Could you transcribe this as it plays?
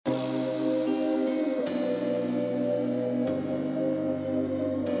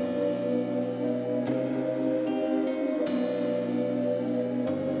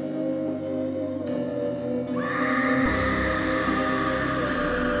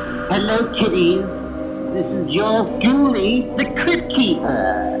Hello, kiddies. This is your Julie, the Crypt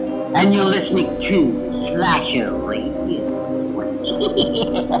Keeper, and you're listening to Slasher Radio.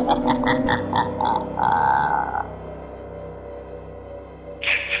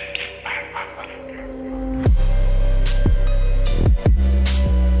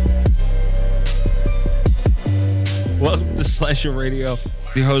 Welcome to Slasher Radio.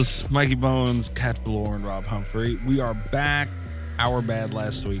 The hosts, Mikey Bones, Kat Valor, and Rob Humphrey. We are back. Our bad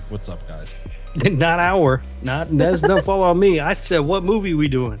last week. What's up, guys? Not our. That's don't fall on me. I said, what movie we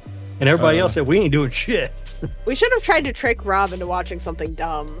doing? And everybody else said, we ain't doing shit. We should have tried to trick Rob into watching something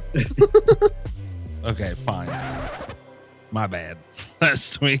dumb. Okay, fine. My bad.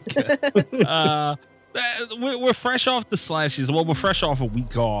 Last week. We're fresh off the slashes. Well, we're fresh off a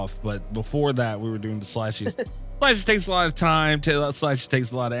week off, but before that, we were doing the slashes. Slashes takes a lot of time. Slashes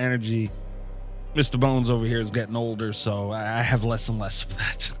takes a lot of energy. Mr. Bones over here is getting older, so I have less and less of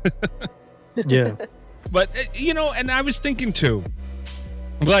that. Yeah. But, and I was thinking too,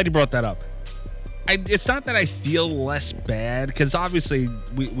 I'm glad you brought that up. It's not that I feel less bad, because obviously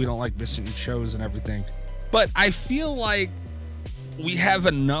we don't like missing shows and everything, but I feel like we have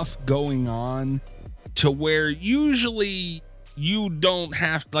enough going on to where usually you don't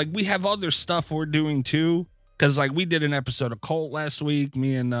have, like, we have other stuff we're doing too, because like we did an episode of Cult last week,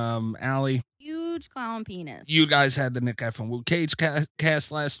 me and Allie. Huge clown penis. You guys had the Nick F. and Luke Cage cast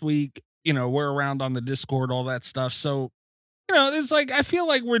last week. We're around on the Discord, all that stuff. So, it's like, I feel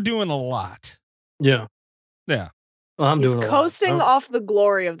like we're doing a lot. Yeah. Yeah. Well, I'm He's doing coasting off the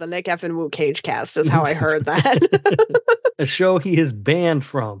glory of the Nick F. and Woo Cage cast, is how I heard that. A show he is banned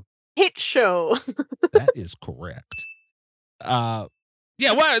from. Hit show. That is correct. Yeah,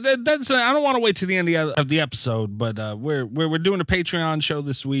 well, that's I don't want to wait to the end of the episode, but we're doing a Patreon show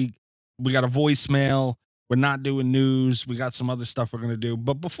this week. We got a voicemail. We're not doing news. We got some other stuff we're going to do.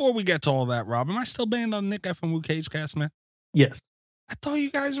 But before we get to all that, Rob, am I still banned on Nick F. and Woo Cage cast, man? Yes. I thought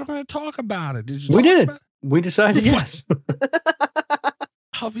you guys were going to talk about it. Did you? We did. We decided yes.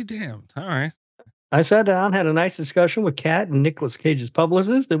 I'll be damned. All right. I sat down, had a nice discussion with Kat and Nicolas Cage's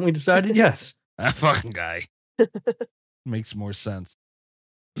publicist, and we decided yes. That fucking guy. Makes more sense.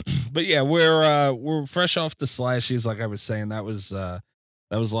 But yeah, we're fresh off the slashes, like I was saying. That was a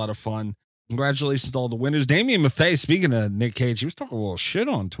lot of fun. Congratulations to all the winners. Damien Maffei, speaking of Nick Cage, he was talking a little shit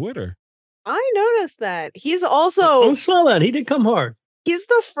on Twitter. I noticed that. He's also... I saw that. He did come hard. He's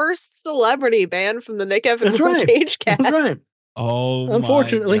the first celebrity banned from the Nick F. and Woo Cage cast. That's right. Oh,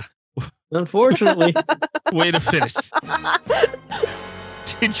 unfortunately. Unfortunately. Way to finish.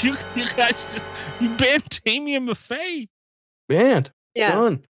 Did you guys you banned Damien Maffei? Banned. Yeah.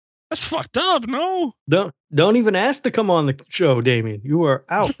 Done. That's fucked up, no? Don't even ask to come on the show, Damien. You are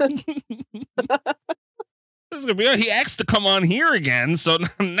out. He asked to come on here again, so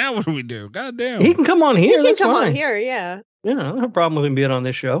now what do we do? God damn. He can come on here. He That's can come fine. on here, yeah. Yeah, I don't have a problem with him being on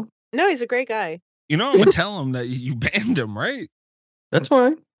this show. No, he's a great guy. I'm going to tell him that you banned him, right? That's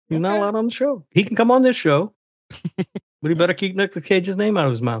fine. He's not allowed on the show. He can come on this show, but he better keep Nicolas Cage's name out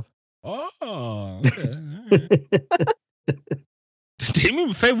of his mouth. Oh, okay. Damien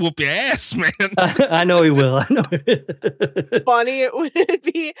Maffei whoop your ass, man. I know he will. I know. Funny it would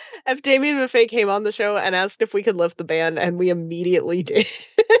be if Damien Maffei came on the show and asked if we could lift the ban, and we immediately did.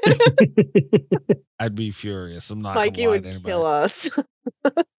 I'd be furious. I'm not. Mikey would kill us.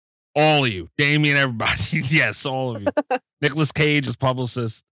 All of you, Damien, everybody. Yes, all of you. Nicolas Cage is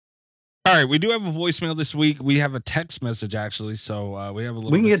publicist. All right, we do have a voicemail this week. We have a text message actually, so we have a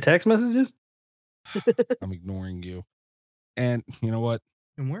little. We can get text messages. I'm ignoring you. And you know what?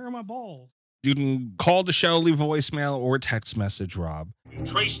 And where are my balls? You can call the show, leave a voicemail, or a text message, Rob.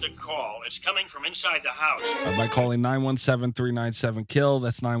 Trace the call. It's coming from inside the house. By calling 917-397-KILL.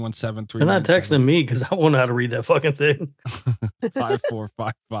 That's 917-397. They're not texting me because I won't know how to read that fucking thing.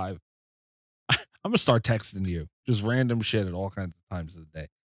 5455. I'm going to start texting you. Just random shit at all kinds of times of the day.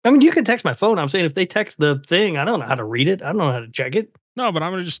 I mean, you can text my phone. I'm saying if they text the thing, I don't know how to read it. I don't know how to check it. No, but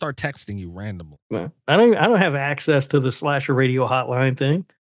I'm going to just start texting you randomly. Well, I don't have access to the Slasher Radio hotline thing.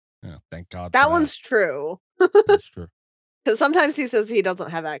 Yeah, thank God. That one's true. That's true. Because sometimes he says he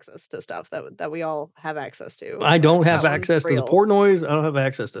doesn't have access to stuff that we all have access to. I don't have access to the Portnoys. I don't have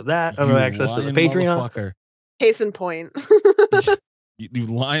access to that. I don't have access to the Patreon. Case in point. You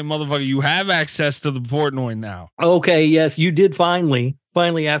lying motherfucker. You have access to the Portnoy now. Okay, yes, you did finally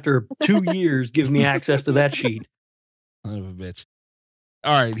after 2 years give me access to that sheet. Son of a bitch.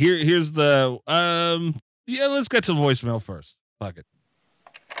 All right, here's the let's get to the voicemail first. Fuck it.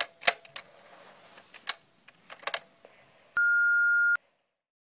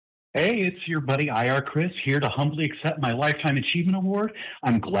 Hey, it's your buddy IR Chris here to humbly accept my Lifetime Achievement Award.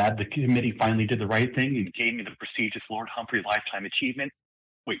 I'm glad the committee finally did the right thing and gave me the prestigious Lord Humphrey Lifetime Achievement.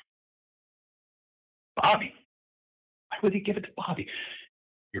 Wait, Bobby? Why would he give it to Bobby?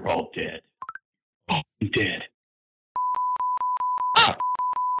 You're all dead. Oh, I'm dead.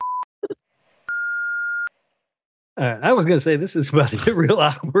 I was going to say this is about to get real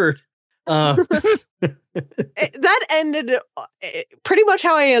awkward. That ended pretty much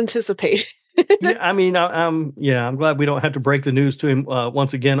how I anticipated. Yeah, I mean, I'm glad we don't have to break the news to him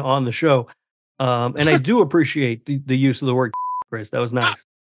once again on the show. And I do appreciate the use of the word Chris. That was nice.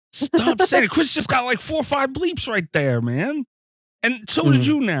 Stop saying it. Chris just got like 4 or 5 bleeps right there, man. And so did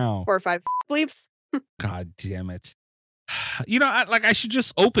you now. 4 or 5 bleeps. God damn it. You know, I should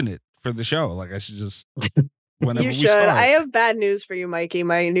just open it for the show. Like I should just whenever You should. we start. I have bad news for you, Mikey.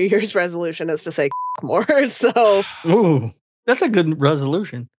 My New Year's resolution is to say more. So, ooh, that's a good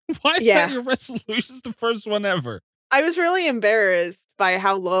resolution. Why is that your resolution? It's the first one ever. I was really embarrassed by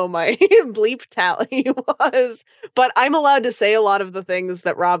how low my bleep tally was, but I'm allowed to say a lot of the things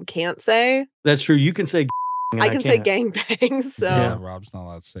that Rob can't say. That's true. You can say I can say gangbang. So yeah, Rob's not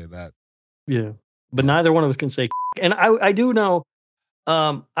allowed to say that. Yeah, but neither one of us can say. And I do know.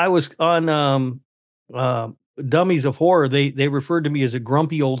 I was on Dummies of Horror. They referred to me as a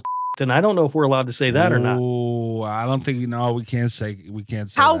grumpy old. And I don't know if we're allowed to say that or not. Oh, I don't think we can't say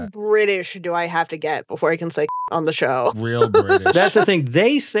how that. British do I have to get before I can say on the show? Real British. That's the thing.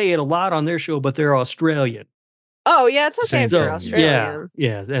 They say it a lot on their show, but they're Australian. Oh yeah, it's okay if you're Australian.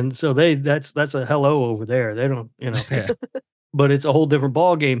 Yeah, and so that's a hello over there. They don't, but it's a whole different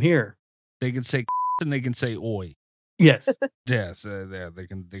ball game here. They can say and they can say oi. Yes. Yes, they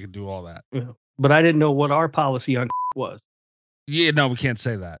can do all that. Yeah. But I didn't know what our policy on was. Yeah, no, we can't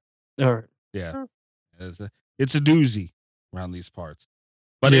say that. All right. Yeah. It's a doozy around these parts.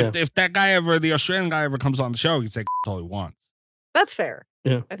 But if that guy the Australian guy ever comes on the show, he can say all he wants. That's fair.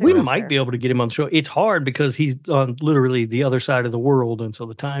 Yeah. We might be able to get him on the show. It's hard because he's on literally the other side of the world. And so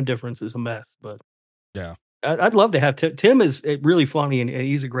the time difference is a mess. But yeah, I'd love to have Tim. Tim is really funny and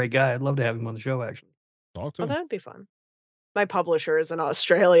he's a great guy. I'd love to have him on the show, actually. Talk to him. That would be fun. My publisher is in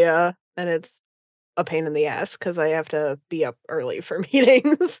Australia and it's a pain in the ass because I have to be up early for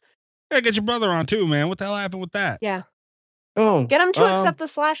meetings. Yeah, get your brother on too, man. What the hell happened with that? Yeah. Oh, get him to accept the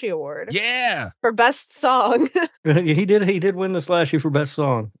Slashy Award. Yeah, for best song. He did win the Slashy for best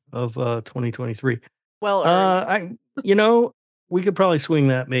song of 2023. Well, we could probably swing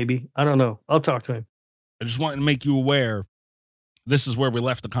that. Maybe, I don't know. I'll talk to him. I just wanted to make you aware. This is where we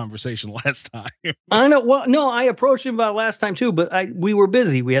left the conversation last time. I know. Well, no, I approached him about last time too, but we were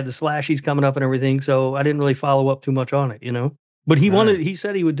busy. We had the Slashies coming up and everything, so I didn't really follow up too much on it. But he wanted. He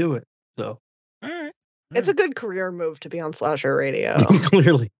said he would do it. So. All right. It's a good career move to be on Slasher Radio.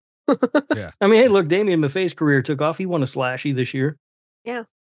 Clearly. Yeah. I mean, hey, look, Damien Maffei's career took off. He won a Slashy this year. Yeah.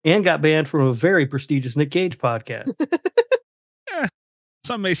 And got banned from a very prestigious Nick Cage podcast. Yeah.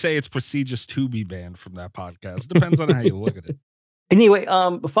 Some may say it's prestigious to be banned from that podcast. Depends on how you look at it. Anyway,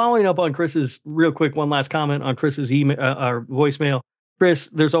 following up on Chris's real quick, one last comment on Chris's email, our voicemail. Chris,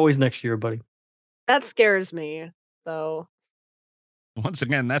 there's always next year, buddy. That scares me, though. Once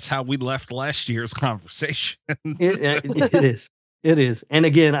again, that's how we left last year's conversation. It is. And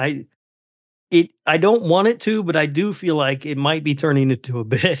again, I don't want it to, but I do feel like it might be turning into a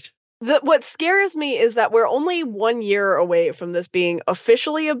bit. What scares me is that we're only 1 year away from this being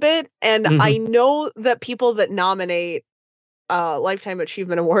officially a bit. And I know that people that nominate Lifetime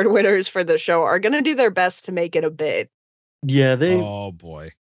Achievement Award winners for the show are going to do their best to make it a bit. Yeah, oh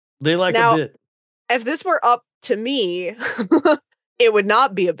boy. They like now, a bit. If this were up to me, it would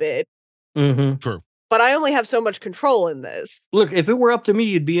not be a bit. Mm-hmm. True. But I only have so much control in this. Look, if it were up to me,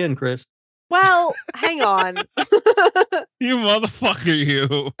 you'd be in, Chris. Well, hang on. You motherfucker,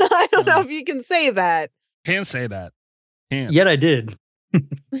 you. I don't know if you can say that. Can't say that. Can't. Yet I did.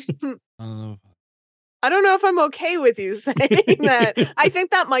 I don't know if I'm okay with you saying that. I think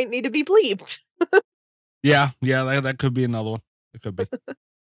that might need to be bleeped. Yeah, that could be another one. It could be.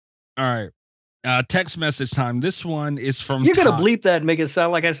 All right. Text message time. This one is from You're gonna bleep that and make it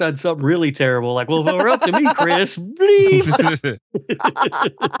sound like I said something really terrible. Like, well, if it were up to me, Chris, bleep.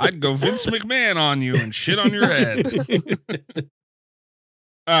 I'd go Vince McMahon on you and shit on your head.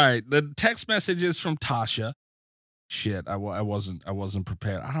 All right. The text message is from Tasha. Shit, I wasn't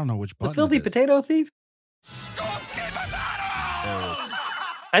prepared. I don't know which button. The filthy potato thief.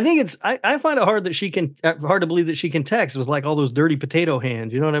 I think it's. I find it hard to believe that she can text with like all those dirty potato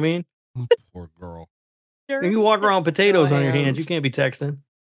hands. You know what I mean? Poor girl. You walk around with potatoes on your hands. You can't be texting.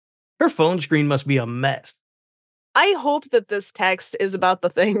 Her phone screen must be a mess. I hope that this text is about the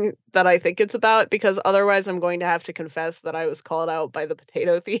thing that I think it's about, because otherwise I'm going to have to confess that I was called out by the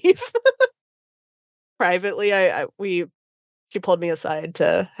potato thief. Privately, she pulled me aside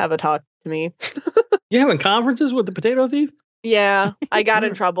to have a talk to me. You having conferences with the potato thief? Yeah, I got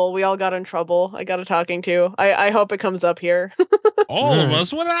in trouble. We all got in trouble. I got a talking to. I hope it comes up here. All of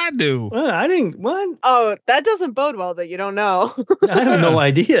us. What did I do? Well, I didn't. What? Oh, that doesn't bode well that you don't know. I have no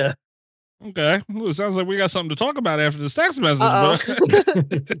idea. Okay. Well, it sounds like we got something to talk about after this text message.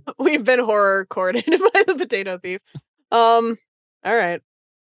 Uh-oh. We've been horror courted by the potato thief. All right.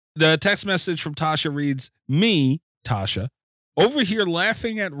 The text message from Tasha reads, me, Tasha, over here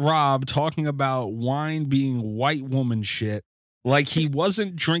laughing at Rob talking about wine being white woman shit, like he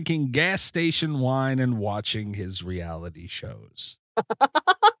wasn't drinking gas station wine and watching his reality shows.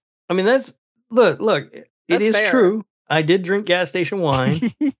 I mean, look, it That's is fair. true. I did drink gas station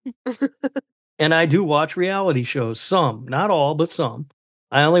wine and I do watch reality shows. Some, not all, but some.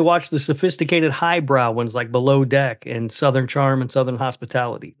 I only watch the sophisticated highbrow ones like Below Deck and Southern Charm and Southern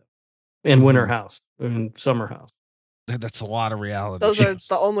Hospitality and Winter House and Summer House. That's a lot of reality Those shows.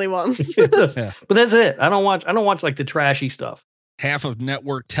 are the only ones. Yeah. But that's it. I don't watch like the trashy stuff. Half of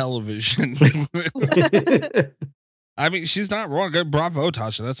network television. I mean, she's not wrong. Good, bravo,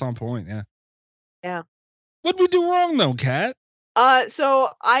 Tasha. That's on point. Yeah. Yeah. What'd we do wrong though, Kat? So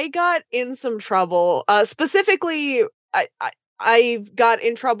I got in some trouble. Specifically, I got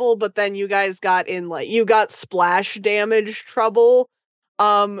in trouble, but then you guys got in, like, you got splash damage trouble.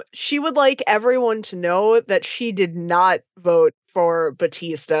 She would like everyone to know that she did not vote for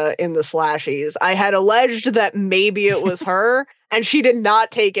Batista in the slashies. I had alleged that maybe it was her, and she did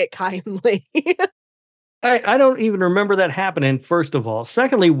not take it kindly. I don't even remember that happening, first of all.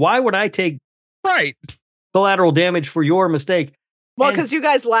 Secondly, why would I take Right. collateral damage for your mistake? Well, And- because you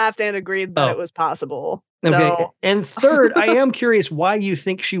guys laughed and agreed that Oh. it was possible. Okay. So, And third, I am curious why you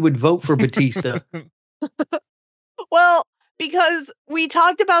think she would vote for Batista. well, because we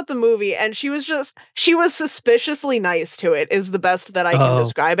talked about the movie and she was suspiciously nice to it, is the best that I can Oh.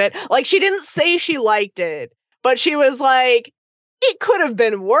 describe it. Like, she didn't say she liked it, but she was like, it could have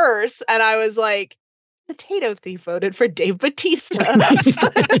been worse. And I was like, potato thief voted for Dave Batista.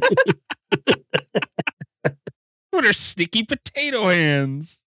 With her sticky potato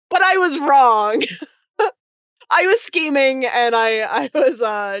hands. But I was wrong. I was scheming, and I was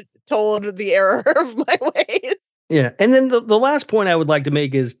told the error of my ways. Yeah. And then the last point I would like to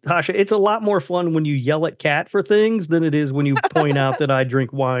make is, Tasha, it's a lot more fun when you yell at Kat for things than it is when you point out that I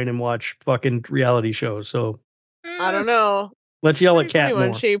drink wine and watch fucking reality shows. So I don't know. let's yell at Pretty funny Kat when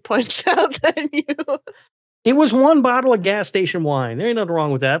more. she points out that you. It was one bottle of gas station wine. There ain't nothing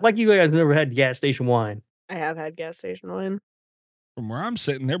wrong with that. Like you guys never had gas station wine. I have had gas station wine. From where I'm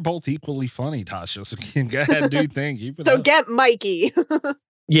sitting, they're both equally funny, Tasha. So go ahead, do your thing. Keep it So up. get Mikey.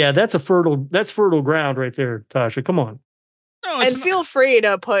 Yeah, that's fertile ground right there, Tasha. Come on. No, it's And not- feel free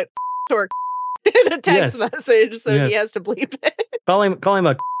to put or in a text Yes. message so Yes. he has to bleep it. Call him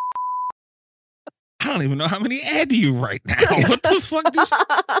a I don't even know how many add you right now. What the fuck?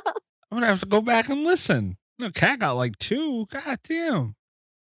 I'm gonna have to go back and listen. No, Kat got like 2. God damn.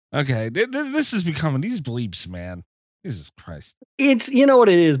 Okay, this is becoming these bleeps, man. Jesus Christ. It's, you know what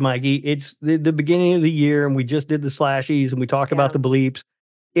it is, Mikey. It's the beginning of the year, and we just did the slashies, and we talked about the bleeps.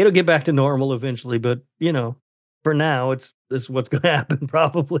 It'll get back to normal eventually, but you know, for now, this is what's going to happen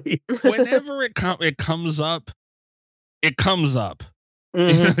probably. Whenever it comes up, it comes up.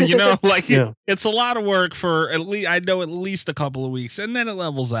 Mhm. You know, like Yeah. it's a lot of work for at least a couple of weeks, and then it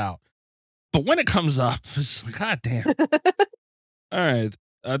levels out. But when it comes up, it's like, God damn. All right.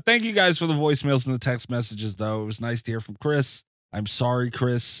 Thank you guys for the voicemails and the text messages, though. It was nice to hear from Chris. I'm sorry,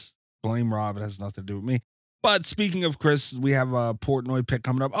 Chris. Blame Rob. It has nothing to do with me. But speaking of Chris, we have a Portnoy pick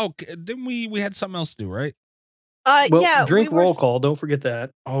coming up. Oh, didn't we had something else to do, right? Well, Yeah. drink we were roll call. Don't forget that.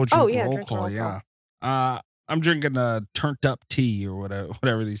 Oh, drink yeah, roll drink call. roll Yeah. I'm drinking a turned up tea or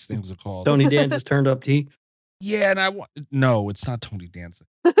whatever these things are called. Tony Danza's turned up tea. Yeah, and no, it's not Tony Danza.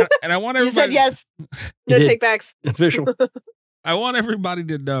 And I want You everybody. said yes. You No did. take backs. Official. I want everybody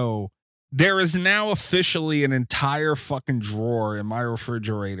to know there is now officially an entire fucking drawer in my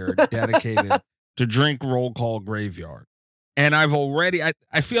refrigerator dedicated to drink roll call graveyard. And I've already,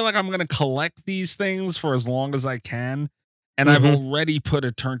 I feel like I'm going to collect these things for as long as I can. And I've Mhm. already put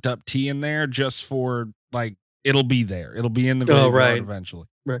a turned up tea in there just for like, it'll be there. It'll be in the graveyard right. eventually.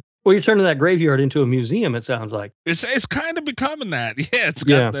 Right. Well, you're turning that graveyard into a museum, it sounds like. It's kind of becoming that. Yeah, it's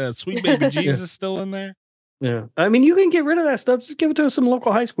got the sweet baby Jesus still in there. Yeah. I mean, you can get rid of that stuff. Just give it to some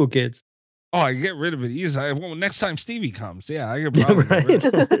local high school kids. Oh, I get rid of it easy. Well, next time Stevie comes, yeah, I could Yeah, probably get rid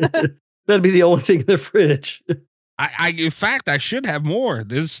of it. right. That'd be the only thing in the fridge. In fact, I should have more.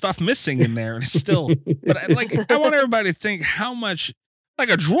 There's stuff missing in there, and it's still. But I want everybody to think how much. Like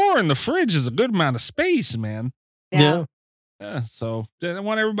a drawer in the fridge is a good amount of space, man. Yeah. Yeah. So I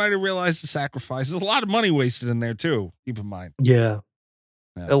want everybody to realize the sacrifice. There's a lot of money wasted in there too. Keep in mind. Yeah.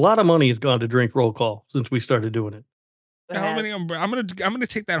 Yeah. A lot of money has gone to drink roll call since we started doing it. How many I'm gonna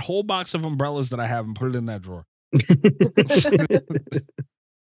take that whole box of umbrellas that I have and put it in that drawer.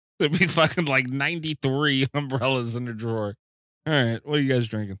 There'd be fucking like 93 umbrellas in the drawer. All right, what are you guys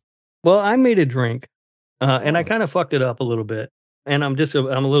drinking? Well, I made a drink, and I kind of fucked it up a little bit, and I'm a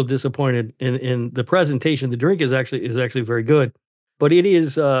little disappointed in the presentation. The drink is actually very good, but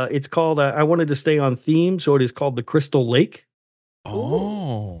it's called. I wanted to stay on theme, so it is called the Crystal Lake.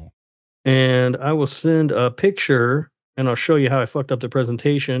 Oh, and I will send a picture, and I'll show you how I fucked up the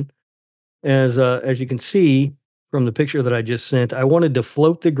presentation. As you can see from the picture that I just sent, I wanted to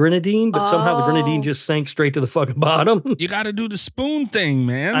float the grenadine, but somehow the grenadine just sank straight to the fucking bottom. You got to do the spoon thing,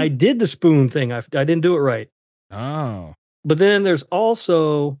 man. I did the spoon thing. I didn't do it right. Oh, but then there's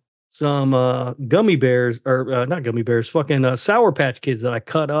also some gummy bears, or not gummy bears, fucking Sour Patch Kids that I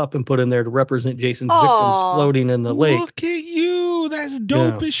cut up and put in there to represent Jason's victims floating in the lake. Look at you. That's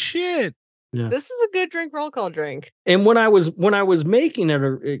dope as shit. Yeah. This is a good drink roll call drink. And when I was making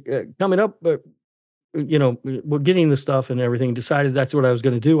it, coming up, we're getting the stuff and everything, decided that's what I was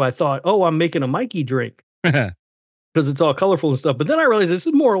going to do. I thought, oh, I'm making a Mikey drink because it's all colorful and stuff. But then I realized this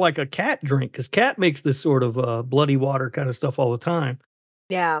is more like a Cat drink because Cat makes this sort of bloody water kind of stuff all the time.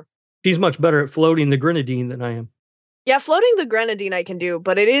 Yeah. She's much better at floating the grenadine than I am. Yeah, floating the grenadine I can do,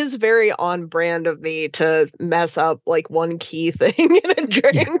 but it is very on brand of me to mess up like one key thing in a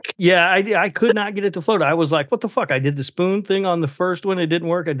drink. Yeah, I could not get it to float. I was like, what the fuck? I did the spoon thing on the first one. It didn't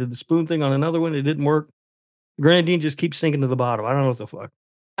work. I did the spoon thing on another one. It didn't work. Grenadine just keeps sinking to the bottom. I don't know what the fuck.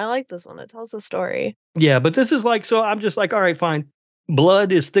 I like this one. It tells a story. Yeah, but this is like, so I'm just like, all right, fine.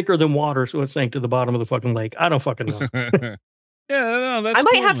 Blood is thicker than water, so it sank to the bottom of the fucking lake. I don't fucking know. Yeah, no, that's I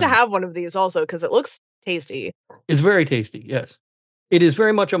might cool, have to man. have one of these also because it looks tasty. It's very tasty, yes. It is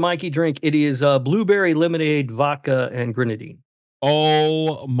very much a Mikey drink. It is blueberry lemonade, vodka, and grenadine.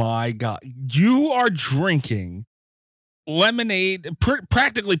 Oh my God. You are drinking lemonade,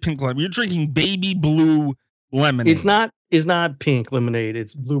 practically pink lemonade. You're drinking baby blue lemonade. It's not pink lemonade.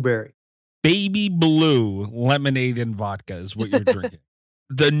 It's blueberry. Baby blue lemonade and vodka is what you're drinking.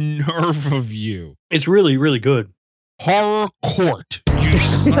 The nerve of you. It's really, really good. Horror court. You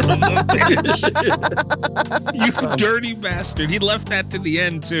son of a bitch. You dirty bastard. He left that to the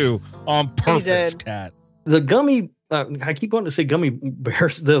end too on purpose, Cat. The gummy, I keep wanting to say gummy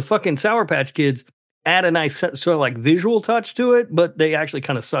bears, the fucking Sour Patch Kids add a nice sort of like visual touch to it, but they actually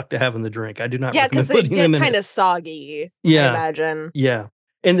kind of suck to have in the drink. I do not recommend because they putting them get in kind it. of soggy, Yeah. I imagine. Yeah.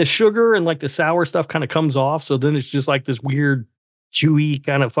 And the sugar and like the sour stuff kind of comes off, so then it's just like this weird, chewy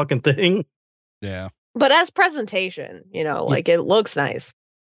kind of fucking thing. Yeah. But as presentation, like it looks nice.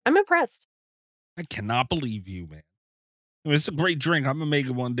 I'm impressed. I cannot believe you, man. I mean, it's a great drink. I'm gonna make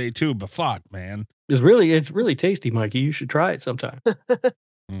it one day too, but fuck, man. It's really tasty, Mikey. You should try it sometime.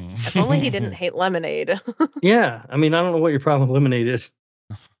 If only he didn't hate lemonade. Yeah. I mean, I don't know what your problem with lemonade is.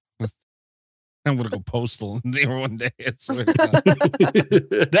 I'm gonna go postal in there one day.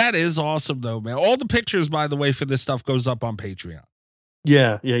 That is awesome though, man. All the pictures, by the way, for this stuff goes up on Patreon.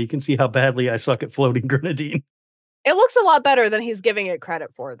 Yeah, you can see how badly I suck at floating grenadine. It looks a lot better than he's giving it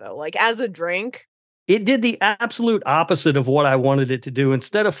credit for, though. Like, as a drink. It did the absolute opposite of what I wanted it to do.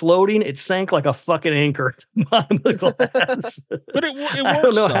 Instead of floating, it sank like a fucking anchor at the bottom of the glass. But it works, I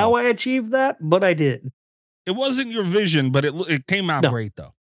don't know though. how I achieved that, but I did. It wasn't your vision, but it came out great,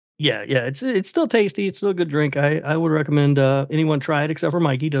 though. Yeah, it's still tasty. It's still a good drink. I would recommend anyone try it, except for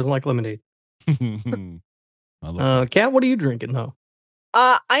Mikey. He doesn't like lemonade. Kat, what are you drinking, though?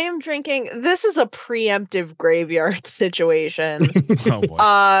 I am drinking. This is a preemptive graveyard situation. Oh boy.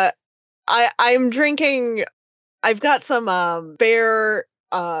 I'm drinking. I've got some bear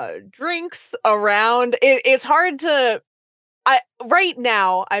drinks around. It's hard to. Right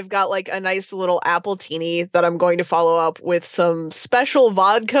now I've got like a nice little apple teeny that I'm going to follow up with some special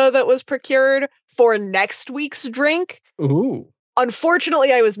vodka that was procured for next week's drink. Ooh.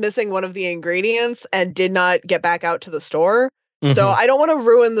 Unfortunately, I was missing one of the ingredients and did not get back out to the store. So I don't want to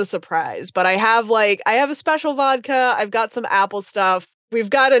ruin the surprise, but I have a special vodka. I've got some apple stuff.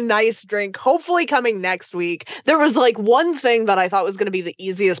 We've got a nice drink, hopefully coming next week. There was like one thing that I thought was going to be the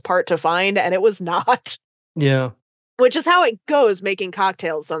easiest part to find, and it was not. Yeah. Which is how it goes making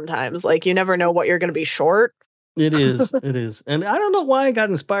cocktails sometimes. Like, you never know what you're going to be short. It is. It is. And I don't know why I got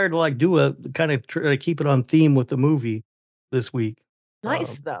inspired to like do a kind of try to keep it on theme with the movie this week.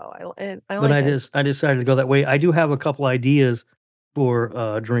 Nice though. I But like it. I decided to go that way. I do have a couple ideas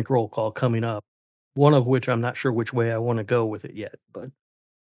for drink roll call coming up. One of which I'm not sure which way I want to go with it yet, but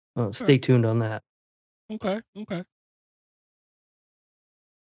stay tuned on that. Okay. Okay.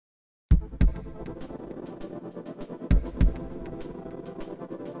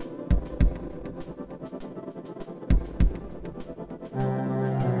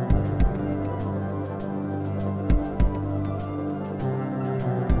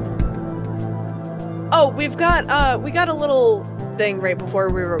 Oh, we got a little thing right before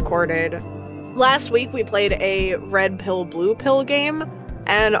we recorded. Last week we played a red pill blue pill game,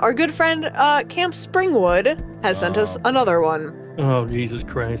 and our good friend Camp Springwood has sent us another one. Oh, Jesus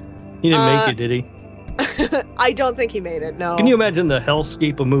Christ. He didn't make it, did he? I don't think he made it, no. Can you imagine the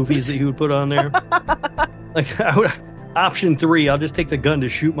hellscape of movies that he would put on there? Like, option 3, I'll just take the gun to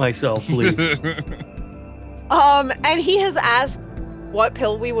shoot myself, please. And he has asked what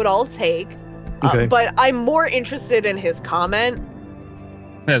pill we would all take. Okay. But I'm more interested in his comment.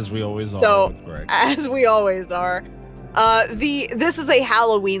 As we always are with Greg. As we always are. This is a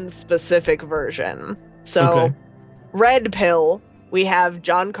Halloween specific version. So red pill, we have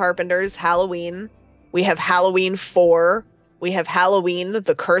John Carpenter's Halloween. We have Halloween 4. We have Halloween,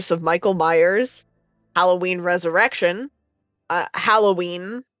 The Curse of Michael Myers. Halloween Resurrection.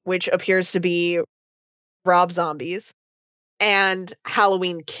 Halloween, which appears to be Rob Zombies. And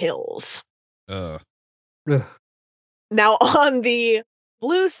Halloween Kills. Now on the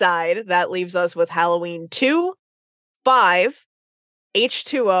blue side, that leaves us with Halloween 2, 5,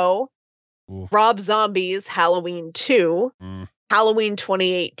 H2O, Rob Zombies, Halloween 2, Halloween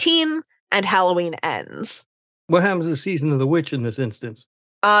 2018, and Halloween Ends. What happens to Season of the Witch in this instance?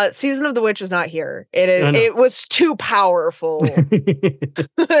 Season of the Witch is not here. It was too powerful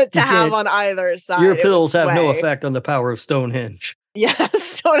to have on either side. Your pills have no effect on the power of Stonehenge. Yeah,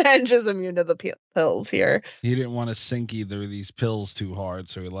 Stonehenge is immune to the pills here. He didn't want to sink either of these pills too hard,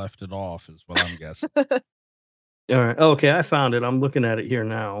 so he left it off, is what I'm guessing. All right. Okay, I found it. I'm looking at it here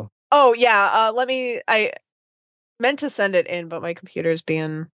now. Oh, yeah. I meant to send it in, but my computer's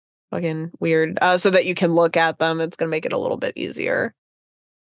being fucking weird. So that you can look at them. It's going to make it a little bit easier.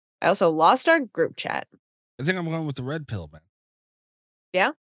 I also lost our group chat. I think I'm going with the red pill, man.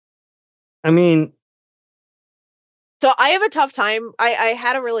 Yeah? I mean... So I have a tough time. I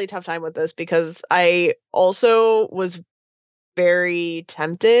had a really tough time with this because I also was very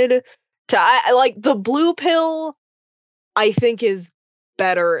tempted to... I like the blue pill, I think is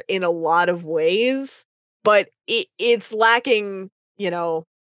better in a lot of ways, but it's lacking,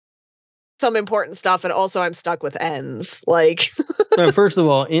 some important stuff, and also I'm stuck with Ends. Like, first of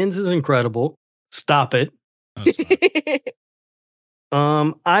all, Ends is incredible. Stop it.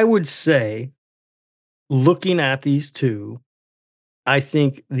 I would say, looking at these two, I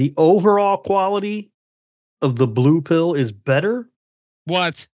think the overall quality of the blue pill is better.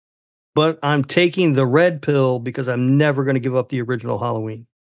 What? But I'm taking the red pill because I'm never going to give up the original Halloween.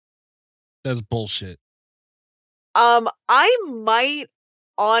 That's bullshit. I might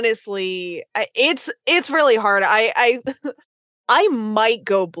honestly, it's really hard. I might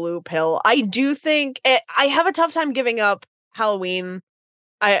go blue pill. I do think I have a tough time giving up Halloween.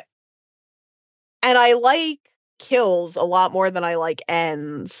 And I like Kills a lot more than I like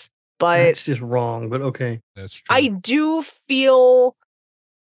Ends, but that's just wrong, but okay. That's true. I do feel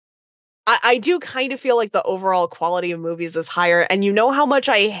I do kind of feel like the overall quality of movies is higher, and you know how much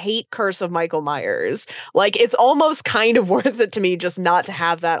I hate Curse of Michael Myers. Like, it's almost kind of worth it to me just not to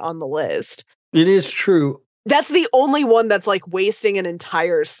have that on the list. It is true. That's the only one that's like wasting an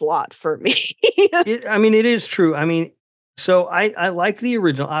entire slot for me. It is true. I mean, so I like the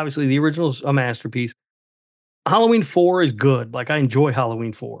original. Obviously, the original's a masterpiece. Halloween 4 is good. Like, I enjoy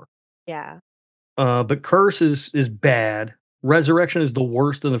Halloween 4. Yeah. But Curse is bad. Resurrection is the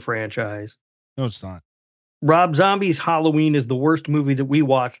worst in the franchise. No, it's not. Rob Zombie's Halloween is the worst movie that we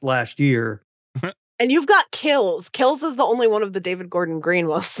watched last year. And you've got Kills. Kills is the only one of the David Gordon Green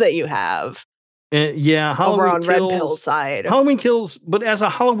ones that you have. Yeah, Halloween over on Kills, Red Pill side. Halloween Kills, but as a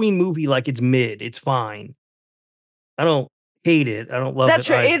Halloween movie, like, it's mid. It's fine. I don't hate it. I don't love it. That's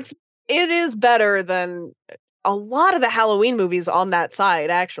true. It is better than a lot of the Halloween movies on that side,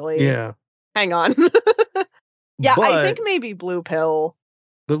 actually. Yeah. Hang on. Yeah, I think maybe Blue Pill.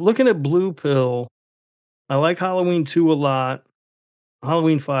 But looking at Blue Pill, I like Halloween 2 a lot.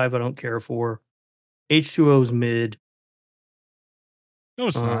 Halloween 5, I don't care for. H2O's mid. No,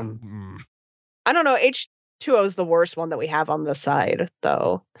 it's not. I don't know. H2O is the worst one that we have on this side,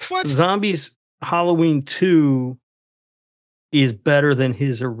 though. What? Zombies Halloween 2 is better than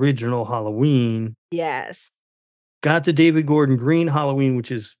his original Halloween. Yes. got the David Gordon Green Halloween,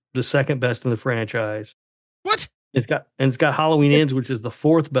 which is the second best in the franchise. What? It's got Halloween Ends, which is the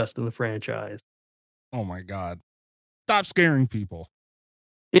fourth best in the franchise. Oh my God. Stop scaring people.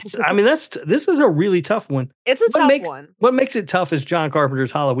 This is a really tough one. It's a tough one. What makes it tough is John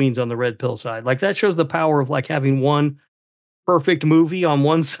Carpenter's Halloween's on the red pill side. Like, that shows the power of like having one perfect movie on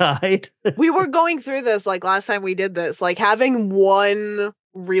one side. We were going through this like last time we did this, like having one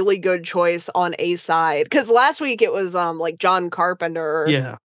really good choice on a side. Because last week it was like John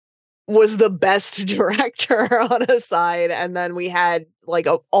Carpenter was the best director on a side, and then we had like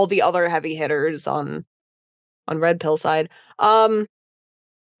all the other heavy hitters on red pill side.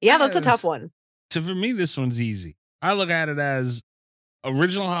 Yeah, that's a tough one. So for me, this one's easy. I look at it as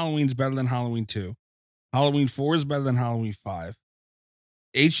original Halloween's better than Halloween 2. Halloween 4 is better than Halloween 5.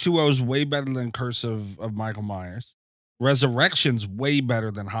 H2O is way better than Curse of Michael Myers. Resurrection's way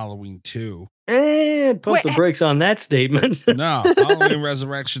better than Halloween 2. And pump the brakes on that statement. No, Halloween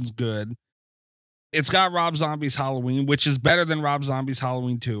Resurrection's good. It's got Rob Zombie's Halloween, which is better than Rob Zombie's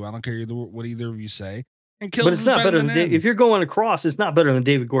Halloween 2. I don't care what either of you say. And Kills, but it's not better than Ends. if you're going across, it's not better than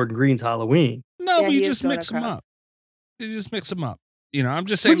David Gordon Green's Halloween. No, but you just mix them up. You just mix them up. You know, I'm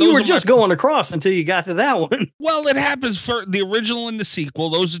just saying. But you were just going across until you got to that one. Well, it happens for the original and the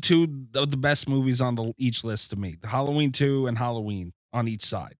sequel. Those are two of the best movies on each list to me. The Halloween 2 and Halloween on each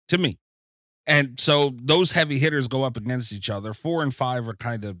side to me. And so those heavy hitters go up against each other. 4 and 5 are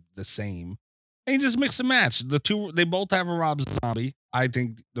kind of the same. And you just mix and match. The two, they both have a Rob Zombie. I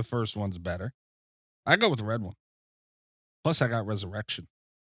think the first one's better. I go with the red one. Plus, I got Resurrection.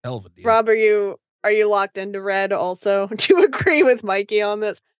 Hell of a deal. Rob, are you locked into red also? Do you agree with Mikey on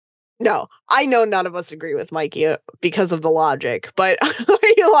this? No, I know none of us agree with Mikey because of the logic, but are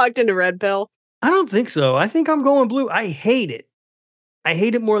you locked into red pill? I don't think so. I think I'm going blue. I hate it. I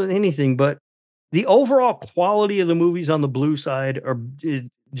hate it more than anything, but the overall quality of the movies on the blue side is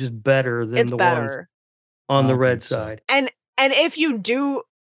just better than ones on the red side. And if you do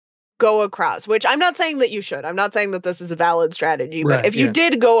go across, which I'm not saying that you should. I'm not saying that this is a valid strategy, but if you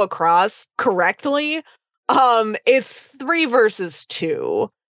did go across correctly, it's 3 versus 2.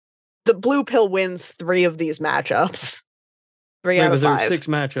 The blue pill wins 3 of these matchups. 3 out of 5. There's 6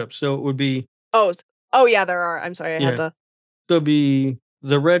 matchups, so it would be. Oh yeah, there are. I'm sorry, I had the. So it'd be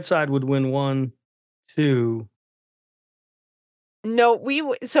the red side would win 1, 2. No,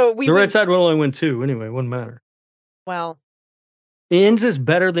 the red side would only win 2 anyway. It wouldn't matter. Well. Ends is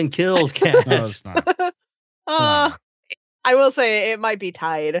better than kills, Cat. No, it's not. I will say it might be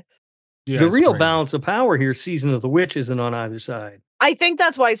tied. Yeah, the real balance of power here, Season of the Witch, isn't on either side. I think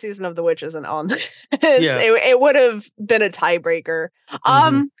that's why Season of the Witch isn't on this. It would have been a tiebreaker.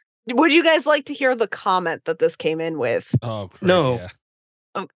 Would you guys like to hear the comment that this came in with? Oh, great, no. Yeah.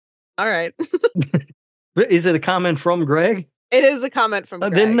 Oh, all right. Is it a comment from Greg? It is a comment from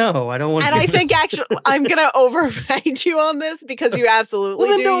Greg. Then no, I don't want to. And I think actually I'm going to override you on this because you absolutely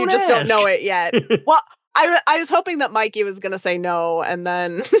do. You just don't know it yet. Well, I was hoping that Mikey was going to say no, and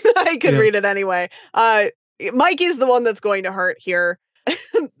then I could read it anyway. Mikey's the one that's going to hurt here.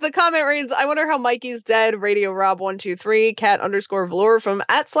 The comment reads, I wonder how Mikey's dead. Radio Rob 123 cat _velour from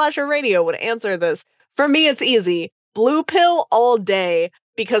 @slasher_radio would answer this. For me, it's easy. Blue pill all day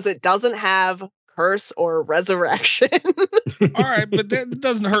because it doesn't have curse or resurrection. All right, but that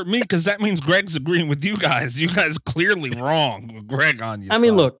doesn't hurt me because that means Greg's agreeing with you guys. You guys clearly wrong with Greg on you. I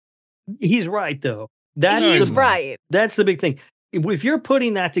mean, look, he's right though. He's right. That's the big thing. If you're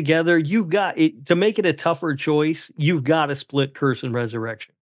putting that together, you've got it to make it a tougher choice. You've got to split Curse and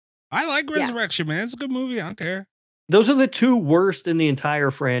Resurrection. I like Resurrection, man. It's a good movie. I don't care. Those are the 2 worst in the entire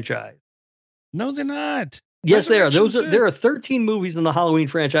franchise. No, they're not. Yes, they are. There are 13 movies in the Halloween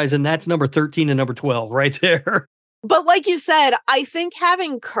franchise, and that's number 13 and number 12 right there. But like you said, I think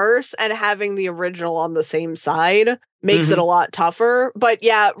having Curse and having the original on the same side makes it a lot tougher. But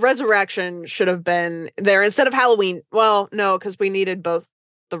yeah, Resurrection should have been there instead of Halloween. Well, no, because we needed both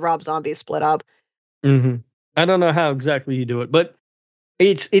the Rob Zombie split up. I don't know how exactly you do it, but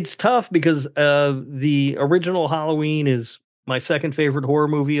it's tough because the original Halloween is my second favorite horror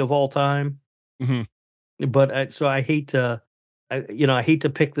movie of all time. But I hate to, I hate to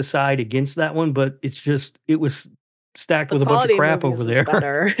pick the side against that one, but it was stacked with a bunch of crap over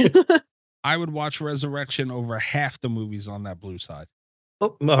there. I would watch Resurrection over half the movies on that blue side.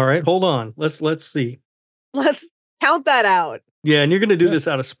 Oh, all right, hold on. Let's see. Let's count that out. Yeah, and you're going to do this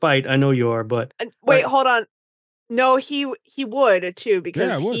out of spite. I know you are, but wait, hold on. No, he would too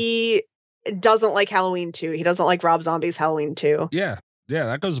because he doesn't like Halloween 2. He doesn't like Rob Zombie's Halloween 2. Yeah,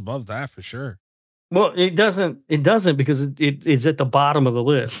 that goes above that for sure. Well, it doesn't because it's at the bottom of the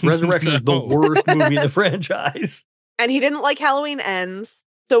list. Resurrection is the worst movie in the franchise. And he didn't like Halloween Ends.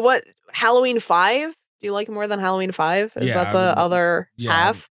 So what? Halloween 5? Do you like it more than Halloween 5? Is that the other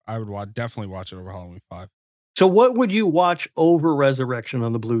half? I would definitely watch it over Halloween 5. So what would you watch over Resurrection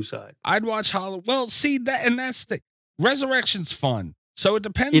on the blue side? I'd watch Halloween. Well, see that, and that's the Resurrection's fun. So it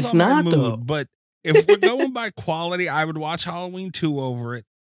depends It's on my not, mood. though. But if we're going by quality, I would watch Halloween 2 over it.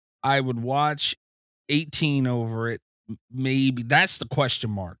 I would watch 18 over it. Maybe that's the question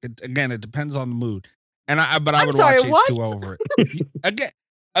mark. Again, it depends on the mood. And I would watch H2 over it. Again,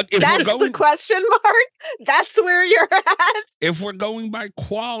 if That's the question mark. That's where you're at. If we're going by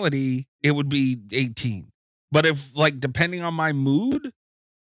quality, it would be 18. But if, like, depending on my mood,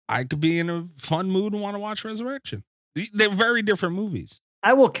 I could be in a fun mood and want to watch Resurrection. They're very different movies.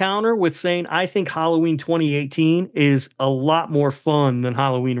 I will counter with saying I think Halloween 2018 is a lot more fun than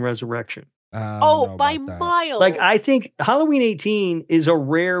Halloween Resurrection. By miles. Like, I think Halloween 18 is a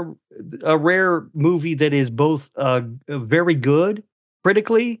rare movie that is both very good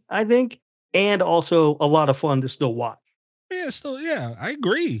critically, I think, and also a lot of fun to still watch. Yeah, I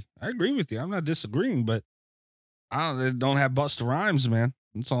agree. I agree with you. I'm not disagreeing, but they don't have Busta Rhymes, man.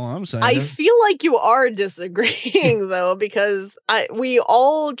 That's all I'm saying. I feel like you are disagreeing though, because we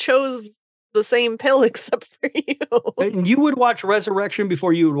all chose the same pill except for you. And you would watch Resurrection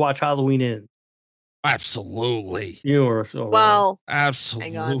before you would watch Halloween Ends. Absolutely. You are so well.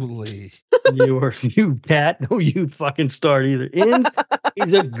 Absolutely. You cat. No, you fucking start either. Ends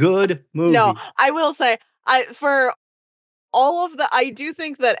is a good movie. No, I will say for all of I do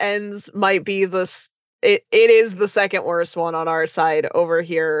think that Ends might be it is the second worst one on our side over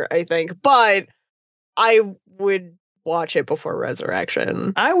here, I think. But I would watch it before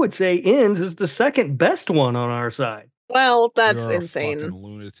Resurrection. I would say Ends is the second best one on our side. Well, that's You're insane. A fucking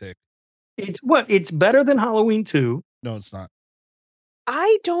lunatic. It's better than Halloween 2. No, it's not.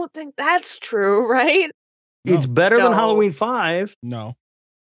 I don't think that's true, right? No. It's better than Halloween 5. No.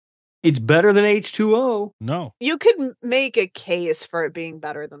 It's better than H2O. No. You could make a case for it being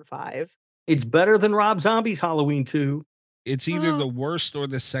better than 5. It's better than Rob Zombie's Halloween 2. It's either the worst or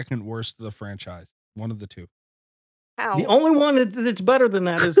the second worst of the franchise. One of the two. How? The only one that's better than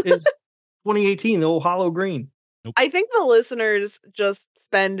that is 2018, the old Hollow Green. Nope. I think the listeners just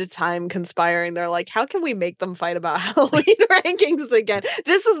spend time conspiring. They're like, how can we make them fight about Halloween rankings again?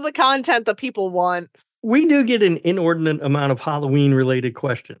 This is the content that people want. We do get an inordinate amount of Halloween-related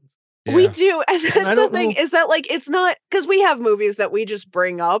questions. Yeah. We do. And that's the thing is that, like, it's not because we have movies that we just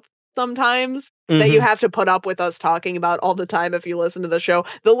bring up sometimes that you have to put up with us talking about all the time if you listen to the show.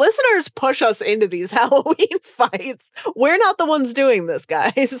 The listeners push us into these Halloween fights. We're not the ones doing this,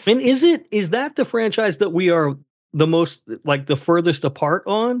 guys. And is that the franchise that we are the most, like, the furthest apart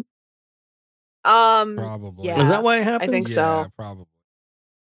on? Probably. Yeah. Is that why it happened? I think so. Probably.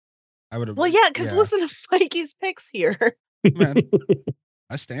 I would have. Well, yeah, because listen to Mikey's picks here. Man,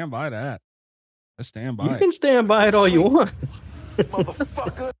 I stand by that. I stand by You can stand by it all you want.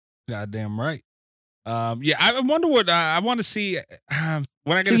 Motherfucker. Goddamn right. Yeah, I wonder what I want to see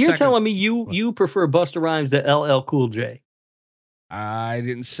when I get. So you're telling me you prefer Busta Rhymes to LL Cool J? I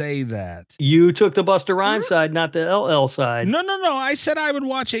didn't say that. You took the Busta Rhymes side, not the LL side. No. I said I would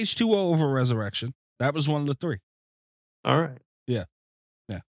watch H2O over Resurrection. That was one of the three. All right. Yeah.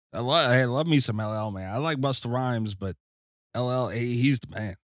 I love me some LL, man. I like Busta Rhymes, but LL, he's the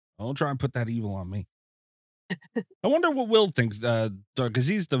man. Don't try and put that evil on me. I wonder what Will thinks, because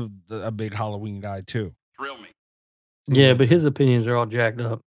he's a big Halloween guy too. Thrill me. Yeah, but his opinions are all jacked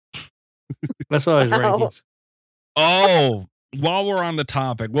up. That's all his rankings. Oh, while we're on the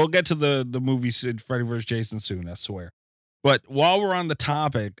topic, we'll get to the movie Freddy vs. Jason soon, I swear. But while we're on the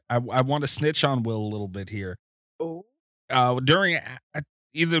topic, I want to snitch on Will a little bit here. Oh. During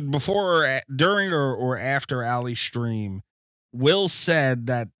either before or during or after Ali's stream, Will said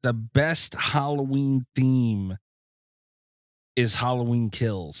that the best Halloween theme is Halloween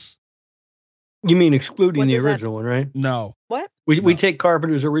Kills. You mean excluding What the does that- original one, right? No, What? We take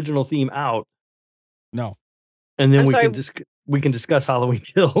Carpenter's original theme out, no. and then I'm we sorry. can discuss Halloween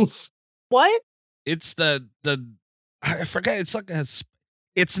Kills. What? It's the I forget. It's like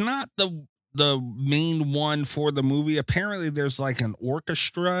it's not the main one for the movie. Apparently, there's like an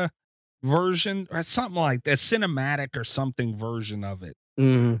orchestra version or something like that, cinematic or something version of it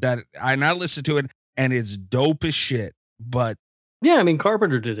that I listened to it and it's dope as shit. But Yeah, I mean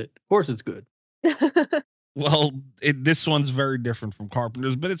Carpenter did it. Of course, it's good. well, this one's very different from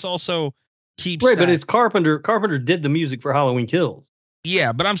Carpenter's, but it's also keeps Right, but it's Carpenter. Carpenter did the music for Halloween Kills.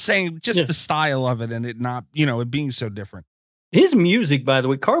 Yeah, but I'm saying just the style of it and it not, it being so different. His music, by the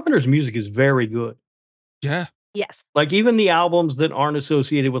way, Carpenter's music is very good. Yeah. Yes. Like even the albums that aren't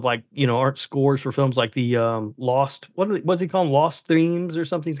associated with like, aren't scores for films like the Lost, what's he called? Lost Themes or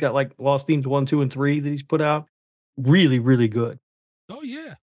something. He's got like Lost Themes 1, 2, and 3 that he's put out. Really, really good. Oh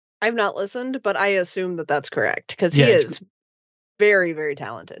yeah. I've not listened, but I assume that that's correct because Yeah, he is very, very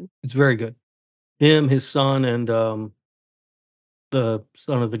talented. It's very good. Him, his son, and the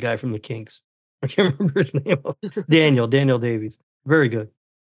son of the guy from the Kinks. I can't remember his name. Daniel Davies. Very good.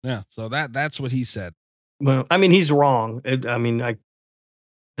 Yeah. So that's what he said. Well, I mean, he's wrong.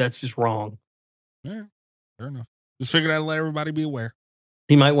 That's just wrong. Yeah. Fair enough. Just figured I'd let everybody be aware.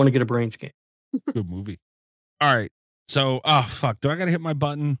 He might want to get a brain scan. Good movie. All right. So, oh fuck, do I gotta hit my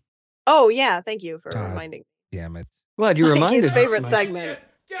button? Oh yeah, thank you for God. reminding. Damn it. Glad you reminded His us, favorite Mike. segment.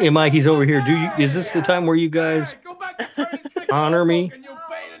 Hey, Mikey's over here. Is this the time where you guys honor me?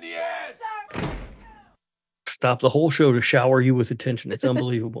 Stop the whole show to shower you with attention. It's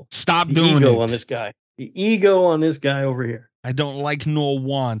unbelievable. Stop The doing ego it. on this guy. The ego on this guy over here. I don't like nor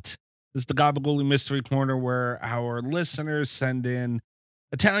want. This is the Gabagooli Mystery Corner where our listeners send in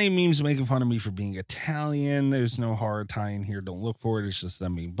Italian memes making fun of me for being Italian. There's no horror tie-in here. Don't look for it. It's just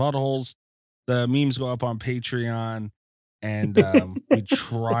them being buttholes. The memes go up on Patreon, and we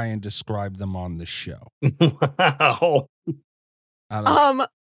try and describe them on the show. Wow. I want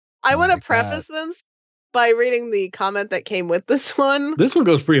to like preface this by reading the comment that came with this one. This one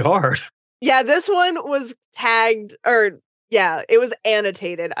goes pretty hard. Yeah, this one was tagged, it was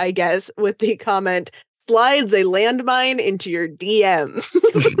annotated, I guess, with the comment, slides a landmine into your DMs.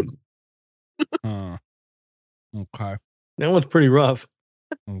 Okay. That one's pretty rough.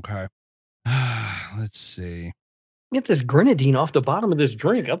 Okay. Let's see. Get this grenadine off the bottom of this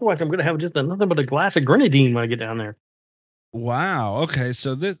drink. Otherwise, I'm going to have just nothing but a glass of grenadine when I get down there. Wow. Okay.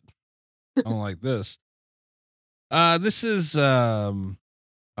 So this, I don't like this. This is a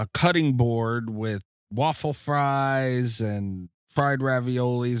cutting board with waffle fries and fried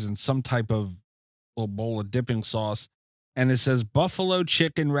raviolis and some type of little bowl of dipping sauce. And it says buffalo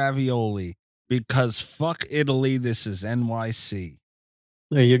chicken ravioli because fuck Italy. This is NYC.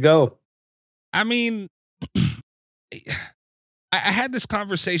 There you go. I mean, I had this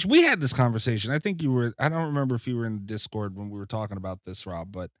conversation. We had this conversation. I think you were, I don't remember if you were in the Discord when we were talking about this,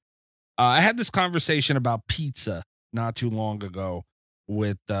 Rob, but I had this conversation about pizza not too long ago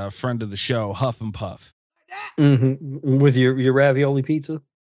with a friend of the show, Huff and Puff. Mm-hmm. With your ravioli pizza?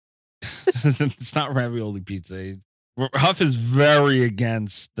 It's not ravioli pizza. Huff is very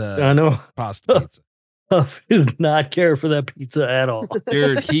against I know. pasta pizza. Huff does not care for that pizza at all.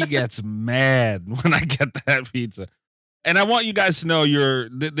 Dude, he gets mad when I get that pizza. And I want you guys to know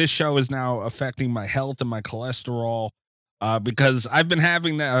this show is now affecting my health and my cholesterol because I've been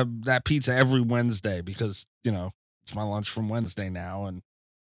having that pizza every Wednesday because, it's my lunch from Wednesday now. And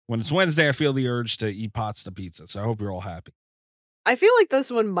when it's Wednesday, I feel the urge to eat pasta pizza. So I hope you're all happy. I feel like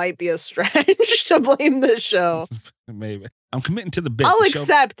this one might be a stretch to blame this show. Maybe. I'm committing to the bit. I'll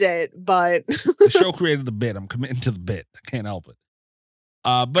accept it, but the show created the bit. I'm committing to the bit. I can't help it.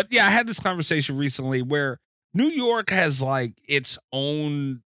 But yeah, I had this conversation recently where New York has like its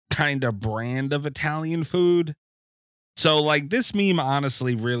own kind of brand of Italian food. So like this meme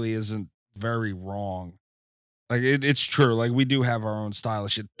honestly really isn't very wrong. Like it's true. Like we do have our own style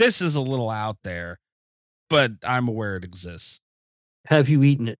of shit. This is a little out there, but I'm aware it exists. Have you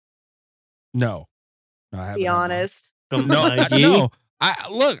eaten it? No, I haven't. Be honest. No, no.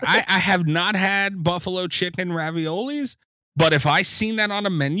 I have not had buffalo chicken raviolis, but if I seen that on a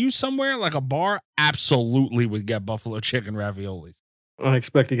menu somewhere, like a bar, absolutely would get buffalo chicken raviolis. I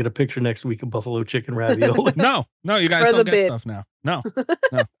expect to get a picture next week of buffalo chicken ravioli. No, you guys don't get stuff now. No.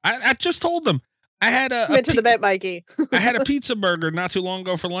 I just told them. I had went to the bet, Mikey. I had a pizza burger not too long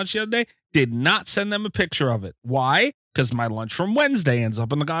ago for lunch the other day. Did not send them a picture of it. Why? Because my lunch from Wednesday ends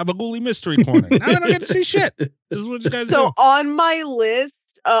up in the Gabagooli Mystery Corner. Now I don't get to see shit. This is what you guys do. So on my list,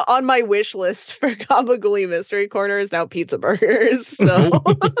 on my wish list for Gabagooli Mystery Corner is now pizza burgers. So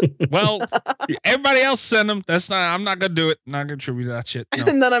well, everybody else send them. I'm not gonna do it. I'm not gonna tribute that shit. No.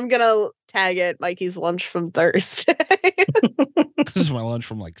 And then I'm gonna tag it Mikey's lunch from Thursday. This is my lunch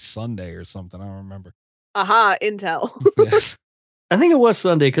from like Sunday or something. I don't remember. Aha, intel. Yeah, I think it was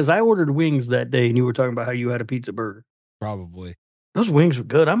Sunday because I ordered wings that day and you were talking about how you had a pizza burger. probably. Those wings were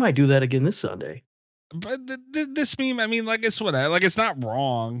good. I might do that again this Sunday. But this meme, I mean, like it's it's not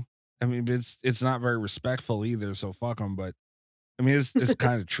wrong. I mean, it's not very respectful either. So fuck them. But I mean, it's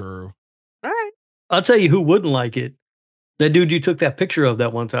kind of true. All right. I'll tell you who wouldn't like it. That dude you took that picture of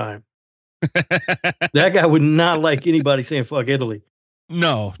that one time. That guy would not like anybody saying "fuck Italy."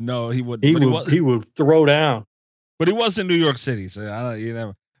 No, he wouldn't. He would throw down. But he was in New York City, so I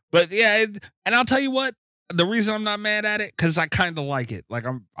don't, But yeah, and I'll tell you what, the reason I'm not mad at it, because I kind of like it. Like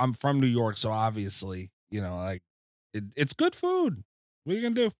I'm from New York, so obviously, like it's good food. What are you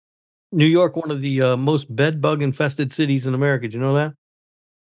gonna do? New York, one of the most bed bug infested cities in America. Did you know that?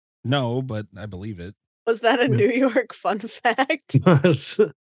 No, but I believe it. Was that a Yeah. New York fun fact?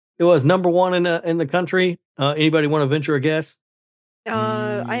 It was number one in the country. Anybody want to venture a guess?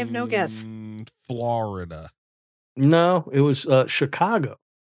 I have no guess. Florida. No, it was Chicago.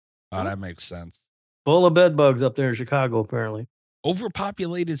 Oh, that makes sense. Full of bed bugs up there in Chicago, apparently.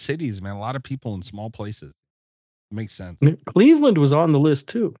 Overpopulated cities, man. A lot of people in small places. Makes sense. Cleveland was on the list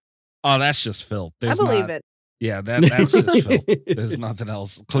too. Oh, that's just filth. I believe it. Yeah, that's just filth. There's nothing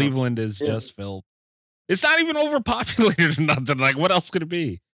else. Cleveland is just filth. It's not even overpopulated or nothing. Like, what else could it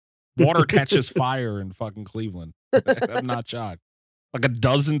be? Water catches fire in fucking Cleveland. I'm not shocked. Like a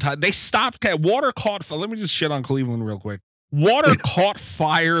dozen times. They stopped. Water caught fire. Let me just shit on Cleveland real quick. Water caught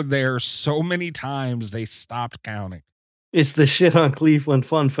fire there so many times they stopped counting. It's the shit on Cleveland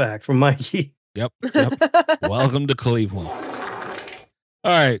fun fact from Mikey. Yep. Welcome to Cleveland.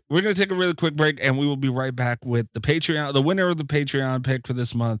 All right, we're going to take a really quick break, and we will be right back with the winner of the Patreon pick for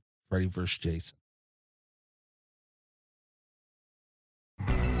this month, Freddy vs. Jason.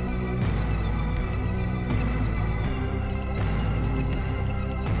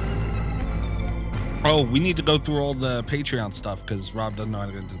 Oh, we need to go through all the Patreon stuff because Rob doesn't know how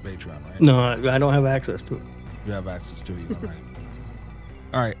to get into the Patreon, right? No, I don't have access to it. You have access to it, you know, right?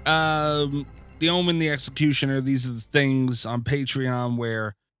 All right. The Omen, the Executioner, these are the things on Patreon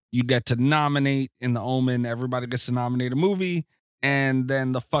where you get to nominate in the Omen. Everybody gets to nominate a movie, and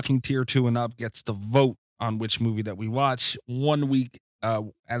then the fucking tier 2 and up gets to vote on which movie that we watch 1 week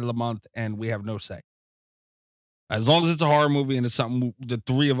out of the month, and we have no say. As long as it's a horror movie and it's something the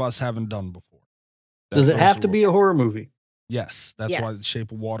three of us haven't done before. Does it have to be a horror movie? Yes. That's why The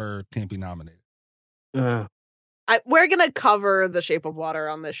Shape of Water can't be nominated. We're going to cover The Shape of Water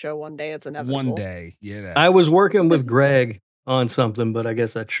on this show one day. It's inevitable. One day. Yeah. I was working with Greg on something, but I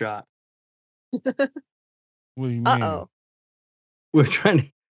guess that's shot. What do you mean? Uh-oh. We're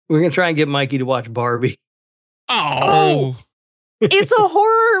going to try and get Mikey to watch Barbie. Oh. It's a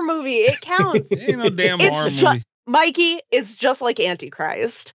horror movie. It counts. Ain't no damn horror movie. Mikey, it's just like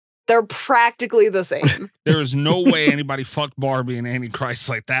Antichrist. They're practically the same. There is no way anybody fucked Barbie and Antichrist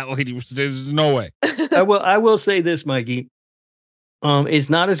like that lady. There's no way. I will say this, Mikey. It's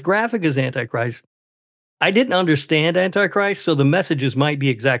not as graphic as Antichrist. I didn't understand Antichrist, so the messages might be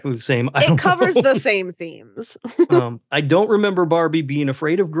exactly the same. It covers the same themes. I don't remember Barbie being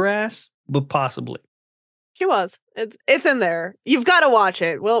afraid of grass, but possibly. She was. It's in there. You've got to watch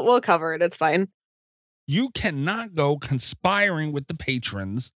it. We'll cover it. It's fine. You cannot go conspiring with the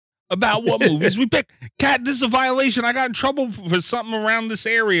patrons about what movies we pick. Cat, this is a violation. I got in trouble for something around this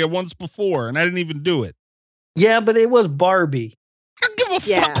area once before, and I didn't even do it. Yeah, but it was Barbie. I don't give a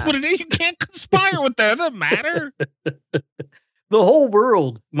fuck what it is. You can't conspire with that. It doesn't matter. The whole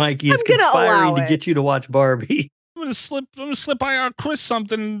world, Mikey, is conspiring to get you to watch Barbie. I'm gonna slip IR Chris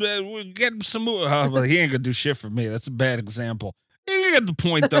something. Get him some. Well, he ain't gonna do shit for me. That's a bad example. You get the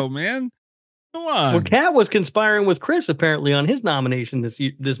point, though, man. Come on. Well, Kat was conspiring with Chris apparently on his nomination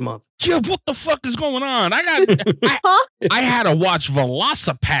this month. Yeah, what the fuck is going on? I had to watch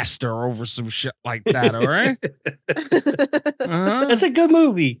Velocipaster over some shit like that. All right, That's a good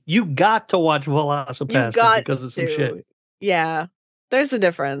movie. You got to watch Velocipaster because of some shit. Yeah, there's a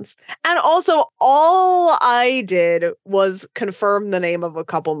difference. And also, all I did was confirm the name of a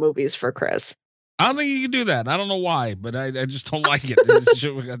couple movies for Chris. I don't think you can do that. I don't know why, but I just don't like it.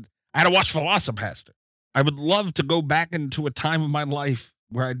 I had to watch Velocipaster. I would love to go back into a time of my life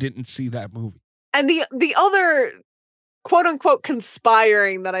where I didn't see that movie. And the other quote unquote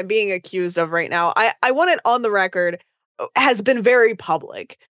conspiring that I'm being accused of right now, I want it on the record, has been very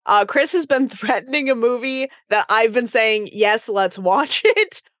public. Chris has been threatening a movie that I've been saying, yes, let's watch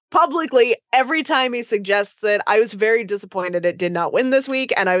it publicly every time he suggests it. I was very disappointed it did not win this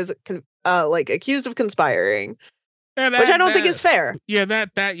week, and I was accused of conspiring. Yeah, which I don't think is fair. Yeah,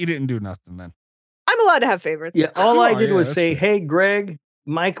 that you didn't do nothing then. I'm allowed to have favorites. Yeah, all I did was say, hey, Greg,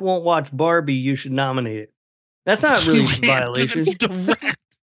 Mike won't watch Barbie. You should nominate it. That's not really a violation. Direct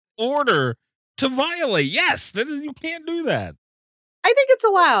order to violate. Yes, you can't do that. I think it's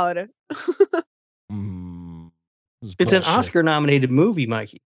allowed. It's an Oscar-nominated movie,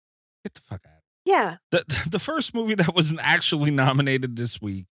 Mikey. Get the fuck out. Yeah. The first movie that wasn't actually nominated this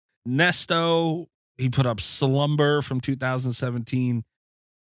week, Nesto. He put up Slumber from 2017.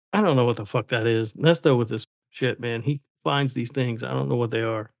 I don't know what the fuck that is. Nesto with this shit, man. He finds these things. I don't know what they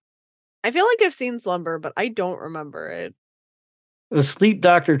are. I feel like I've seen Slumber, but I don't remember it. A sleep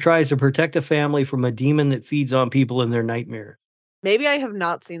doctor tries to protect a family from a demon that feeds on people in their nightmares. Maybe I have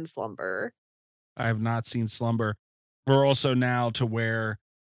not seen Slumber. I have not seen Slumber. We're also now to where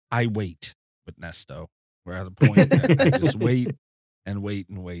I wait with Nesto. We're at the point that I just wait and wait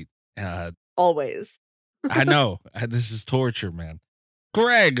and wait. Always. I know. This is torture, man.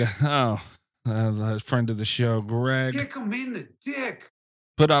 Greg. Oh, a friend of the show, Greg. Kick him in the dick.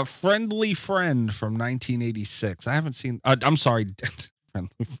 Put a Friendly Friend from 1986. I haven't seen. I'm sorry,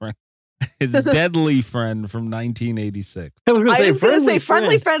 Friendly Friend. His Deadly Friend from 1986. I was I was going to say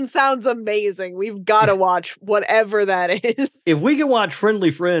Friendly Friend. Friend sounds amazing. We've got to watch whatever that is. If we can watch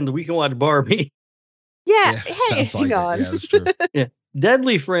Friendly Friend, we can watch Barbie. Yeah. Yeah, Hey, sounds like hang it. on. Yeah, that's true. Yeah.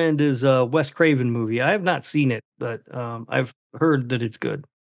 Deadly Friend is a Wes Craven movie. I have not seen it, but I've heard that it's good.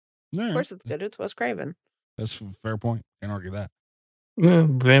 All Of right. course it's good. It's Wes Craven. That's a fair point. Can't argue that. Yeah,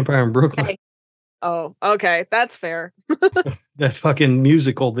 Vampire in Brooklyn. Okay. Oh, okay. That's fair. That fucking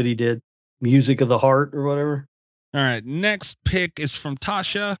musical that he did. Music of the Heart or whatever. All right. Next pick is from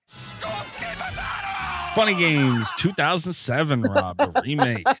Tasha. Funny Games 2007, Rob, the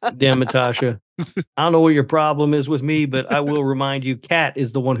remake. Damn, Natasha. I don't know what your problem is with me, but I will remind you, Kat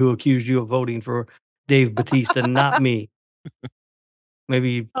is the one who accused you of voting for Dave Bautista, not me.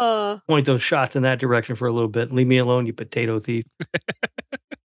 Maybe point those shots in that direction for a little bit. Leave me alone, you potato thief.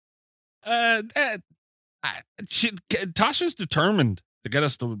 Tasha's determined to get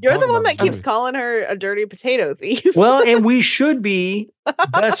us to. You're talk the one about that this keeps movie. calling her a dirty potato thief. Well, and we should be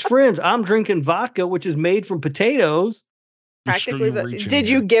best friends. I'm drinking vodka, which is made from potatoes. Practically. You're reaching Did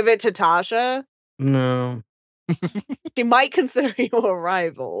here. you give it to Tasha? No, She might consider you a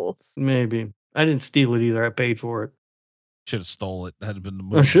rival. maybe. I didn't steal it either. I paid for it. Should have stole it. That'd have been the I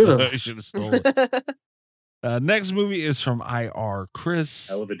movie. should've. Should have stole it. Next movie is from IR Chris.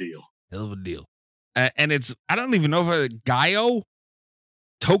 Hell of a deal. Hell of a deal. And it's, I don't even know if Gaio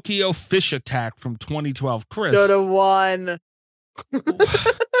Tokyo Fish Attack from 2012. Chris. Should have won.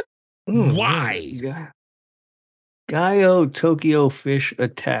 Why? Gaio Tokyo Fish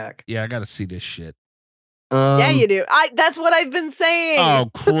Attack. Yeah, I got to see this shit. Yeah, you do. That's what I've been saying. Oh,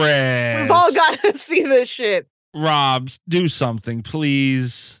 Chris. We've all got to see this shit. Rob, do something,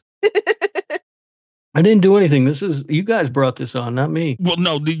 please. I didn't do anything. This is, you guys brought this on, not me. Well,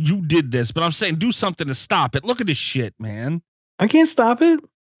 no, you did this, but I'm saying do something to stop it. Look at this shit, man. I can't stop it.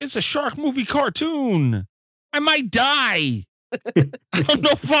 It's a shark movie cartoon. I might die. I don't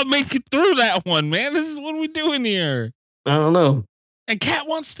know if I'll make it through that one, man. This is what are we doing here? I don't know. And Kat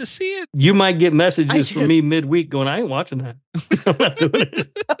wants to see it. You might get messages from me midweek going, I ain't watching that. I'm not doing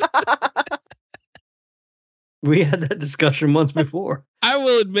it. We had that discussion months before. I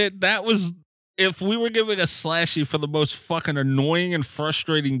will admit that was, if we were giving a slashy for the most fucking annoying and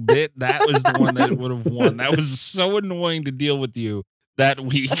frustrating bit, that was the one that would have won. That was so annoying to deal with you that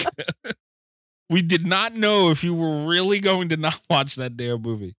week. We did not know if you were really going to not watch that damn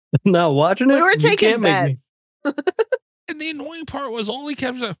movie. Not watching it? We were You taking can't make bets. me. And the annoying part was all he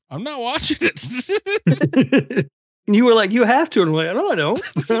kept saying, I'm not watching it. You were like, you have to. And I'm like, no, I don't.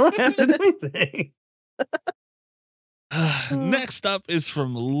 I don't have to do anything. Next up is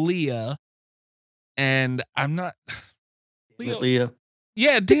from Leah. And I'm not. Leah.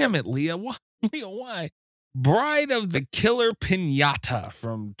 Yeah, damn it, Leah. Why? Leah, why? Bride of the Killer Pinata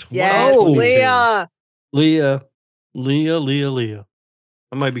from 2022. Yes, Leah. Leah.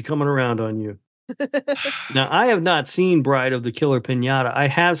 I might be coming around on you. Now, I have not seen Bride of the Killer Pinata. I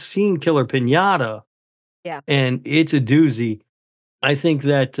have seen Killer Pinata. Yeah. And it's a doozy. I think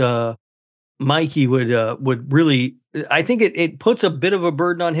that Mikey would really, I think it puts a bit of a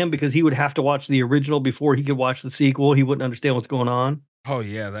burden on him because he would have to watch the original before he could watch the sequel. He wouldn't understand what's going on. Oh,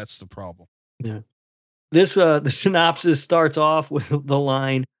 yeah, that's the problem. Yeah. This the synopsis starts off with the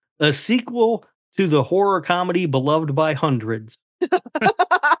line, a sequel to the horror comedy beloved by hundreds.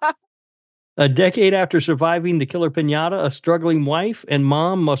 A decade after surviving the Killer Pinata, a struggling wife and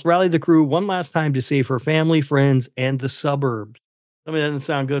mom must rally the crew one last time to save her family, friends, and the suburbs. I mean, that doesn't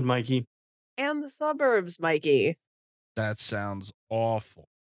sound good, Mikey. And the suburbs, Mikey. That sounds awful.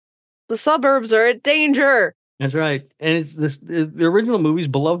 The suburbs are at danger. That's right. And it's the original movie's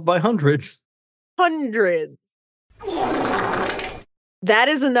beloved by hundreds. Hundreds. That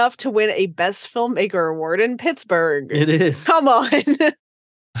is enough to win a Best Filmmaker award in Pittsburgh. It is. Come on.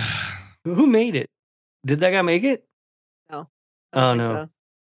 Who made it? Did that guy make it? No. Oh, think no. so.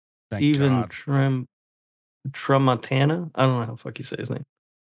 Thank Even God. Tramontana? I don't know how the fuck you say his name.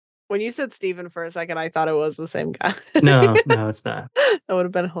 When you said Steven for a second, I thought it was the same guy. No, it's not. That would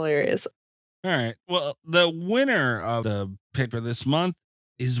have been hilarious. All right. Well, the winner of the pick for this month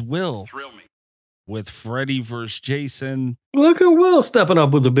is Will. Thrill me. with Freddy vs. Jason. Look at Will stepping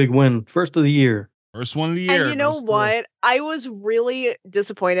up with a big win. First of the year. First one of the year. And you know what? I was really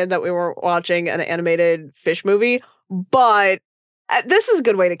disappointed that we weren't watching an animated fish movie, but this is a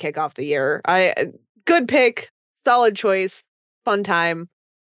good way to kick off the year. Good pick, solid choice, fun time.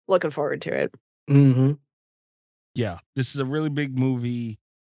 Looking forward to it. Mm-hmm. Yeah, this is a really big movie.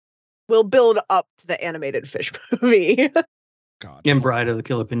 We'll build up to the animated fish movie. God. And Bride of the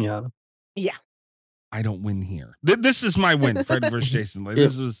Killer Pinata. Yeah. I don't win here. This is my win, Freddy vs. Jason. Like,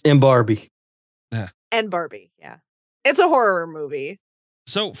 this was and Barbie. And Barbie, yeah. It's a horror movie.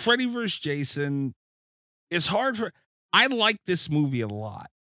 So Freddy vs. Jason is hard for. I like this movie a lot,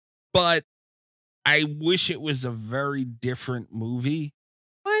 but I wish it was a very different movie.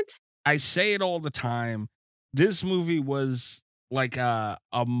 What? I say it all the time. This movie was like a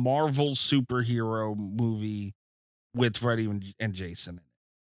Marvel superhero movie with Freddy and Jason.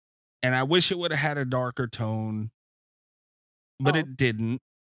 And I wish it would have had a darker tone, but it didn't.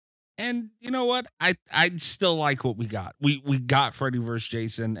 And you know what? I still like what we got. We got Freddy vs.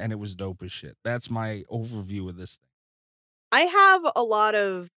 Jason, and it was dope as shit. That's my overview of this thing. I have a lot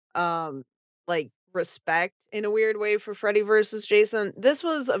of like respect in a weird way for Freddy versus Jason. This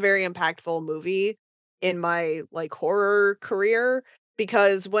was a very impactful movie in my like horror career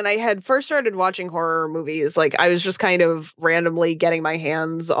because when I had first started watching horror movies, like I was just kind of randomly getting my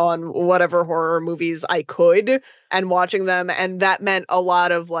hands on whatever horror movies I could and watching them, and that meant a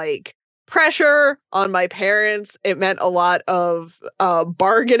lot of like pressure on my parents. It meant a lot of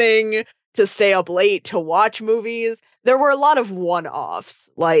bargaining to stay up late to watch movies. There were a lot of one-offs,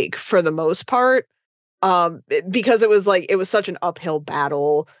 like for the most part, because it was such an uphill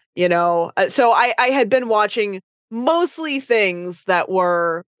battle, you know. So I had been watching mostly things that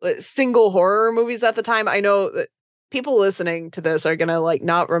were single horror movies at the time. I know that people listening to this are gonna like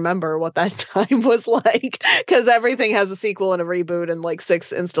not remember what that time was like because everything has a sequel and a reboot and like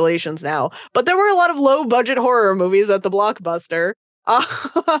 6 installations now. But there were a lot of low-budget horror movies at the Blockbuster.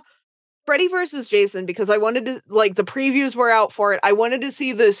 Freddy versus Jason, because I wanted to, like, the previews were out for it. I wanted to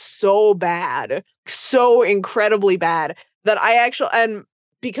see this so bad, so incredibly bad that and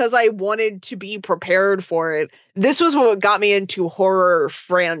because I wanted to be prepared for it, this was what got me into horror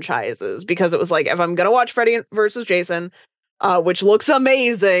franchises, because it was like, if I'm going to watch Freddy versus Jason, which looks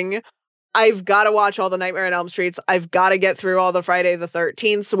amazing, I've got to watch all the Nightmare on Elm Streets. I've got to get through all the Friday the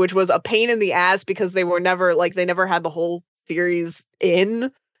 13th, which was a pain in the ass because they never had the whole series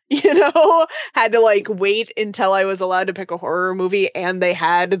in. Had to like wait until I was allowed to pick a horror movie and they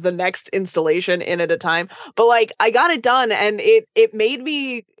had the next installation in at a time. But like I got it done, and it made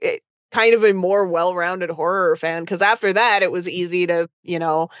me kind of a more well-rounded horror fan, because after that it was easy to,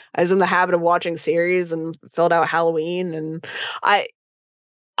 I was in the habit of watching series and filled out Halloween, and I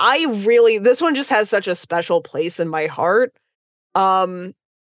really, this one just has such a special place in my heart.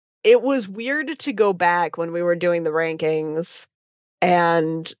 It was weird to go back when we were doing the rankings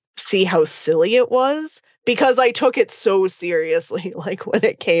and see how silly it was, because I took it so seriously like when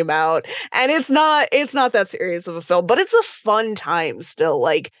it came out, and it's not that serious of a film, but it's a fun time still.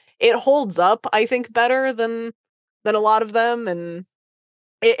 Like it holds up, I think, better than a lot of them, and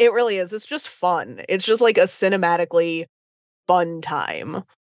it really is. It's just fun. It's just like a cinematically fun time.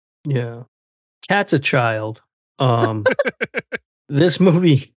 Yeah. Cat's a child. This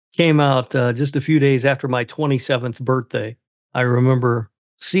movie came out just a few days after my 27th birthday. I remember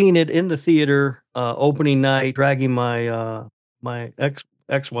seeing it in the theater opening night, dragging my my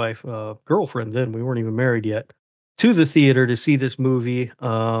ex-wife, girlfriend then, we weren't even married yet, to the theater to see this movie.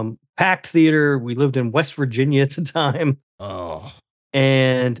 Packed theater. We lived in West Virginia at the time. Oh.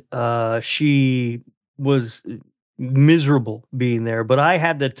 And she was miserable being there, but I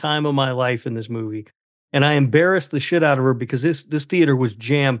had the time of my life in this movie, and I embarrassed the shit out of her because this theater was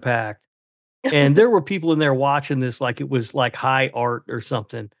jam packed, and there were people in there watching this like it was like high art or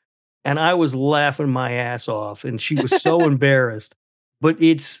something, and I was laughing my ass off, and she was so embarrassed. But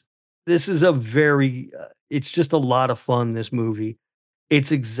it's just a lot of fun. This movie,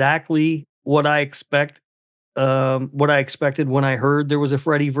 it's exactly what I expected when I heard there was a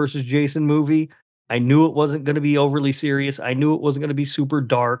Freddy versus Jason movie. I knew it wasn't going to be overly serious. I knew it wasn't going to be super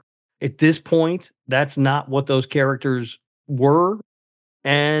dark. At this point, that's not what those characters were.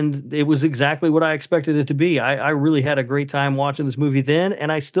 And it was exactly what I expected it to be. I really had a great time watching this movie then,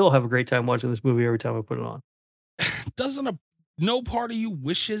 and I still have a great time watching this movie every time I put it on. Doesn't no part of you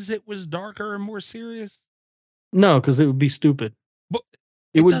wishes it was darker and more serious? No, because it would be stupid. But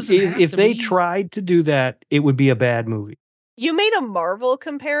it would, if they tried to do that, it would be a bad movie. You made a Marvel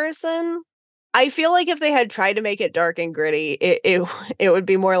comparison, I feel like if they had tried to make it dark and gritty, it would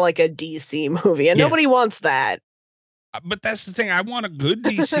be more like a DC movie, and nobody Yes. wants that. But that's the thing. I want a good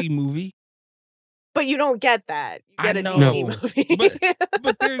DC movie. But you don't get that. You I get a know, DC movie.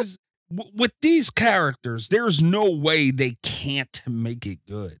 but there's with these characters, there's no way they can't make it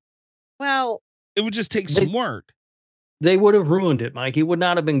good. Well, It would just take They- some work. They would have ruined it, Mike. It would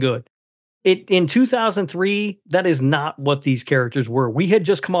not have been good. In 2003, that is not what these characters were. We had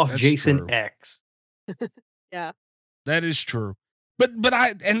just come off That's Jason true. X. yeah. That is true. But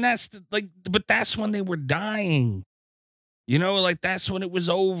that's when they were dying. You know, like that's when it was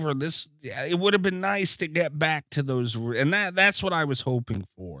over. It would have been nice to get back to those, and that's what I was hoping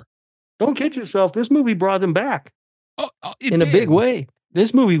for. Don't kid yourself. This movie brought them back It in a big did. way.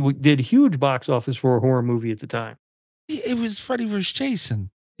 This movie did huge box office for a horror movie at the time. It was Freddy vs.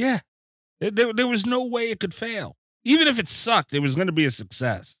 Jason. Yeah. There was no way it could fail. Even if it sucked, it was going to be a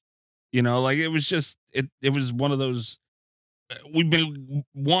success. You know, like it was just, it was one of those, we've been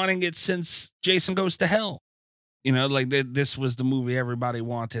wanting it since Jason Goes to Hell. You know, like this was the movie everybody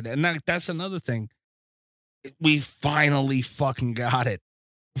wanted. And that's another thing. We finally fucking got it.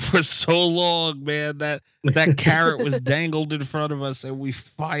 For so long, man, that carrot was dangled in front of us and we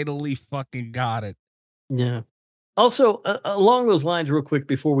finally fucking got it. Yeah. Also, along those lines, real quick,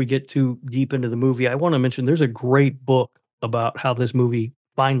 before we get too deep into the movie, I want to mention there's a great book about how this movie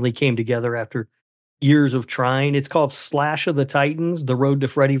finally came together after years of trying. It's called Slash of the Titans: The Road to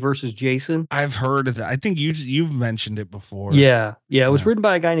Freddy versus Jason. I've heard of that. I think you've mentioned it before. Yeah. It was Yeah. written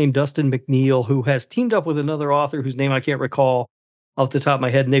by a guy named Dustin McNeil, who has teamed up with another author whose name I can't recall off the top of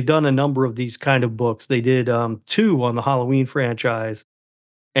my head. And they've done a number of these kind of books. They did 2 on the Halloween franchise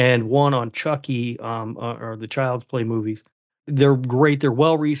and 1 on Chucky, or the Child's Play movies. They're great. They're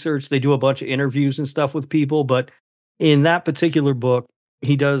well researched. They do a bunch of interviews and stuff with people. But in that particular book,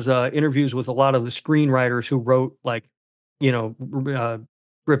 he does interviews with a lot of the screenwriters who wrote, like,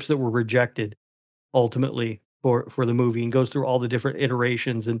 scripts that were rejected ultimately for the movie, and goes through all the different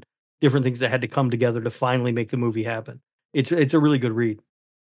iterations and different things that had to come together to finally make the movie happen. It's a really good read.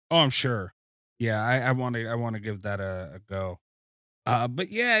 Oh, I'm sure. Yeah, I want to give that a go.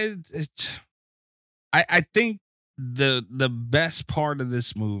 But yeah, I think the best part of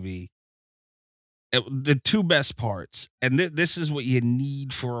this movie, the 2 best parts, and this is what you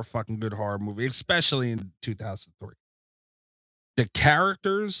need for a fucking good horror movie, especially in 2003. The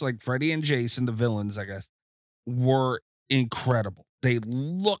characters, like Freddy and Jason, the villains, I guess, were incredible. They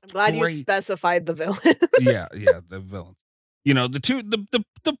looked I'm glad great. you specified the villain. yeah, the villains. You know, the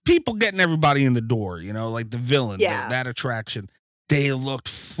people getting everybody in the door, you know, like the villain, Yeah. that attraction. They looked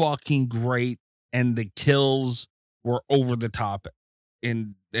fucking great, and the kills were over the top,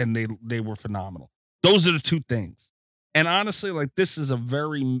 and they were phenomenal. Those are the 2 things. And honestly, like, this is a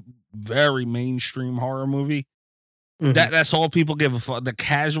very, very mainstream horror movie. Mhm. That's all people give a fuck. The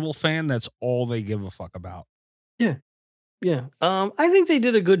casual fan, that's all they give a fuck about. Yeah. I think they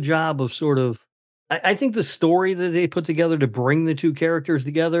did a good job of sort of. I think the story that they put together to bring the 2 characters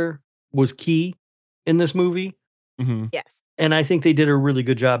together was key in this movie. Mm-hmm. Yes. And I think they did a really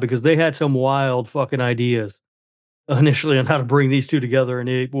good job because they had some wild fucking ideas initially on how to bring these 2 together, and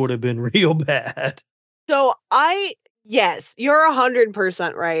it would have been real bad. So yes, you're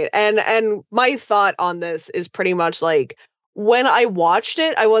 100% right. And my thought on this is pretty much like, when I watched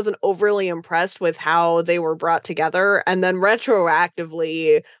it, I wasn't overly impressed with how they were brought together. And then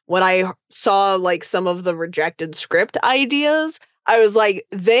retroactively, when I saw like some of the rejected script ideas, I was like,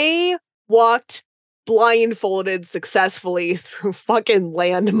 they walked blindfolded successfully through fucking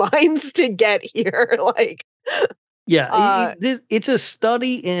landmines to get here. Like, Yeah, it's a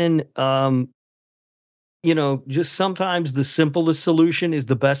study in, just sometimes the simplest solution is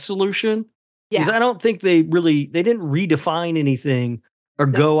the best solution. Because yeah. I don't think they didn't redefine anything or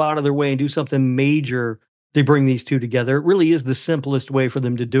No. go out of their way and do something major to bring these 2 together. It really is the simplest way for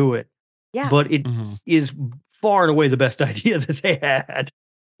them to do it. Yeah. But it Mhm. is far and away the best idea that they had.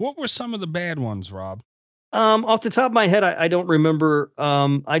 What were some of the bad ones, Rob? Off the top of my head, I don't remember.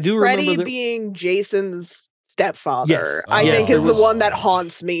 I do Freddy remember that. being Jason's stepfather, Yes. I Yes, think there is the was- one that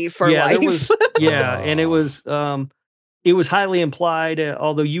haunts me for Yeah, life. there was. Yeah, and it was highly implied,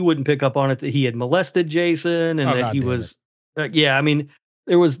 although you wouldn't pick up on it, that he had molested Jason and Oh, that God he damn was. Yeah, I mean,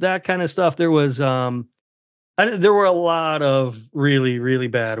 there was that kind of stuff. There was. There were a lot of really, really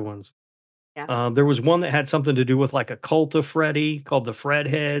bad ones. Yeah. There was one that had something to do with like a cult of Freddy called the Fred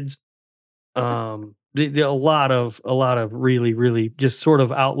Heads. A lot of really, really just sort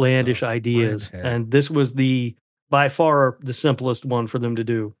of outlandish The ideas, Fred Head. and this was by far the simplest one for them to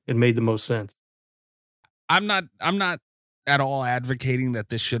do. It made the most sense. I'm not at all advocating that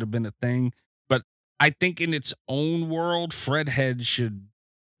this should have been a thing, I think in its own world, Fred Head should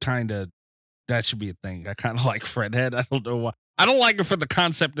that should be a thing. I kind of like Fred Head. I don't know why. I don't like it for the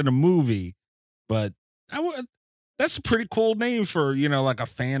concept in the movie, but that's a pretty cool name for, like a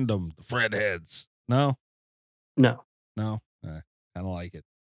fandom, the Fred Heads. No? No. I don't like it.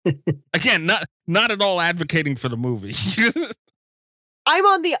 Again, not at all advocating for the movie. I'm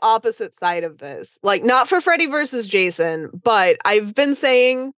on the opposite side of this. Like, not for Freddy versus Jason, but I've been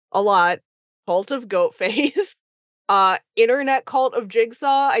saying a lot, Cult of Goatface. Internet Cult of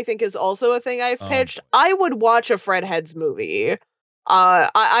Jigsaw, I think, is also a thing I've pitched. I would watch a Fred Heads movie.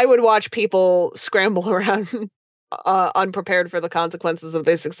 I would watch people scramble around unprepared for the consequences if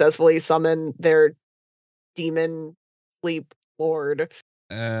they successfully summon their demon sleep lord.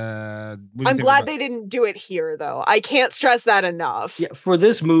 I'm glad they didn't do it here, though. I can't stress that enough. Yeah, for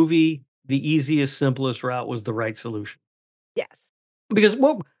this movie, the easiest, simplest route was the right solution. Yes. Because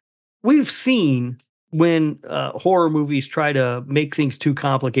what we've seen when horror movies try to make things too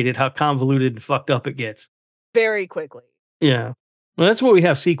complicated, how convoluted and fucked up it gets. Very quickly. Yeah. Well, that's what we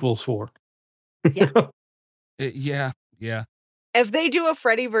have sequels for. Yeah. Yeah. If they do a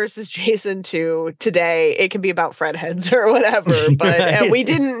Freddy versus Jason 2 today, it can be about Fred Heads or whatever, but we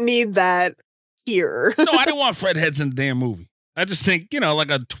didn't need that here. No, I didn't want Fred Heads in the damn movie. I just think,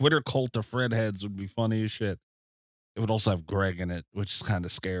 like a Twitter cult of Fred Heads would be funny as shit. It would also have Greg in it, which is kind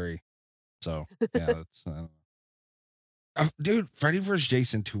of scary. So, yeah, that's dude, Freddy vs.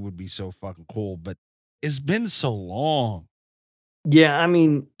 Jason 2 would be so fucking cool, but it's been so long. Yeah, I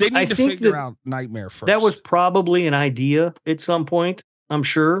mean, they need to figure out Nightmare first. That was probably an idea at some point, I'm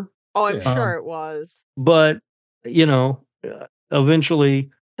sure. Oh, I'm sure it was. But,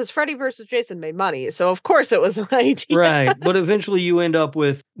 eventually... Because Freddy vs. Jason made money, so of course it was an idea. Right, but eventually you end up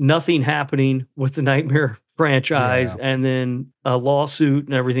with nothing happening with the Nightmare franchise and then a lawsuit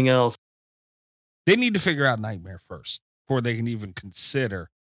and everything else. They need to figure out Nightmare first before they can even consider,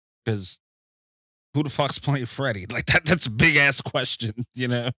 because who the fuck's playing Freddy? Like that's a big ass question,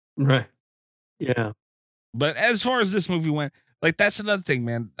 Right. Yeah. But as far as this movie went, like that's another thing,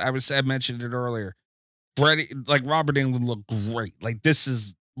 man. I mentioned it earlier. Freddy, like Robert Englund looked great. Like this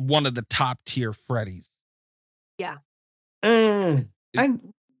is one of the top tier Freddys. Yeah. I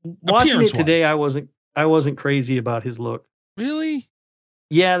watching it today, I wasn't crazy about his look. Really?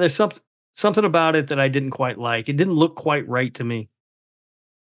 Yeah, there's something about it that I didn't quite like. It didn't look quite right to me.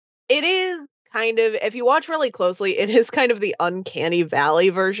 It is kind of, if you watch really closely, it is kind of the uncanny valley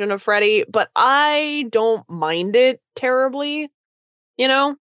version of Freddy, but I don't mind it terribly,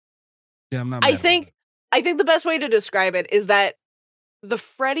 Yeah, I'm not I think the best way to describe it is that the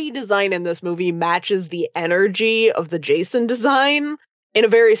Freddy design in this movie matches the energy of the Jason design in a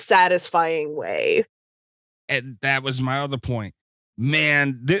very satisfying way. And that was my other point.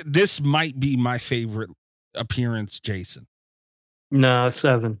 Man, this might be my favorite appearance, Jason. No,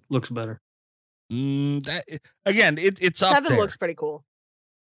 7 looks better. That again, it's up 7 there. Looks pretty cool.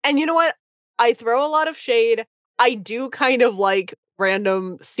 And you know what? I throw a lot of shade. I do kind of like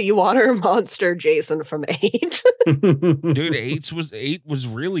random seawater monster Jason from 8. Dude, 8 was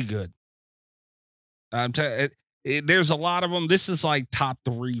really good. I'm telling you, there's a lot of them. This is like top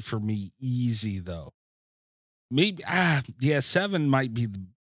 3 for me, easy though. Maybe 7 might be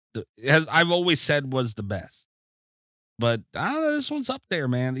as I've always said was the best. But this one's up there,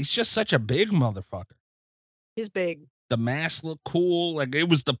 man. He's just such a big motherfucker. He's big. The mask looked cool. Like it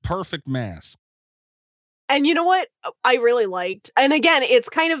was the perfect mask. And you know what I really liked? And again, it's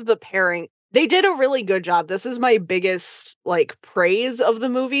kind of the pairing. They did a really good job. This is my biggest praise of the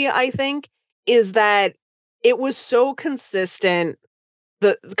movie, I think, is that it was so consistent,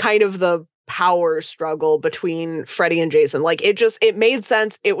 the kind of the power struggle between Freddy and Jason. It made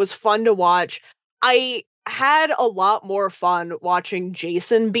sense. It was fun to watch. I had a lot more fun watching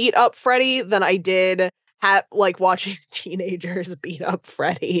Jason beat up Freddy than I did watching teenagers beat up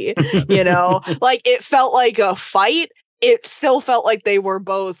Freddy. It felt like a fight. It still felt like they were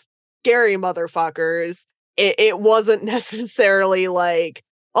both scary motherfuckers. It wasn't necessarily like,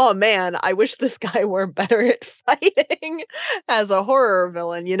 oh man, I wish this guy were better at fighting as a horror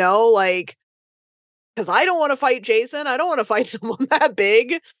villain, because I don't want to fight Jason. I don't want to fight someone that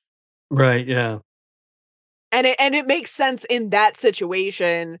big. Right, yeah. And it makes sense in that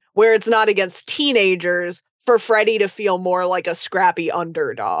situation where it's not against teenagers for Freddy to feel more like a scrappy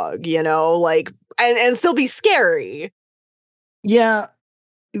underdog, and still be scary. Yeah.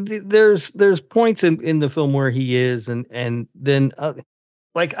 There's points in the film where he is, and then I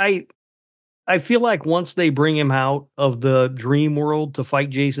feel like once they bring him out of the dream world to fight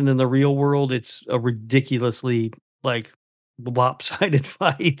Jason in the real world, it's a ridiculously lopsided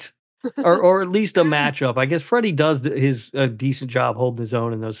fight. or at least a matchup. I guess Freddy does his a decent job holding his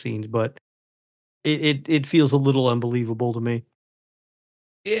own in those scenes, but it feels a little unbelievable to me.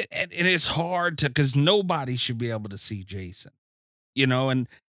 And it's hard to, because nobody should be able to see Jason, and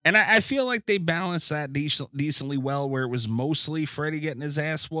I feel like they balanced that decently well, where it was mostly Freddy getting his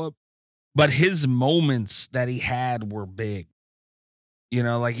ass whooped, but his moments that he had were big.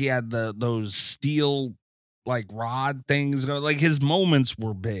 Like he had those steel like rod things go, like his moments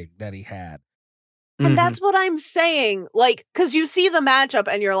were big that he had. And that's what I'm saying. Like, because you see the matchup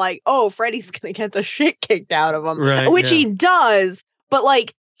and you're like, oh, Freddy's going to get the shit kicked out of him. Right, which yeah. he does. But,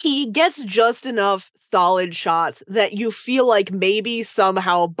 like, he gets just enough solid shots that you feel like maybe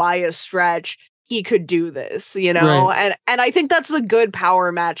somehow by a stretch he could do this, Right. And I think that's the good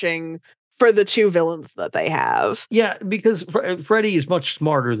power matching for the two villains that they have. Yeah, because Freddy is much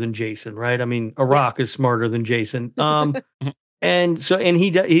smarter than Jason, right? I mean, a rock is smarter than Jason. And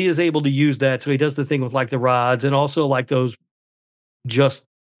he is able to use that. So he does the thing with like the rods and also like those just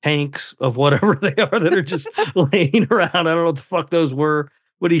tanks of whatever they are that are just laying around. I don't know what the fuck those were,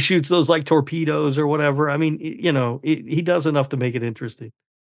 but he shoots those like torpedoes or whatever. I mean, he does enough to make it interesting.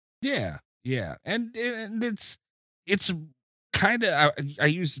 Yeah, yeah, and it's kind of, I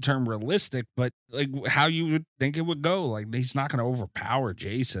use the term realistic, but like how you would think it would go. Like he's not going to overpower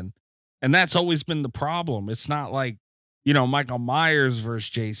Jason, and that's always been the problem. It's not like Michael Myers versus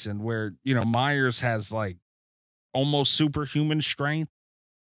Jason, where Myers has like almost superhuman strength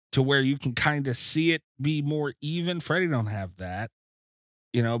to where you can kind of see it be more even. Freddy don't have that,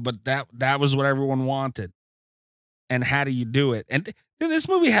 but that was what everyone wanted. And how do you do it? And this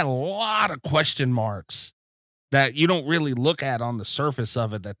movie had a lot of question marks that you don't really look at on the surface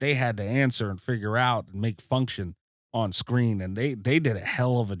of it, that they had to answer and figure out and make function on screen. And they did a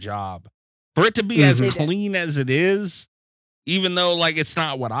hell of a job for it to be as clean as it is, even though like it's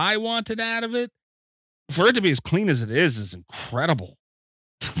not what I wanted out of it. For it to be as clean as it is incredible.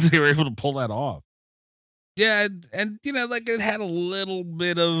 They were able to pull that off. Yeah, and like it had a little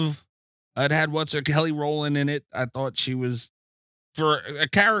bit of, it had Kelly Rowland in it. I thought she was, for a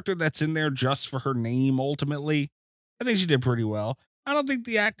character that's in there just for her name, ultimately, I think she did pretty well. I don't think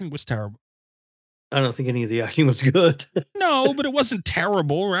the acting was terrible. I don't think any of the acting was good. No, but it wasn't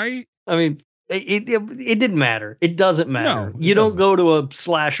terrible, right? I mean, it didn't matter. It doesn't matter. No, you don't go to a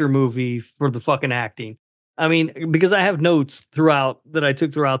slasher movie for the fucking acting. I mean, because I have notes that I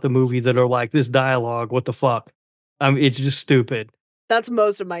took throughout the movie that are like, this dialogue, what the fuck? It's just stupid. That's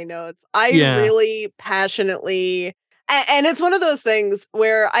most of my notes. I really passionately, and it's one of those things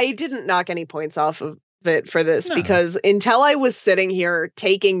where I didn't knock any points off of it for this because until I was sitting here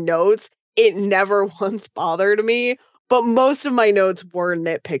taking notes, it never once bothered me. But most of my notes were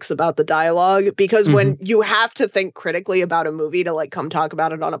nitpicks about the dialogue because when you have to think critically about a movie to like come talk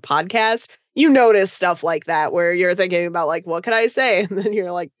about it on a podcast, you notice stuff like that where you're thinking about like, what could I say? And then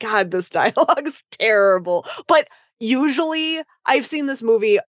you're like, God, this dialogue's terrible. But usually I've seen this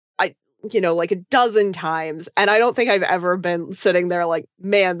movie, like a dozen times, and I don't think I've ever been sitting there like,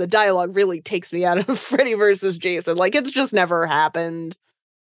 man, the dialogue really takes me out of Freddy versus Jason. Like it's just never happened.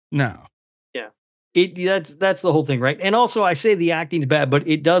 No. Yeah. That's the whole thing, right? And also I say the acting's bad, but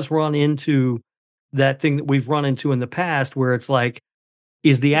it does run into that thing that we've run into in the past where it's like,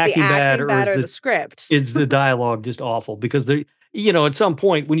 is the acting bad or is the script? Is the dialogue just awful? Because at some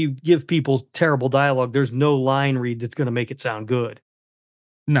point when you give people terrible dialogue, there's no line read that's going to make it sound good.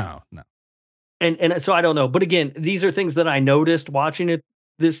 No. And so I don't know. But again, these are things that I noticed watching it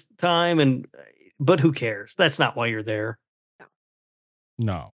this time, but who cares? That's not why you're there.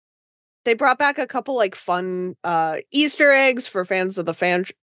 No. They brought back a couple like fun Easter eggs for fans of the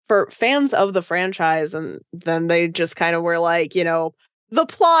franchise, and then they just kind of were like, the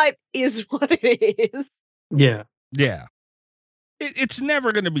plot is what it is. Yeah. Yeah. It's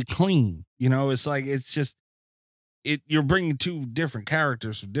never going to be clean. It's like, it's just, you're bringing two different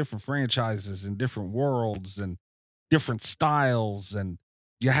characters from different franchises and different worlds and different styles, and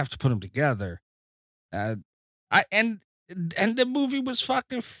you have to put them together. And the movie was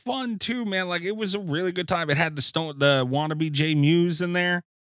fucking fun too, man. Like it was a really good time. It had the wannabe Jay Muse in there.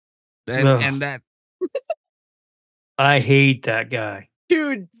 And that I hate that guy.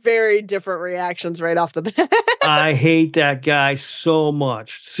 Two very different reactions right off the bat. I hate that guy so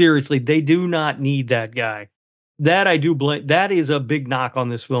much. Seriously, they do not need that guy. That I do blame. That is a big knock on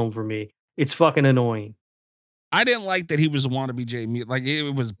this film for me. It's fucking annoying. I didn't like that he was a wannabe Jay Muse. Like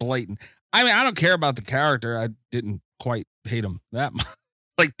it was blatant. I mean, I don't care about the character. I didn't quite hate him that much,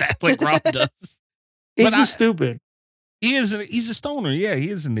 like Rob does. He's just stupid. He's a stoner. Yeah, he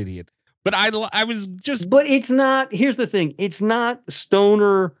is an idiot. But I was just. But it's not. Here's the thing. It's not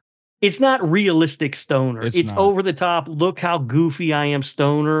stoner It's not realistic stoner. It's It's not. over the top. Look how goofy I am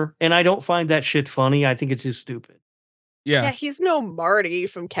stoner. And I don't find that shit funny. I think it's just stupid. Yeah, Yeah. he's no Marty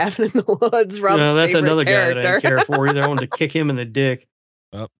from Cabin in the Woods, Rob's No, that's favorite another guy that I character. care for. Either I wanted to kick him in the dick.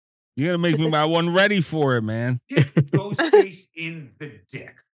 Well, you gotta make me I wasn't ready for it, man. Ghostface in the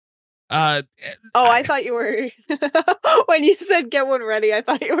dick. Uh, Oh, I thought you were when you said get one ready, I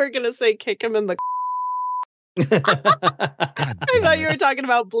thought you were gonna say kick him in the God I damn thought it. you were talking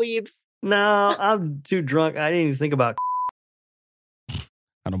about bleeps. No, I'm too drunk. I didn't even think about.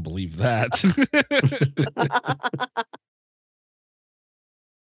 I don't believe that.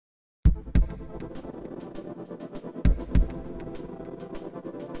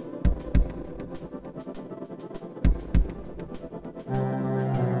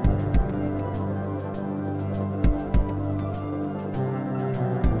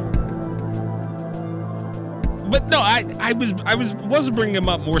 But no, I wasn't bringing him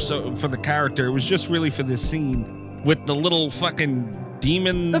up more so for the character. It was just really for this scene with the little fucking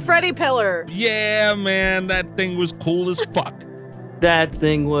demon. The Freddy pillar. Yeah, man, that thing was cool as fuck. That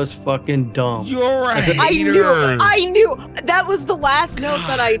thing was fucking dumb. You're right. I knew that was the last note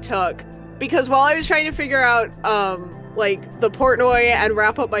that I took because while I was trying to figure out like the Portnoy and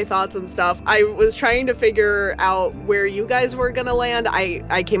wrap up my thoughts and stuff, I was trying to figure out where you guys were gonna land.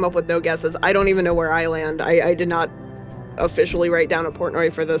 I came up with no guesses. I don't even know where I land. I did not officially write down a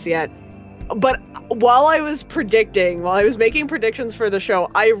Portnoy for this yet. But while I was making predictions for the show,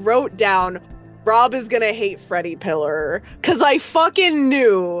 I wrote down Rob is gonna hate Freddy Pillar because I fucking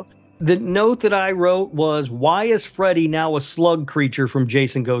knew. The note that I wrote was, why is Freddy now a slug creature from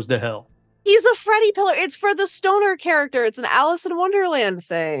Jason Goes to Hell? He's a Freddy Pillar. It's for the stoner character. It's an Alice in Wonderland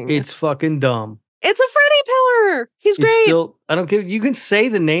thing. It's fucking dumb. It's a Freddy Pillar. He's great. It's still, I don't care. You can say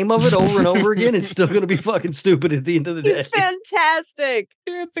the name of it over and over again. It's still going to be fucking stupid at the end of the day. He's fantastic.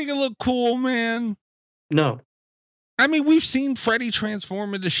 You didn't think it looked cool, man. No. I mean, we've seen Freddy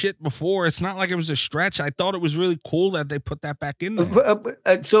transform into shit before. It's not like it was a stretch. I thought it was really cool that they put that back in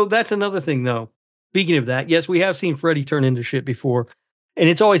there. So that's another thing, though. Speaking of that, yes, we have seen Freddy turn into shit before, and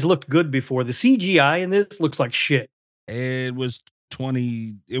it's always looked good before. The CGI in this looks like shit. It was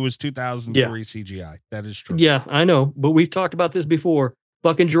 2003 CGI. That is true. Yeah, I know, but we've talked about this before.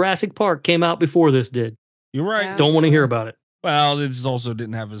 Fucking Jurassic Park came out before this did. You're right. Yeah. Don't want to hear about it. Well, it also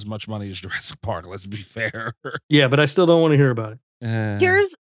didn't have as much money as Jurassic Park. Let's be fair. Yeah, but I still don't want to hear about it.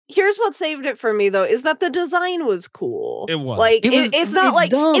 Here's what saved it for me though is that the design was cool. It was. Like It's it's not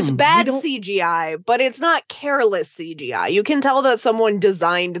like dumb. it's bad We don't- CGI, but it's not careless CGI. You can tell that someone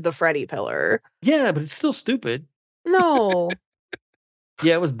designed the Freddy Pillar. Yeah, but it's still stupid. No.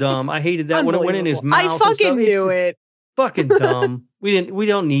 Yeah, it was dumb. I hated that when it went in his mouth. I and stuff. fucking It's knew just it. Fucking dumb. We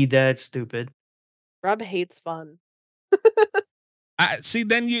don't need that. It's stupid. Rob hates fun. See,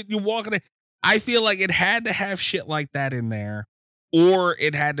 then you walk in. I feel like it had to have shit like that in there, or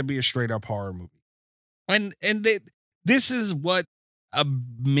it had to be a straight up horror movie. And this is what a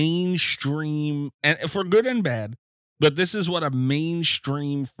mainstream, and for good and bad, but this is what a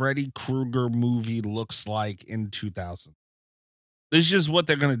mainstream Freddy Krueger movie looks like in 2000. This is just what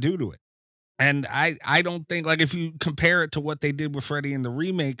they're gonna do to it. And I don't think, like, if you compare it to what they did with Freddy in the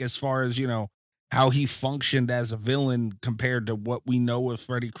remake, as far as, you know, how he functioned as a villain compared to what we know of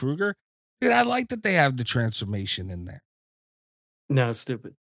Freddy Krueger, dude, I like that they have the transformation in there. No, it's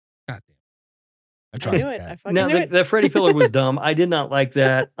stupid. God damn. I I tried knew it. that. I fucking No, knew it. the Freddy Pillar was dumb. I did not like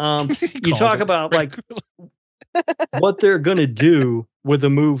that. You Called talk it about Freddy like what they're gonna do with the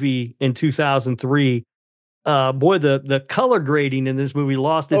movie in 2003. Boy, the color grading in this movie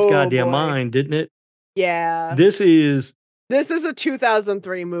lost its Oh, goddamn boy. mind, didn't it? Yeah. This is This is a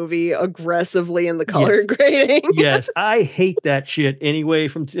 2003 movie aggressively in the color grading. yes, I hate that shit anyway.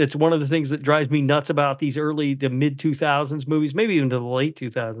 It's one of the things that drives me nuts about these the mid 2000s movies, maybe even to the late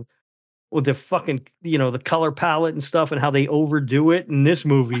 2000s, with the fucking the color palette and stuff and how they overdo it. In this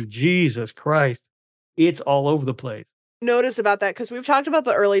movie, Jesus Christ, it's all over the place. Notice about that because we've talked about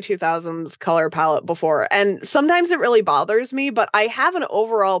the early 2000s color palette before, and sometimes it really bothers me, but I have an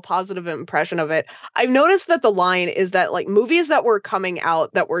overall positive impression of it. I've noticed that the line is that like movies that were coming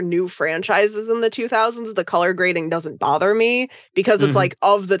out that were new franchises in the 2000s, the color grading doesn't bother me because it's like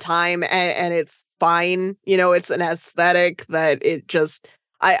of the time and it's fine. It's an aesthetic that it just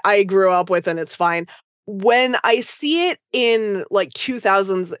I grew up with and it's fine. When I see it in like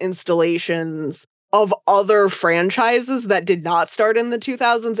 2000s installations of other franchises that did not start in the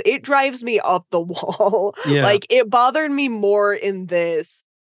 2000s, it drives me up the wall. Yeah. Like it bothered me more in this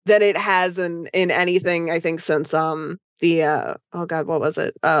than it has in anything I think since the oh god, what was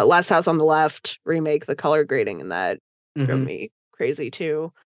it? Last House on the Left remake. The color grading in that drove me crazy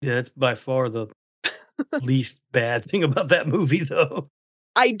too. Yeah, it's by far the least bad thing about that movie, though.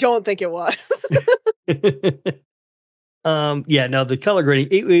 I don't think it was. Yeah, no, the color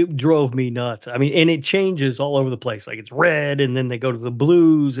grading, it drove me nuts. I mean, and it changes all over the place. Like it's red, and then they go to the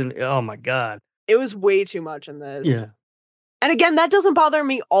blues, and oh my god, It was way too much in this. yeah. And again, that doesn't bother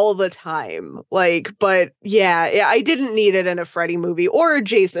me all the time. Like, but yeah, I didn't need it in a Freddy movie or a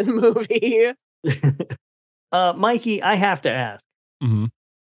Jason movie. Mikey, I have to ask. Mhm.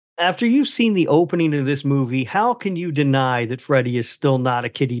 After you've seen the opening of this movie, how can you deny that Freddy is still not a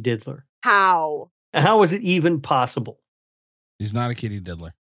kitty diddler? How? How is it even possible? He's not a kitty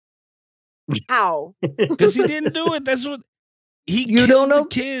diddler. How? Because he didn't do it. That's what he You killed don't know? the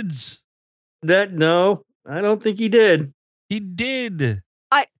kids. No, I don't think he did. He did.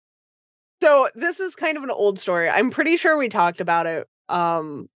 So this is kind of an old story. I'm pretty sure we talked about it.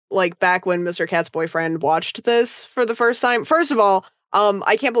 Like back when Mr. Cat's boyfriend watched this for the first time. First of all,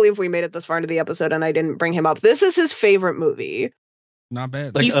 I can't believe we made it this far into the episode and I didn't bring him up. This is his favorite movie. Not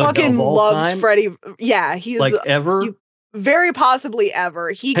bad. Like, He of fucking all loves time? Freddy. Yeah, he's Like ever? very possibly ever.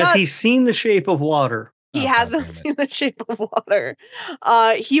 Has he seen The Shape of Water? He Oh, hasn't goddamn it. seen The Shape of Water.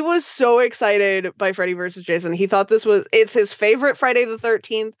 He was so excited by Freddy vs. Jason. He thought it's his favorite Friday the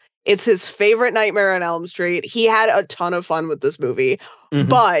 13th. It's his favorite Nightmare on Elm Street. He had a ton of fun with this movie. Mhm.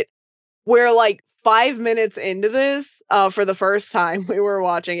 But we're like 5 minutes into this for the first time we were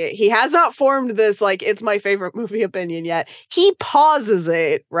watching it. He has not formed this, like, it's my favorite movie opinion yet. He pauses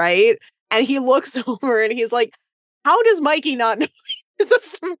it, right? And he looks over and he's like, how does Mikey not know he's a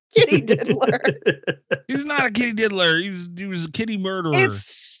kitty diddler? He's not a kitty diddler. He was a kitty murderer.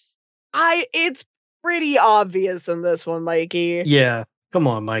 It's pretty obvious in this one, Mikey. Yeah. Come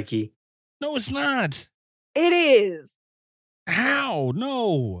on, Mikey. No, it's not. It is. How?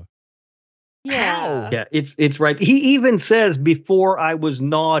 No. Yeah. How? Yeah, it's right. He even says, before I was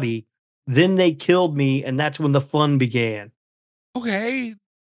naughty, then they killed me, and that's when the fun began. Okay.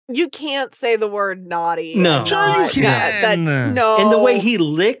 You can't say the word naughty. No. and Sure you not- can. no. And the way he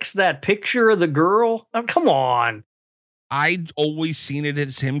licks that picture of the girl, oh, come on. I'd always seen it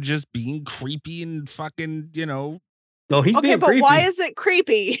as him just being creepy and fucking, No, he's Okay, being but creepy. why is it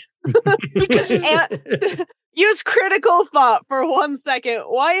creepy? because And use critical thought for 1 second.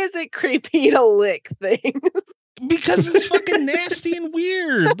 Why is it creepy to lick things? because it's fucking nasty and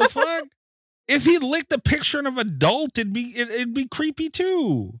weird. The fuck? If he licked a picture of an adult, it'd be creepy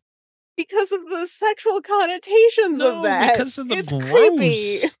too. Because of the sexual connotations No, of that. because of the it's gross.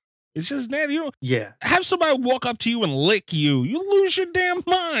 creepy. It's just nasty. You know, Yeah. have somebody walk up to you and lick you. You lose your damn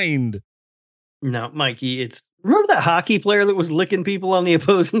mind. No, Mikey, remember that hockey player that was licking people on the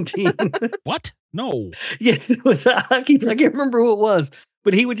opposing team? What? No. Yeah, it was a hockey player. I can't remember who it was,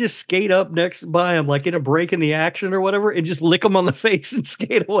 but he would just skate up next by him, like in a break in the action or whatever, and just lick him on the face and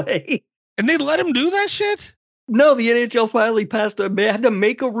skate away. And they let him do that shit? No, the NHL finally had to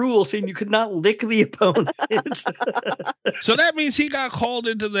make a rule saying you could not lick the opponent. So that means he got called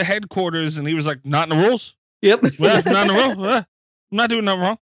into the headquarters and he was like, not in the rules? Yep. Well, not in the rules? I'm not doing nothing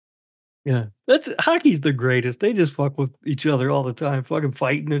wrong. Yeah. Hockey's the greatest. They just fuck with each other all the time, fucking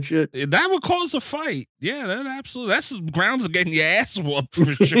fighting and shit. That would cause a fight. Yeah, that's grounds of getting your ass whooped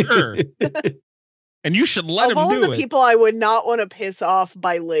for sure. And you should let Of him all do the it. people I would not want to piss off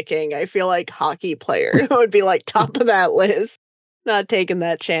by licking, I feel like hockey player would be like top of that list. Not taking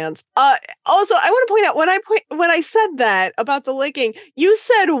that chance. Also, I want to point out when I said that about the licking, you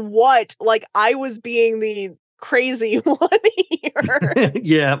said what? Like I was being the crazy one here.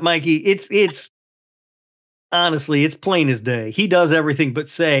 Yeah, Mikey, it's honestly, it's plain as day. He does everything but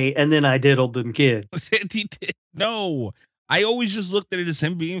say, and then I diddled them kid. He did. No. I always just looked at it as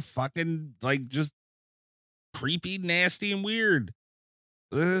him being fucking like just creepy, nasty, and weird.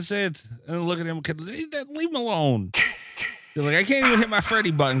 That's it. And look at him. Leave him alone. You're like, I can't even hit my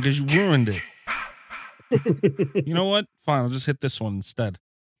Freddy button because you ruined it. You know what? Fine, I'll just hit this one instead.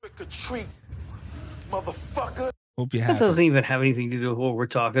 Trick or treat, motherfucker. Hope you That have doesn't even have anything to do with what we're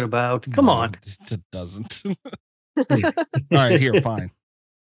talking about. Come on. It doesn't. All right, here, fine.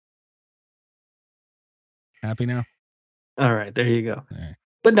 Happy now? All right, there you go. All right.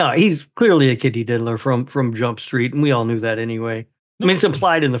 But no, he's clearly a kitty diddler from Jump Street, and we all knew that anyway. I mean, it's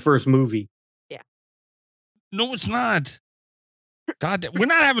implied in the first movie. No, it's not. God, we're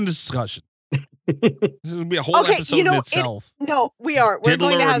not having this discussion. This will be a whole episode in itself. No, we are. We're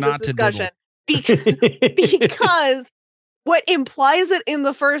Diddler going to or have this not to discussion. diddle? Because what implies it in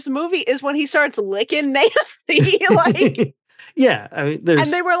the first movie is when he starts licking Nancy. Like, Yeah, I mean,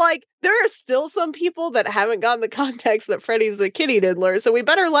 and they were like, there are still some people that haven't gotten the context that Freddy's a kitty diddler, so we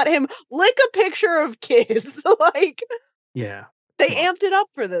better let him lick a picture of kids. Like, yeah. They amped it up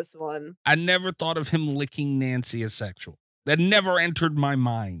for this one. I never thought of him licking Nancy as sexual. That never entered my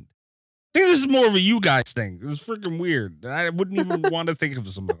mind. I think this is more of a you guys thing. This is freaking weird. I wouldn't even want to think of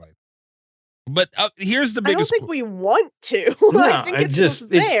something like that. But here's the I don't biggest. think we want to. No, I think it's just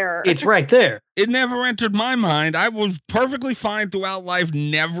there. It's right there. It never entered my mind. I was perfectly fine throughout life,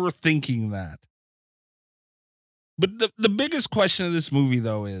 never thinking that. But the biggest question of this movie,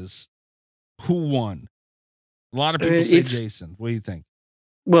 though, is who won? A lot of people say Jason. What do you think?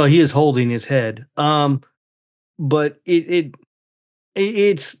 Well, he is holding his head. But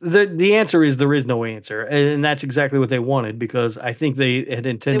it's the answer is there is no answer, and that's exactly what they wanted, because I think they had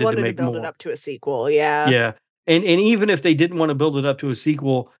intended They wanted to make build more. it up to a sequel. Yeah. Yeah, and even if they didn't want to build it up to a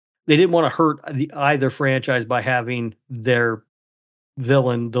sequel, they didn't want to hurt either franchise by having their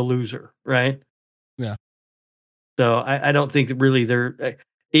villain the loser, right? Yeah. So I don't think that really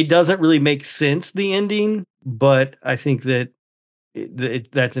it doesn't really make sense, the ending, but I think that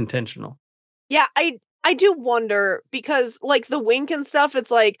that's intentional. Yeah, I do wonder, because like the wink and stuff,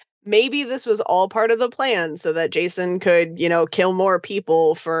 it's like maybe this was all part of the plan so that Jason could, kill more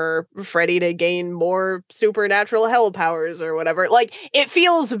people for Freddy to gain more supernatural hell powers or whatever. Like it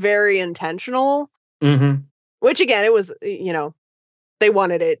feels very intentional, Mm-hmm. which again, it was, they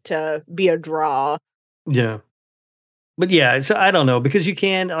wanted it to be a draw. Yeah. But yeah, so I don't know, because you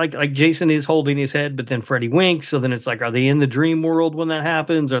can like Jason is holding his head, but then Freddy winks. So then it's like, are they in the dream world when that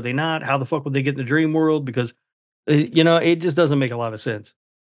happens? Are they not? How the fuck would they get in the dream world? Because it just doesn't make a lot of sense.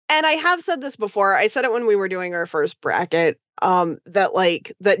 And I have said this before. I said it when we were doing our first bracket,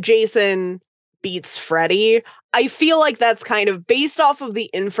 that Jason beats Freddy. I feel like that's kind of based off of the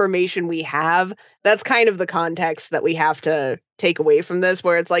information we have. That's kind of the context that we have to take away from this,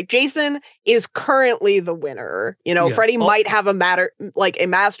 where it's like Jason is currently the winner. Yeah. Freddy might have a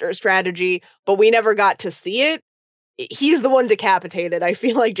master strategy, but we never got to see it. He's the one decapitated. I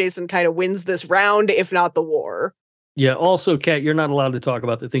feel like Jason kind of wins this round, if not the war. Yeah. Also, Kat, you're not allowed to talk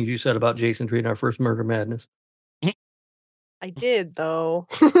about the things you said about Jason Tree in our first Murder Madness. I did, though.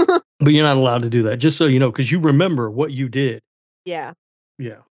 But you're not allowed to do that, just so you know, because you remember what you did. Yeah.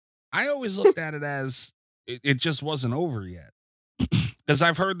 Yeah. I always looked at it as it just wasn't over yet. Because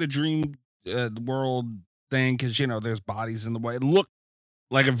I've heard the dream world thing, because, there's bodies in the way. It looked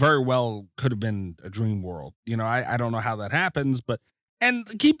like it very well could have been a dream world. I don't know how that happens,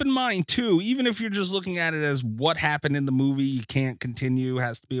 and keep in mind, too, even if you're just looking at it as what happened in the movie, you can't continue,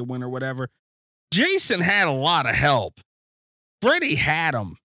 has to be a winner, whatever. Jason had a lot of help. Freddy had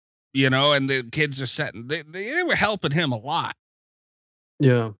him, and the kids are setting, they were helping him a lot.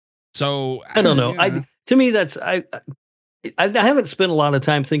 Yeah. So I don't know. To me, that's I haven't spent a lot of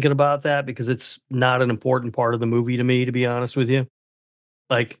time thinking about that, because it's not an important part of the movie to me, to be honest with you.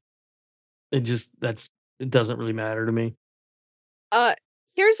 Like, it doesn't really matter to me.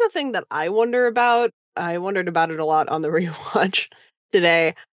 Here's the thing that I wonder about. I wondered about it a lot on the rewatch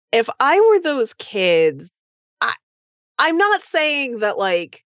today. If I were those kids, I'm not saying that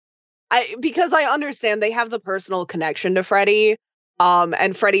because I understand they have the personal connection to Freddy,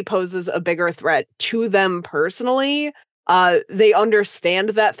 and Freddy poses a bigger threat to them personally. They understand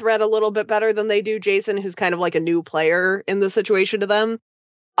that threat a little bit better than they do Jason, who's kind of like a new player in the situation to them.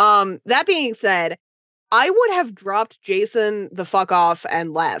 That being said, I would have dropped Jason the fuck off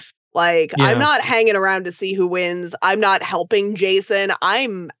and left. Like, Yeah. I'm not hanging around to see who wins. I'm not helping Jason.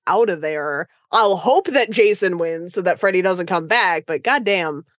 I'm out of there. I'll hope that Jason wins so that Freddy doesn't come back, but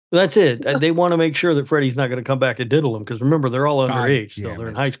goddamn. That's it. They want to make sure that Freddy's not going to come back and diddle him, because remember, they're all underage still. They're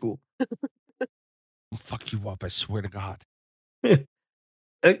in high school. I'll fuck you up, I swear to God.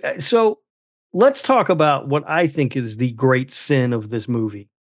 So let's talk about what I think is the great sin of this movie.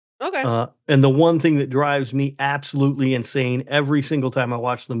 Okay. And the one thing that drives me absolutely insane every single time I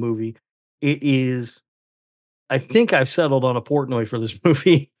watch the movie, I think I've settled on a Portnoy for this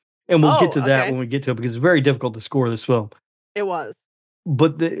movie, and we'll get to that when we get to it, because it's very difficult to score this film. It was.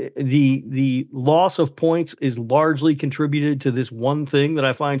 But the loss of points is largely contributed to this one thing that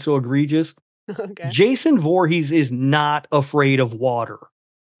I find so egregious. Okay. Jason Voorhees is not afraid of water.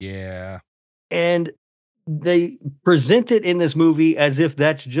 Yeah. And they present it in this movie as if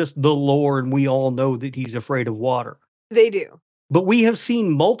that's just the lore, and we all know that he's afraid of water. They do. But we have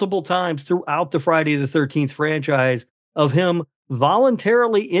seen multiple times throughout the Friday the 13th franchise of him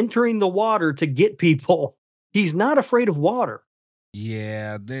voluntarily entering the water to get people. He's not afraid of water.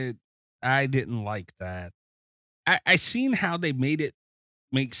 Yeah, I didn't like that. I seen how they made it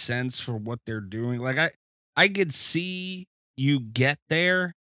make sense for what they're doing. Like I could see you get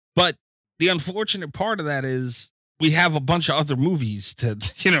there, but the unfortunate part of that is we have a bunch of other movies to,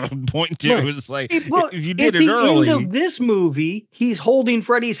 point to. Right. It's like, Well, if you did at it the early. end of this movie, he's holding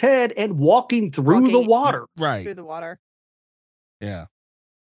Freddy's head and walking through the water. Right. Through the water. Yeah.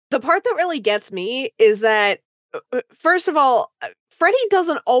 The part that really gets me is that, first of all, Freddy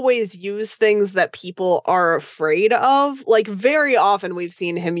doesn't always use things that people are afraid of. Like, very often we've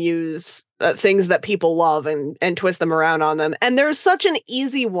seen him use things that people love and twist them around on them. And there's such an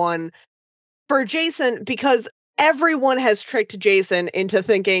easy one for Jason because everyone has tricked Jason into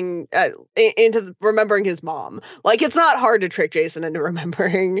thinking, into remembering his mom. Like, it's not hard to trick Jason into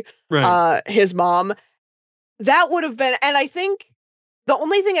remembering his mom. That would have been, and I think the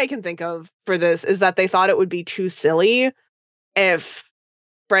only thing I can think of for this is that they thought it would be too silly if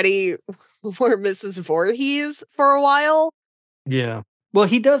Freddy were Mrs. Voorhees for a while. Yeah. Well,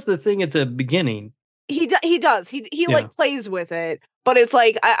 he does the thing at the beginning. He does. He like plays with it, but it's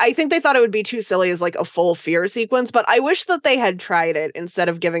like I think they thought it would be too silly as like a full fear sequence. But I wish that they had tried it instead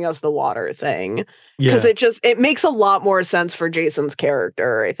of giving us the water thing, because it makes a lot more sense for Jason's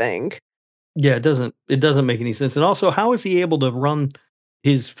character, I think. Yeah, it doesn't make any sense. And also, how is he able to run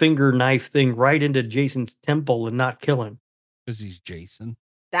his finger knife thing right into Jason's temple and not kill him? Because he's Jason.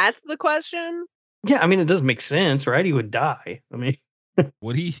 That's the question. Yeah, I mean, it doesn't make sense, right? He would die. I mean,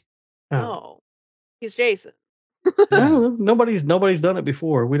 would he? No, he's Jason. No, nobody's done it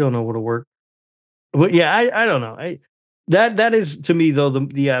before. We don't know what'll work. But yeah, I don't know. That is to me though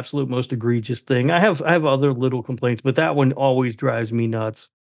the absolute most egregious thing. I have other little complaints, but that one always drives me nuts.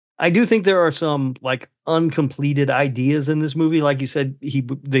 I do think there are some like uncompleted ideas in this movie. Like you said,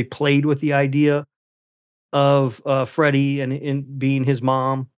 they played with the idea of Freddy and being his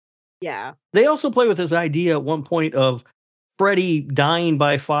mom. Yeah. They also play with this idea at one point of Freddy dying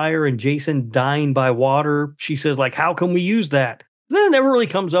by fire and Jason dying by water. She says, like, how can we use that? Then it never really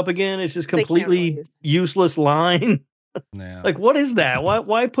comes up again. It's just completely useless line. Yeah. Like, what is that?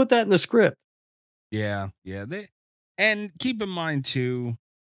 Why put that in the script? Yeah. And keep in mind too,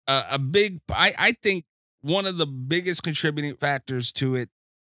 I think one of the biggest contributing factors to it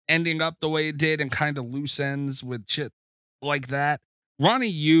ending up the way it did and kind of loose ends with shit like that. Ronnie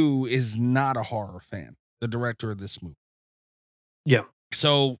Yu is not a horror fan, the director of this movie. Yeah.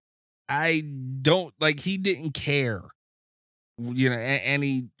 So I don't he didn't care,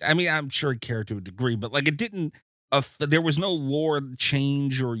 I'm sure he cared to a degree, but like it didn't, there was no lore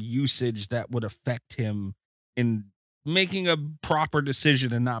change or usage that would affect him in making a proper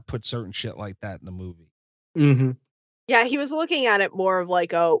decision and not put certain shit like that in the movie. Mm-hmm. Yeah, he was looking at it more of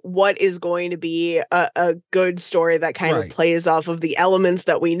like what is going to be a good story that kind of plays off of the elements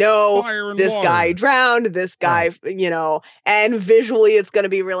that we know. This guy drowned, this guy, and visually it's going to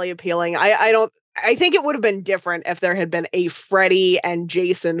be really appealing. I think it would have been different if there had been a Freddy and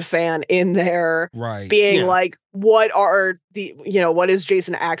Jason fan in there, being like, what is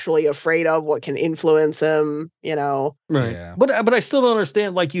Jason actually afraid of? What can influence him? Right. Yeah. But I still don't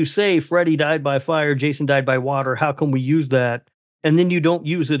understand. Like you say, Freddy died by fire, Jason died by water. How can we use that? And then you don't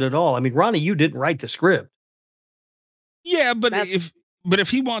use it at all. I mean, Ronnie, you didn't write the script. Yeah, but if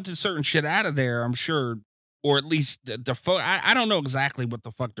he wanted certain shit out of there, I'm sure. Or at least I don't know exactly what the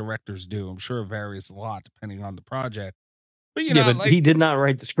fuck directors do. I'm sure it varies a lot depending on the project. But he did not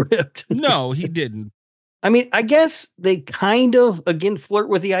write the script. No, he didn't. I mean, I guess they kind of again flirt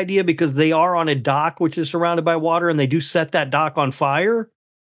with the idea because they are on a dock which is surrounded by water, and they do set that dock on fire.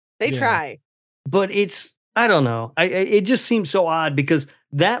 They try, but I don't know. It just seems so odd because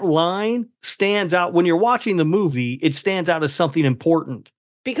that line stands out when you're watching the movie. It stands out as something important.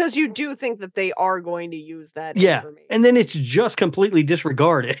 Because you do think that they are going to use that information. And then it's just completely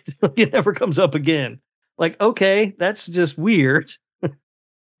disregarded. It never comes up again. Like, okay, that's just weird.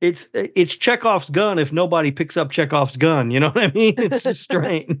 It's Chekhov's gun if nobody picks up Chekhov's gun. You know what I mean? It's just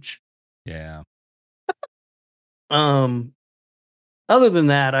strange. Yeah. Other than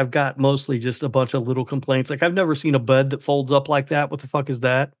that, I've got mostly just a bunch of little complaints. Like, I've never seen a bed that folds up like that. What the fuck is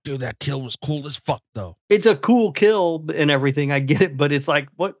that? Dude, that kill was cool as fuck, though. It's a cool kill and everything. I get it, but it's like,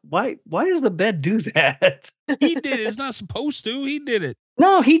 what? Why does the bed do that? He did it. It's not supposed to. He did it.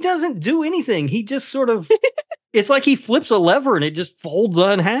 No, he doesn't do anything. He just sort of, it's like he flips a lever and it just folds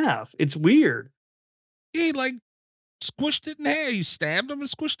in half. It's weird. He squished it in half. He stabbed him and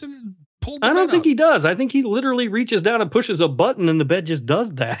squished it and pulled it I don't think he does. I think he literally reaches down and pushes a button and the bed just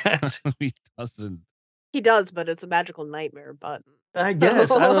does that. He doesn't. He does, but it's a magical nightmare button. I guess.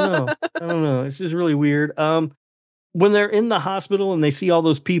 I don't know. It's just really weird. When they're in the hospital and they see all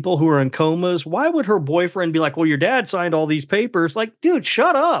those people who are in comas, why would her boyfriend be like, well, your dad signed all these papers? Like, dude,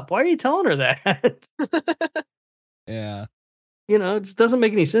 shut up. Why are you telling her that? Yeah. it just doesn't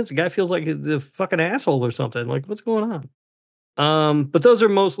make any sense. The guy feels like he's a fucking asshole or something. Like, what's going on? But those are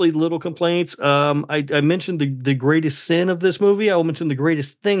mostly little complaints. I mentioned the greatest sin of this movie. I will mention the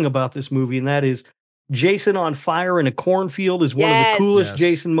greatest thing about this movie, and that is Jason on fire in a cornfield is one of the Yes. coolest Yes.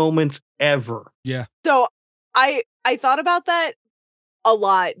 Jason moments ever. Yeah. So I thought about that a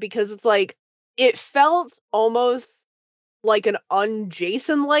lot because it's like it felt almost like an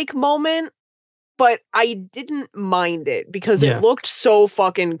un-Jason like moment, but I didn't mind it because Yeah. it looked so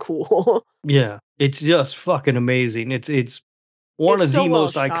fucking cool. Yeah, it's just fucking amazing. It's one It's of so the well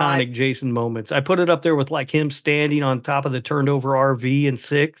most shot. iconic Jason moments. I put it up there with like him standing on top of the turned over RV in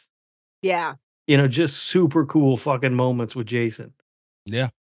 6. Yeah. Just super cool fucking moments with Jason. Yeah.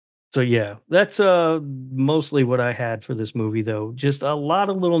 So yeah, that's mostly what I had for this movie though. Just a lot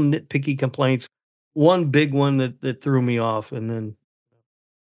of little nitpicky complaints. One big one that threw me off, and then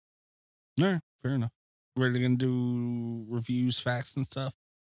All right. Fair enough. We're gonna do reviews, facts, and stuff.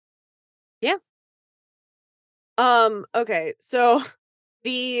 Yeah. Okay, so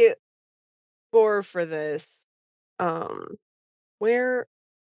the score for this, where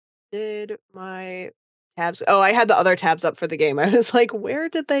did my tabs? Oh, I had the other tabs up for the game. I was like, where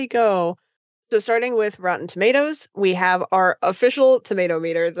did they go? So starting with Rotten Tomatoes, we have our official tomato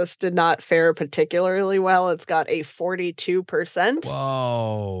meter. This did not fare particularly well. It's got a 42%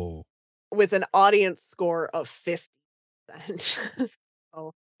 Whoa. with an audience score of 50%.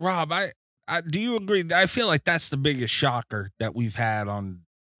 So, Rob, I do you agree? I feel like that's the biggest shocker that we've had on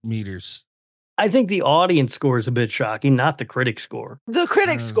meters. I think the audience score is a bit shocking, not the critic score. the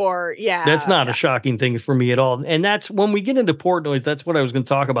critic score, yeah. That's not a shocking thing for me at all. And that's when we get into Portnoy, that's what I was going to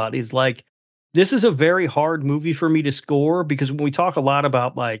talk about is like, this is a very hard movie for me to score because when we talk a lot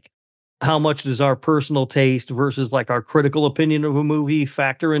about like how much does our personal taste versus like our critical opinion of a movie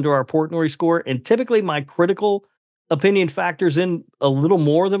factor into our Portnoy score. And typically my critical opinion factors in a little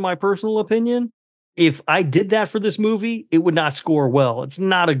more than my personal opinion. If I did that for this movie, it would not score well. It's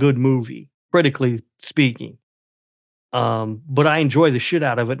not a good movie, critically speaking. But I enjoy the shit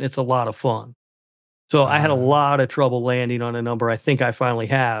out of it, and it's a lot of fun. So I had a lot of trouble landing on a number. I think I finally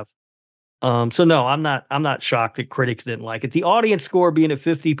have. So no, I'm not shocked that critics didn't like it. The audience score being at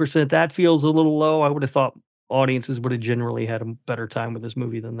 50%, that feels a little low. I would have thought audiences would have generally had a better time with this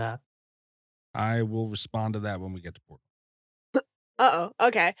movie than that. I will respond to that when we get to Portnoy. Uh-oh,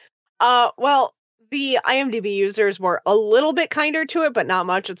 okay. Well, the IMDb users were a little bit kinder to it, but not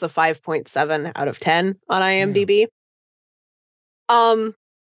much. It's a 5.7 out of 10 on IMDb. I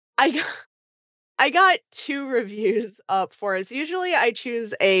got, I got 2 reviews up for us. Usually I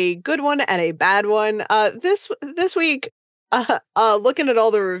choose a good one and a bad one. This week, looking at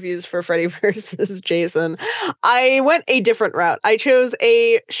all the reviews for Freddy versus Jason, I went a different route. I chose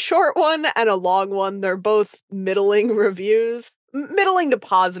a short one and a long one. They're both middling reviews, middling to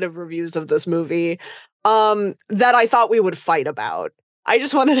positive reviews of this movie, that I thought we would fight about. I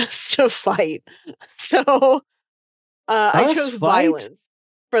just wanted us to fight. So I Us chose fight? violence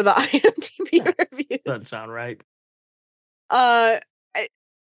for the IMDb reviews. Doesn't sound right. I,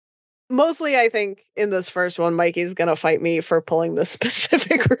 mostly, I think in this first one, Mikey's gonna fight me for pulling this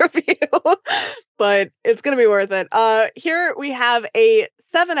specific review, but it's gonna be worth it. Here we have a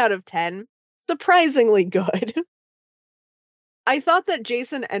 7 out of 10, surprisingly good. I thought that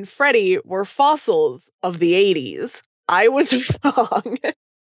Jason and Freddy were fossils of the 80s. I was wrong.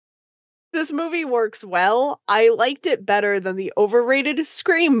 This movie works well. I liked it better than the overrated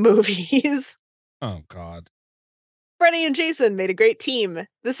Scream movies. Oh God. Freddy and Jason made a great team.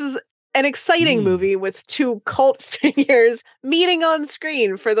 This is an exciting movie with 2 cult figures meeting on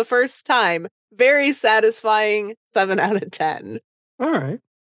screen for the first time. Very satisfying. 7 out of 10. All right.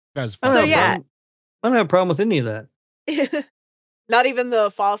 Guys, I don't, So have a yeah. problem. I don't have a problem with any of that. Not even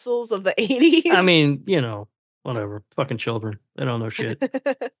the fossils of the 80s. I mean, whatever. Fucking children. They don't know shit.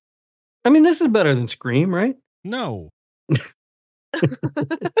 I mean, this is better than Scream, right? No.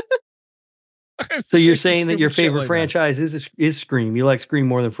 So you're saying that your favorite franchise is Scream. You like Scream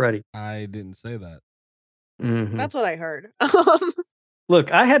more than Freddy. I didn't say that. Mhm. That's what I heard.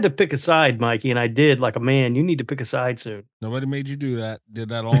 Look, I had to pick a side, Mikey, and I did like a man. You need to pick a side soon. Nobody made you do that. Did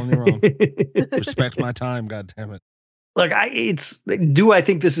that all on your own. Respect my time, God damn it. Look, do I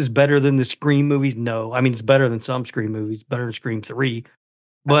think this is better than the Scream movies? No. I mean, it's better than some Scream movies, better than Scream 3.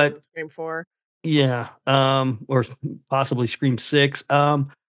 But Scream 4. yeah, or possibly Scream 6.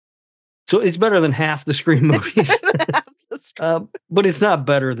 So it's better than half the Scream movies. But it's not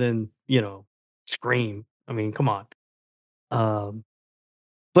better than, Scream. I mean, come on.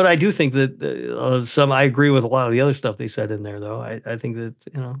 But I do think that I agree with a lot of the other stuff they said in there, though. I think that,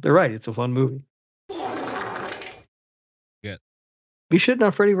 they're right. It's a fun movie. Yeah. You shitting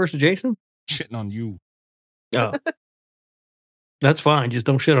on Freddy versus Jason? Shitting on you. Oh. That's fine. Just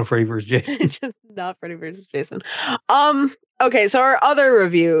don't shit on Freddy versus Jason. Just not Freddy versus Jason. Okay, so our other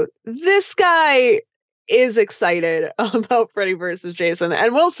review. This guy is excited about Freddy versus Jason,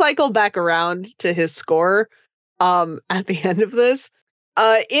 and we'll cycle back around to his score at the end of this.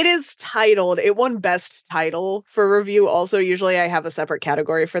 It is titled, it won best title for review. Also, usually I have a separate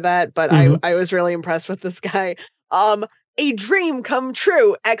category for that, but I was really impressed with this guy. A dream come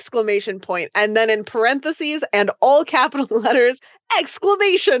true, exclamation point. And then in parentheses and all capital letters,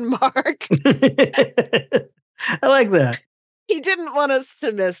 exclamation mark. I like that. He didn't want us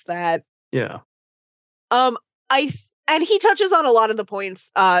to miss that. Yeah. And he touches on a lot of the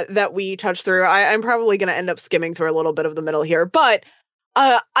points that we touched through. I'm probably going to end up skimming through a little bit of the middle here, but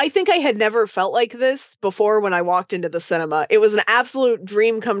I think I had never felt like this before when I walked into the cinema. It was an absolute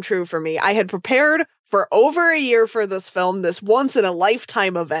dream come true for me. I had prepared for over a year for this film, this once in a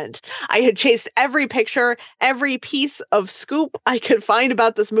lifetime event. I had chased every picture, every piece of scoop I could find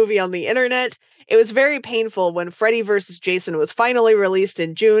about this movie on the internet. It was very painful when Freddy vs. Jason was finally released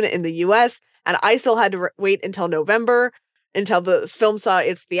in June in the US, and I still had to wait until November until the film saw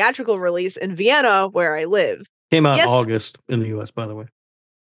its theatrical release in Vienna, where I live. Came out in August in the US, by the way.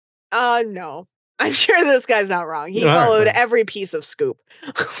 No. I'm sure this guy's not wrong. He followed every piece of scoop.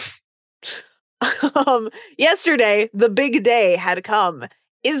 Yesterday, the big day had come.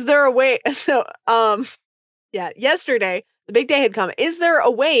 Is there a way? So, yesterday, the big day had come. Is there a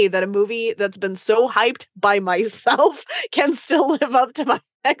way that a movie that's been so hyped by myself can still live up to my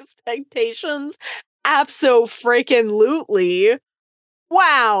expectations? Abso-freaking-lutely.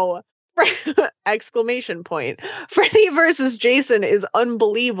 Wow. Exclamation point. Freddy versus Jason is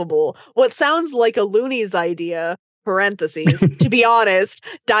unbelievable. What sounds like a Looney's idea, parentheses, to be honest,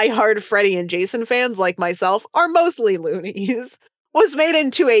 diehard Freddy and Jason fans like myself are mostly loonies, was made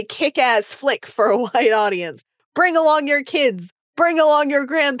into a kick-ass flick for a wide audience. Bring along your kids, bring along your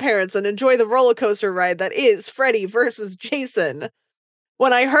grandparents, and enjoy the roller coaster ride that is Freddy versus Jason.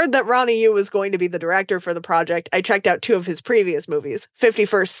 When I heard that Ronnie Yu was going to be the director for the project, I checked out 2 of his previous movies,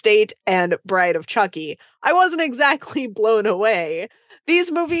 51st State and Bride of Chucky. I wasn't exactly blown away.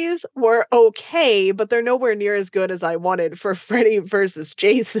 These movies were okay, but they're nowhere near as good as I wanted for Freddy versus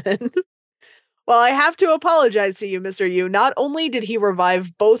Jason. Well, I have to apologize to you, Mr. Yu. Not only did he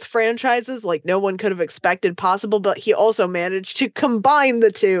revive both franchises like no one could have expected possible, but he also managed to combine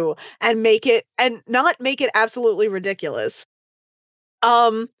the two and not make it absolutely ridiculous.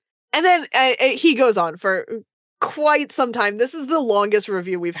 And then he goes on for quite some time. This is the longest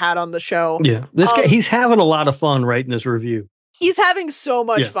review we've had on the show. Yeah. This guy, he's having a lot of fun writing this review. He's having so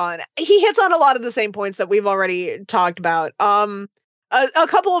much fun. He hits on a lot of the same points that we've already talked about. A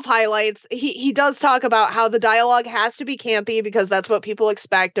couple of highlights. He does talk about how the dialogue has to be campy because that's what people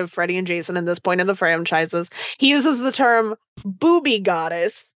expect of Freddy and Jason at this point in the franchises. He uses the term booby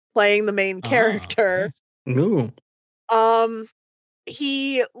goddess, playing the main character. Ooh.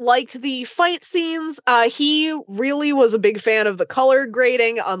 He liked the fight scenes. He really was a big fan of the color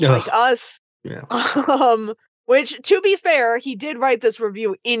grading, unlike us. Yeah. Which, to be fair, he did write this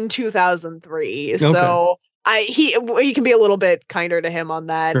review in 2003. Okay. So he can be a little bit kinder to him on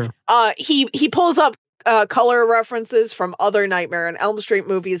that. Sure. He pulls up color references from other Nightmare on Elm Street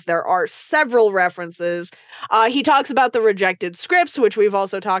movies. There are several references. He talks about the rejected scripts, which we've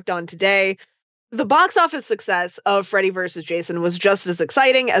also talked on today. The box office success of Freddy vs. Jason was just as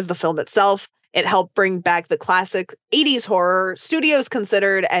exciting as the film itself. It helped bring back the classic 80s horror studios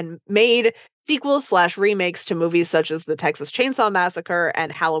considered and made sequels/remakes to movies such as the Texas Chainsaw Massacre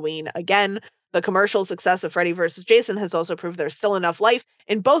and Halloween Again. The commercial success of Freddy vs. Jason has also proved there's still enough life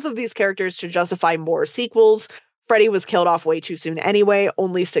in both of these characters to justify more sequels. Freddy was killed off way too soon anyway.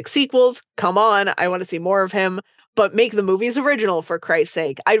 Only 6 sequels. Come on, I want to see more of him. But make the movies original, for Christ's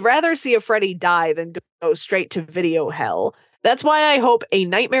sake. I'd rather see a Freddy die than go straight to video hell. That's why I hope a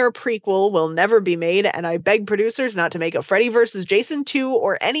Nightmare prequel will never be made, and I beg producers not to make a Freddy vs. Jason 2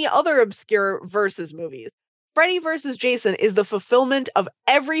 or any other obscure versus movies. Freddy vs. Jason is the fulfillment of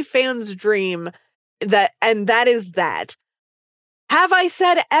every fan's dream, and that is that. Have I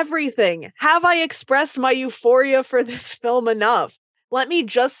said everything? Have I expressed my euphoria for this film enough? Let me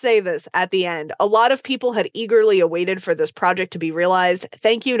just say this at the end. A lot of people had eagerly awaited for this project to be realized.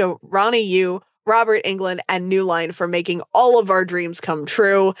 Thank you to Ronnie Yu, Robert Englund, and New Line for making all of our dreams come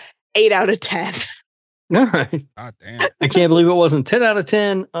true. 8 out of 10. All right. God damn. I can't believe it wasn't 10 out of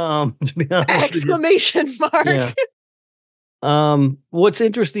 10. To be honest. Exclamation mark. Yeah. What's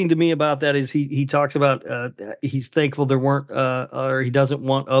interesting to me about that is he talks about he's thankful there weren't or he doesn't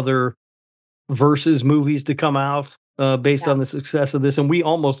want other versus movies to come out based on the success of this, and we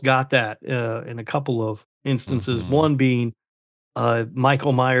almost got that in a couple of instances. One being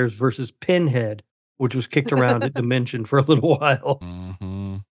Michael Myers versus Pinhead, which was kicked around at Dimension for a little while,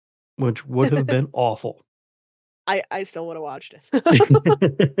 which would have been awful. I still would have watched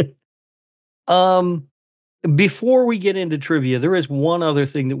it. Before we get into trivia, there is one other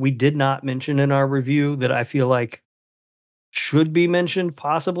thing that we did not mention in our review that I feel like should be mentioned,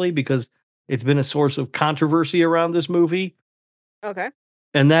 possibly because it's been a source of controversy around this movie. Okay.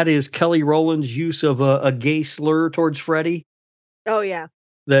 And that is Kelly Rowland's use of a gay slur towards Freddy Oh yeah.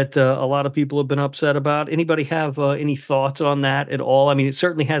 that a lot of people have been upset about. Anybody have any thoughts on that at all? I mean, it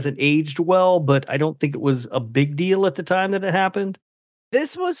certainly hasn't aged well, but I don't think it was a big deal at the time that it happened.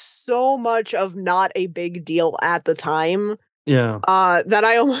 This was so much of not a big deal at the time Yeah. that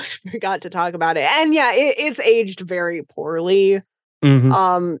I almost forgot to talk about it. And yeah, it's aged very poorly.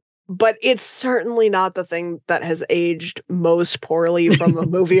 Mhm. But it's certainly not the thing that has aged most poorly from a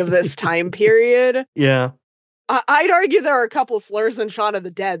movie of this time period. Yeah. I'd argue there are a couple slurs in Shaun of the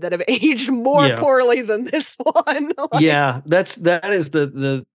Dead that have aged more Yeah. poorly than this one. Like, Yeah, that is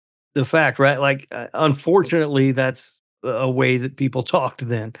the fact, right? Like, unfortunately, that's a way that people talked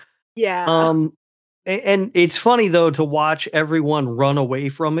then. yeah. And it's funny though to watch everyone run away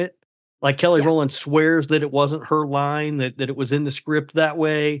from it. Like Kelly Yeah. Rowland swears that it wasn't her line, that it was in the script that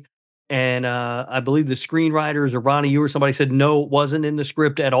way. And I believe the screenwriters or Ronnie, you or somebody said no, it wasn't in the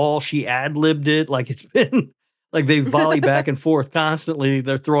script at all. She ad-libbed it. Like it's been like they volley back and forth constantly.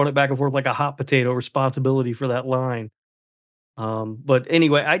 They're throwing it back and forth like a hot potato, responsibility for that line. But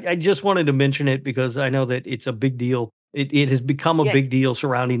anyway, I just wanted to mention it because I know that it's a big deal. It has become a Yeah. big deal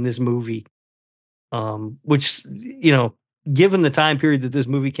surrounding this movie. Which, you know, given the time period that this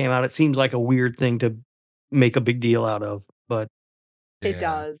movie came out, it seems like a weird thing to make a big deal out of. But It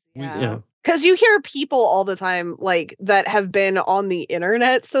does, yeah. yeah. Because you hear people all the time, like, that have been on the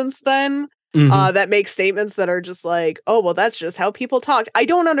internet since then, Mhm. that make statements that are just like, "Oh, well, that's just how people talk." I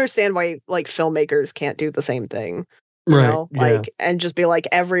don't understand why, like, filmmakers can't do the same thing, you Right, know? yeah. Like, and just be like,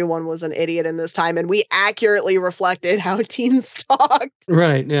 "Everyone was an idiot in this time, and we accurately reflected how teens talked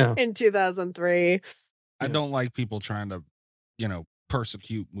Right, yeah. in 2003." I don't like people trying to,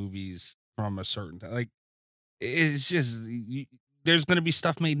 persecute movies from a certain time. Like, it's just there's going to be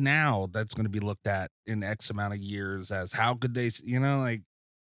stuff made now that's going to be looked at in X amount of years as how could they, like.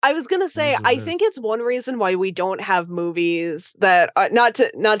 I was gonna say, I think it's one reason why we don't have movies that not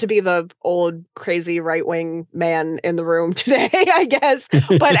to be the old crazy right wing man in the room today, I guess,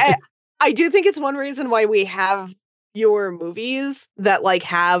 but I do think it's one reason why we have fewer movies that like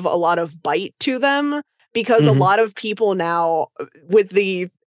have a lot of bite to them because a Mhm. lot of people now, with the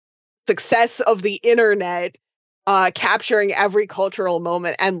success of the internet, capturing every cultural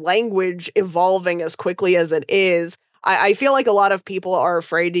moment and language evolving as quickly as it is, I feel like a lot of people are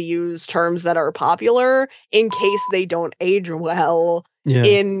afraid to use terms that are popular in case they don't age well Yeah.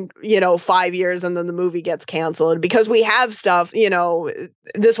 in 5 years and then the movie gets canceled because we have stuff,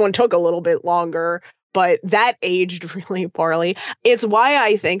 this one took a little bit longer, but that aged really poorly. It's why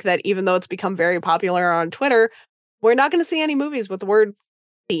I think that even though it's become very popular on Twitter, we're not going to see any movies with the word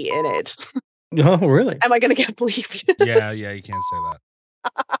in it. Oh, really? Am I gonna get bleeped? Yeah, you can't say that.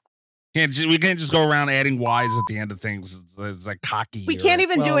 We can't just go around adding Y's at the end of things. It's like cocky. We can't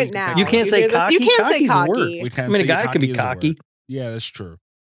even do Well, it you can say now. You can't say hear this? cocky? You can't say Cocky's a word. cocky. We can't I mean, a say guy could be is a word. cocky. Yeah, that's true.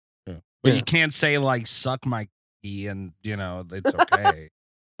 Yeah. But Yeah. you can't say like suck my key and it's okay.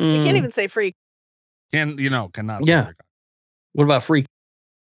 We can't Mm, even say freak. Cannot say Yeah. freak. What about freak?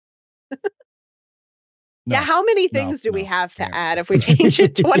 No, Yeah, how many no, things do we no, have to can't. add if we change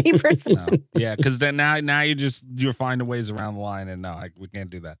it 20%? No. Yeah, because then now you're finding ways around the line, and no, we can't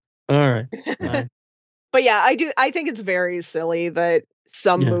do that. All right. All right. But yeah, I think it's very silly that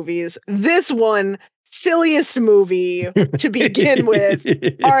some Yeah. movies, this one, silliest movie to begin with,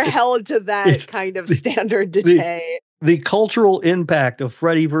 are held to that It's kind of standard today. The cultural impact of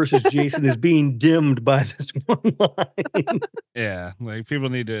Freddy versus Jason is being dimmed by this one line. Yeah, like people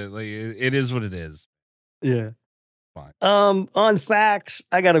need to like it is what it is. Yeah. Fine. On facts,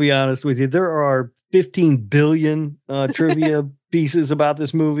 I got to be honest with you. There are 15 billion trivia pieces about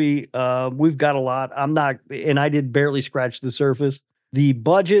this movie. We've got a lot. And I did barely scratch the surface. The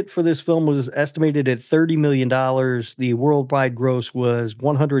budget for this film was estimated at $30 million. The worldwide gross was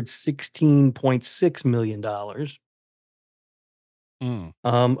 $116.6 million.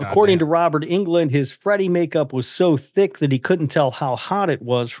 According to Robert Englund, his Freddy makeup was so thick that he couldn't tell how hot it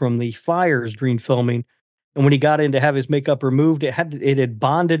was from the fires during filming. And when he got in to have his makeup removed, it had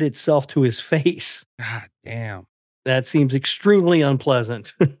bonded itself to his face. God damn. That seems extremely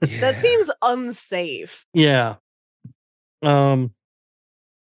unpleasant. That seems unsafe. Yeah. Apparently,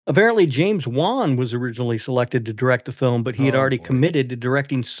 James Wan was originally selected to direct the film, but he had Oh, already boy. committed to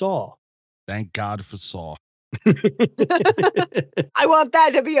directing Saw. Thank God for Saw. I want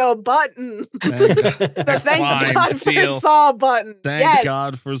that to be a button. Thank God. The thank Fine, God for deal. Saw button. Thank Yes.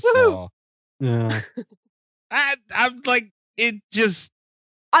 God for Woo. Saw. Yeah. I'm like, it just.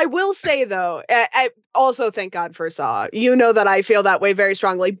 I will say though, I also thank God for Saw. You know that I feel that way very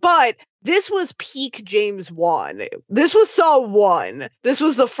strongly, but this was peak James Wan. This was Saw 1. This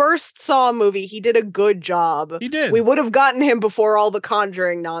was the first Saw movie. He did a good job. He did. We would have gotten him before all the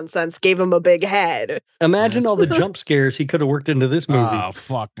Conjuring nonsense gave him a big head. Imagine all the jump scares he could have worked into this movie. Oh,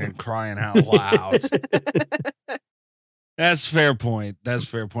 fucking crying out loud. That's fair point. That's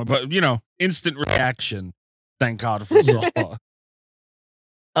fair point. But, instant reaction. Thank God for Saw.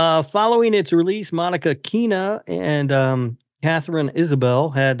 Following its release, Monica Keena and Catherine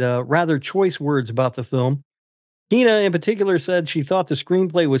Isabel had rather choice words about the film. Keena, in particular, said she thought the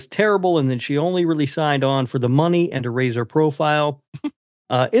screenplay was terrible and that she only really signed on for the money and to raise her profile.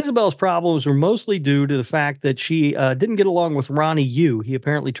 Isabel's problems were mostly due to the fact that she didn't get along with Ronnie Yu. He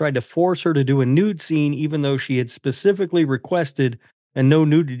apparently tried to force her to do a nude scene, even though she had specifically requested a no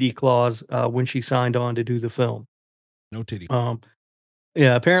nudity clause when she signed on to do the film. No titty.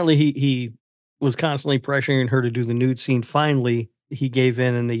 Yeah, apparently he was constantly pressuring her to do the nude scene. Finally, he gave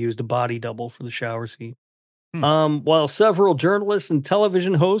in and they used a body double for the shower scene. While several journalists and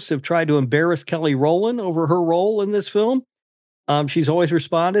television hosts have tried to embarrass Kelly Rowland over her role in this film, she's always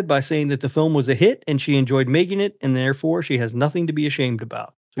responded by saying that the film was a hit and she enjoyed making it, and therefore she has nothing to be ashamed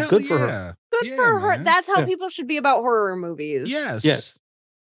about. So good for her. Good for her. Man. That's how people should be about horror movies. Yes.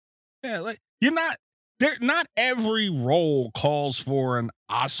 Yeah, like not every role calls for an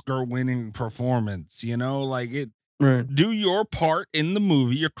Oscar-winning performance, like it. Right. Do your part in the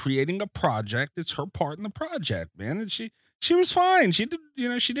movie. You're creating a project. It's her part in the project, man. And she was fine. She did,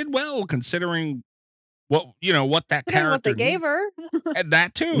 she did well considering what that character. What they gave her. And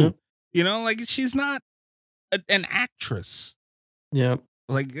that too. She's not an actress. Yeah.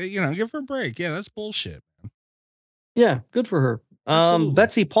 Give her a break. Yeah, that's bullshit, man. Yeah, good for her.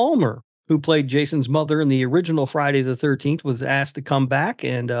 Betsy Palmer, who played Jason's mother in the original Friday the 13th, was asked to come back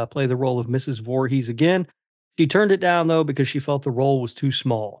and play the role of Mrs. Voorhees again. She turned it down, though, because she felt the role was too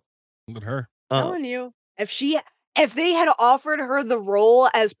small. Look at her. Telling you, if they had offered her the role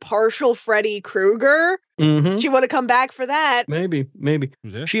as partial Freddy Krueger, she would have come back for that. Maybe.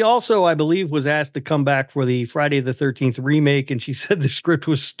 Yeah. She also, I believe, was asked to come back for the Friday the 13th remake, and she said the script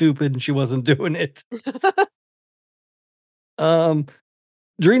was stupid and she wasn't doing it.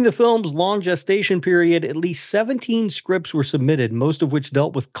 During the film's long gestation period, at least 17 scripts were submitted, most of which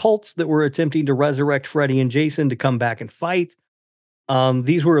dealt with cults that were attempting to resurrect Freddy and Jason to come back and fight.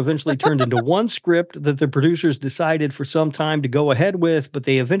 These were eventually turned into one script that the producers decided for some time to go ahead with, but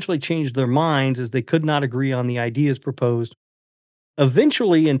they eventually changed their minds as they could not agree on the ideas proposed.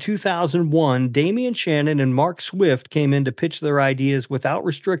 Eventually, in 2001, Damian Shannon and Mark Swift came in to pitch their ideas without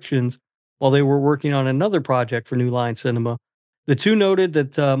restrictions while they were working on another project for New Line Cinema. The two noted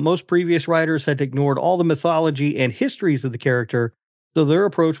that most previous writers had ignored all the mythology and histories of the character, so their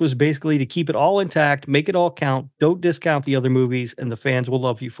approach was basically to keep it all intact, make it all count, don't discount the other movies, and the fans will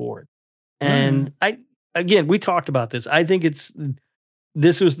love you for it. And we talked about this. I think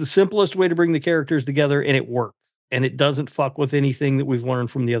this was the simplest way to bring the characters together, and it worked. And it doesn't fuck with anything that we've learned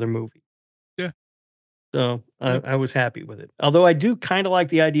from the other movie. Yeah. So I was happy with it. Although I do kind of like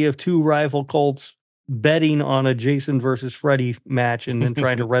the idea of two rival cults betting on a Jason versus Freddy match and then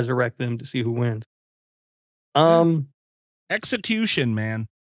trying to resurrect them to see who wins. Execution, man.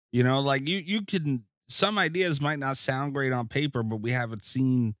 You can, some ideas might not sound great on paper, but we haven't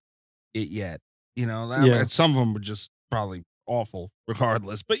seen it yet. Some of them are just probably awful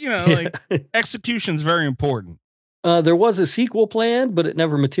regardless, but execution's very important. There was a sequel planned, but it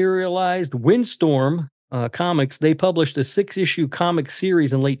never materialized. Windstorm Comics, they published a 6-issue comic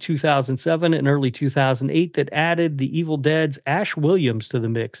series in late 2007 and early 2008 that added the Evil Dead's Ash Williams to the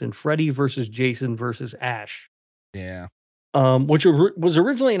mix in Freddy versus Jason versus Ash. Yeah. Which was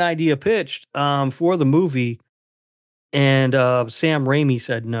originally an idea pitched for the movie, and Sam Raimi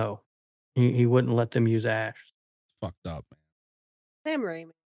said no. He wouldn't let them use Ash. Fucked up, man. Sam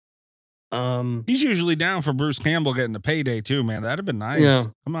Raimi. He's usually down for Bruce Campbell getting a payday too, man. That'd have been nice. Yeah.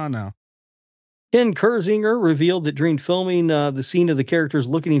 Come on now. Ken Kersinger revealed that during filming the scene of the characters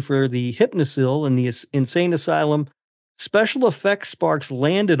looking for the Hypnosil in the insane asylum, special effects sparks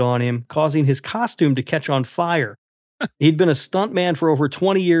landed on him, causing his costume to catch on fire. He'd been a stuntman for over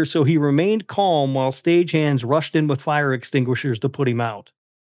 20 years, so he remained calm while stagehands rushed in with fire extinguishers to put him out.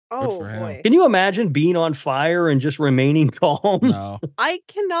 Oh for him. boy. Can you imagine being on fire and just remaining calm? No. I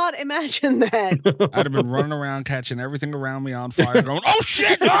cannot imagine that. I'd have been running around, catching everything around me on fire, going, "Oh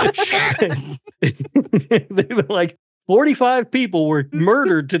shit! Oh shit!" They've been like 45 people were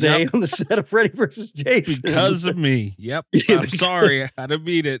murdered today on the set of Freddy versus Jason because of me. Yep. Yeah, I'm sorry. I had to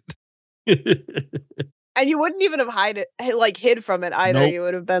beat it. And you wouldn't even have hid from it either. Nope. You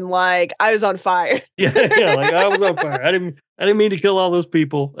would have been like, I was on fire. yeah, like I was on fire. I didn't mean to kill all those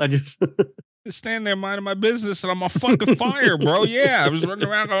people. I just Just stand there minding my business, and I'm on fucking fire, bro. Yeah, I was running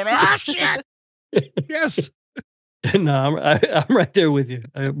around going, "Ah, shit!" Yes. no, I'm right there with you.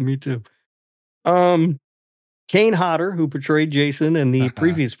 Me too. Kane Hodder, who portrayed Jason in the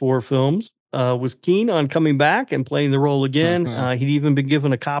previous 4 films, was keen on coming back and playing the role again. He'd even been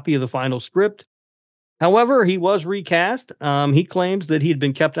given a copy of the final script. However, he was recast. He claims that he had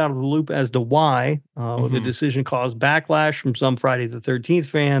been kept out of the loop as to why. The decision caused backlash from some Friday the 13th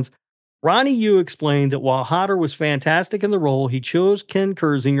fans. Ronnie Yu explained that while Hodder was fantastic in the role, he chose Ken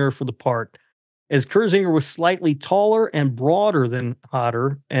Kersinger for the part, as Kersinger was slightly taller and broader than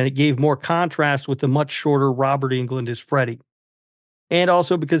Hodder, and it gave more contrast with the much shorter Robert Englund as Freddy. And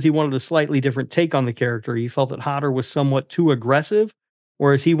also because he wanted a slightly different take on the character, he felt that Hodder was somewhat too aggressive,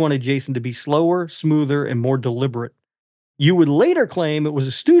 whereas he wanted Jason to be slower, smoother, and more deliberate. You would later claim it was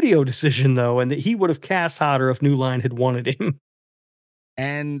a studio decision, though, and that he would have cast Hodder if New Line had wanted him.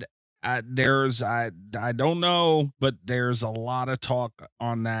 And there's I don't know, but there's a lot of talk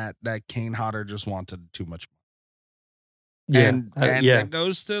on that Kane Hodder just wanted too much money. And that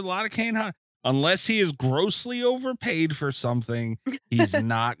goes to a lot of Kane Hodder. Unless he is grossly overpaid for something, he's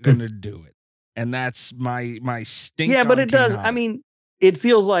not gonna do it. And that's my stink. Yeah, but on it Kane does. Hodder. I mean, it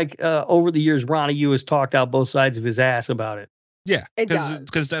feels like over the years, Ronnie Yu has talked out both sides of his ass about it. Yeah, It does.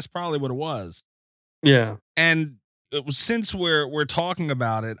 because that's probably what it was. Yeah. And since we're talking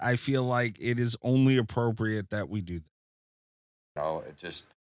about it, I feel like it is only appropriate that we do that. It just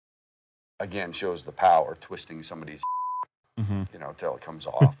again shows the power twisting somebody's till it comes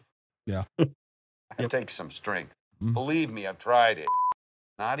off. Yeah. It takes some strength. Believe me, I've tried it.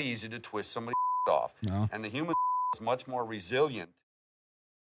 Not easy to twist somebody's off. No. And the human is much more resilient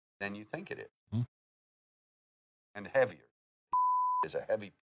than you think it is. And heavier. Is a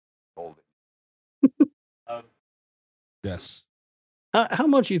heavy hold it. Yes. How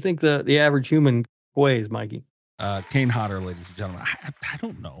much do you think the average human weighs, Mikey? Kane Hodder, ladies and gentlemen. I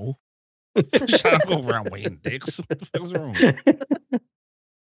don't know. I don't go around weighing dicks. What the fuck's wrong?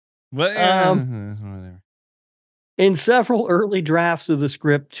 But whatever. In several early drafts of the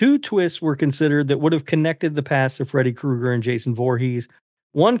script, 2 twists were considered that would have connected the past of Freddy Krueger and Jason Voorhees.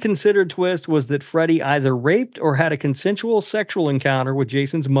 One considered twist was that Freddy either raped or had a consensual sexual encounter with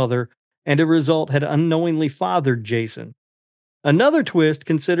Jason's mother, and as a result had unknowingly fathered Jason. Another twist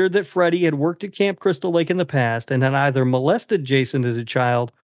considered that Freddy had worked at Camp Crystal Lake in the past and had either molested Jason as a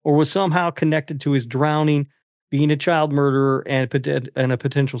child or was somehow connected to his drowning, being a child murderer and a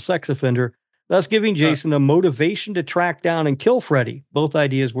potential sex offender, thus giving Jason a motivation to track down and kill Freddy. Both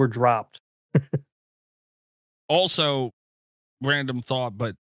ideas were dropped. Also, random thought,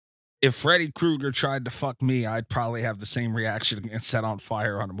 but if Freddy Krueger tried to fuck me, I'd probably have the same reaction and set on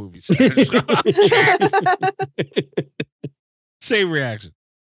fire on a movie set. Same reaction.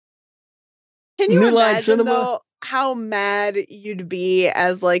 Can you New Line imagine Cinema? though how mad you'd be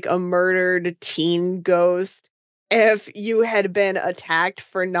as like a murdered teen ghost if you had been attacked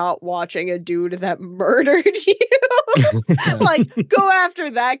for not watching a dude that murdered you? Like, go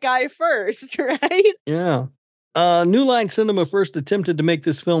after that guy first, right? Yeah. New Line Cinema first attempted to make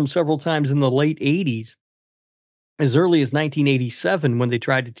this film several times in the late 80s, as early as 1987 when they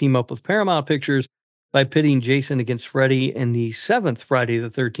tried to team up with Paramount Pictures by pitting Jason against Freddy in the 7th Friday the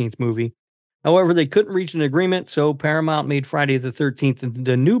 13th movie. However, they couldn't reach an agreement, so Paramount made Friday the 13th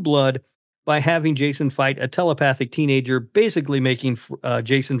into New Blood by having Jason fight a telepathic teenager, basically making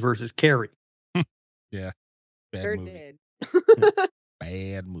Jason versus Carrie. Yeah. Bad Sure movie. did.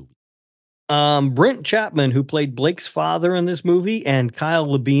 Bad movie. Brent Chapman, who played Blake's father in this movie, and Kyle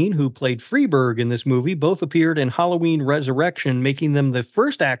Labine, who played Freeberg in this movie, both appeared in Halloween Resurrection, making them the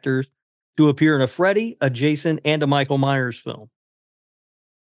first actors to appear in a Freddy, a Jason, and a Michael Myers film.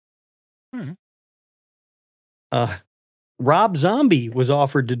 Rob Zombie was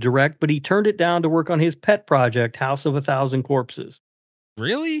offered to direct, but he turned it down to work on his pet project, House of 1,000 Corpses.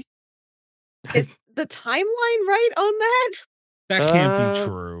 Really? Is the timeline right on that? That can't be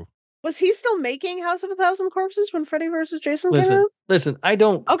true. Was he still making House of 1,000 Corpses when Freddy vs. Jason came out? Listen, I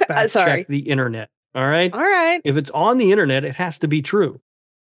don't fact sorry. check the internet. All right? All right. If it's on the internet, it has to be true.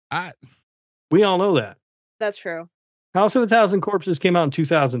 We all know that. That's true. House of a Thousand Corpses came out in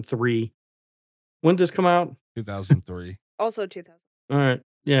 2003. When did this come out? 2003. Also 2000. All right.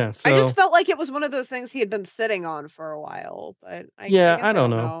 Yeah. So I just felt like it was one of those things he had been sitting on for a while, but I yeah, guess I don't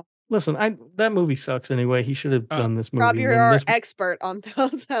know. Listen, that movie sucks anyway. He should have done this movie. Rob, and you're then our this, expert on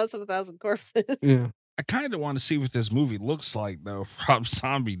House of a Thousand Corpses. yeah, I kind of want to see what this movie looks like, though, if Rob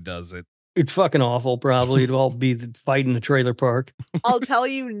Zombie does it. it's fucking awful. Probably it'll all be the fight in the trailer park. I'll tell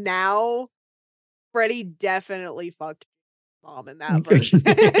you now, Freddy definitely fucked mom in that version.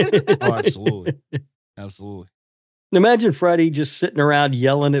 Oh, absolutely. Absolutely. Imagine Freddy just sitting around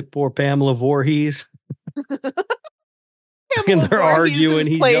yelling at poor Pamela Voorhees. Pamela they're Voorhees arguing, is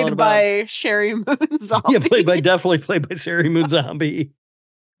he's played yelling by Sherry Moon Zombie. Yeah, definitely played by Sherry Moon Zombie.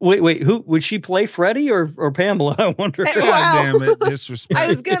 Wait, who would she play, Freddy or Pamela? I wonder. Hey, God wow. damn it, disrespect. I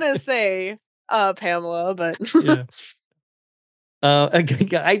was gonna say Pamela, but Yeah.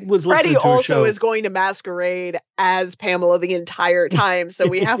 I was listening Freddy to a also show. is going to masquerade as Pamela the entire time, so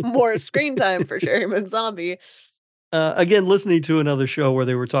we have more screen time for Sherry Moon Zombie. Again, listening to another show where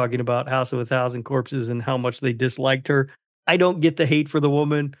they were talking about House of a Thousand Corpses and how much they disliked her. I don't get the hate for the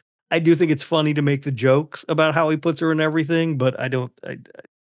woman. I do think it's funny to make the jokes about how he puts her in everything, but I don't.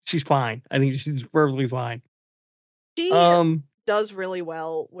 She's fine. I think she's perfectly fine. She does really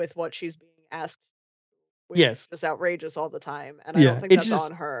well with what she's being asked. Which Yes, is just outrageous all the time, and I don't think it's that's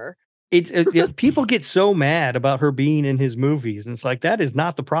just on her. people get so mad about her being in his movies, and it's like that is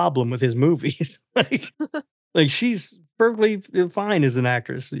not the problem with his movies. like she's perfectly fine as an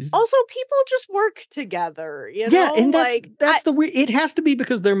actress. Also, people just work together, you Yeah, know? and like that's the weird. It has to be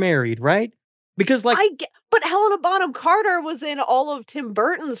because they're married, right? Because like but Helena Bonham Carter was in all of Tim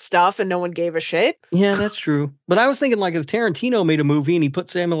Burton's stuff, and no one gave a shit. yeah, that's true. But I was thinking like if Tarantino made a movie and he put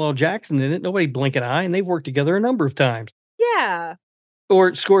Samuel L. Jackson in it, nobody'd blink an eye, and they've worked together a number of times. Yeah.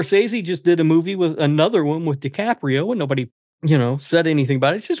 Or Scorsese just did a movie with another one with DiCaprio, and nobody, said anything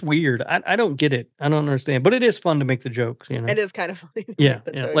about it. It's just weird. I don't get it. I don't understand. But it is fun to make the jokes, It is kind of funny to Yeah, make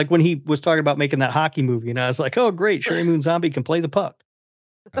the yeah. joke. Like when he was talking about making that hockey movie, and I was like, oh great, Sherry Moon Zombie can play the puck.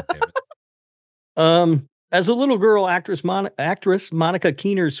 God damn it. As a little girl, actress Monica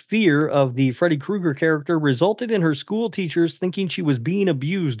Keener's fear of the Freddy Krueger character resulted in her school teachers thinking she was being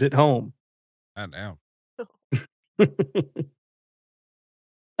abused at home. God damn.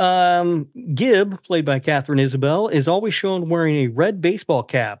 Gib, played by Catherine Isabel, is always shown wearing a red baseball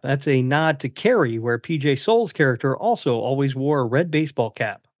cap. That's a nod to Carrie, where PJ Soul's character also always wore a red baseball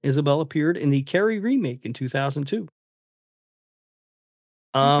cap. Isabel appeared in the Carrie remake in 2002.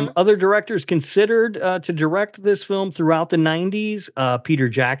 Other directors considered to direct this film throughout the 90s, Peter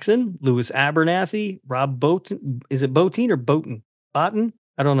Jackson, Louis Abernathy, Rob Bottin. Is it Bottin or Boughton? Boughton?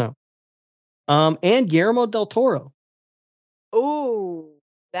 I don't know. And Guillermo del Toro. Oh,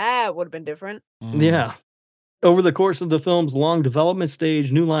 that would have been different. Yeah. Over the course of the film's long development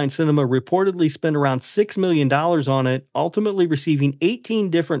stage, New Line Cinema reportedly spent around $6 million on it, ultimately receiving 18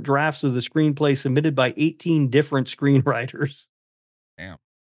 different drafts of the screenplay submitted by 18 different screenwriters. Damn.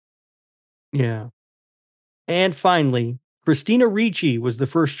 Yeah. And finally, Christina Ricci was the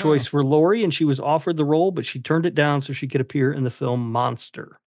first choice for Laurie, and she was offered the role, but she turned it down so she could appear in the film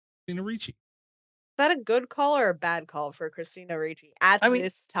Monster. Christina Ricci. Is that a good call or a bad call for Christina Ricci at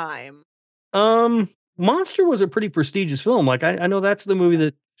this time? Monster was a pretty prestigious film. Like I know that's the movie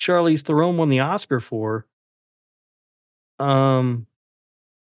that Charlize Theron won the Oscar for. I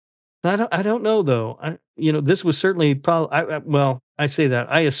don't know though. This was certainly probably. I say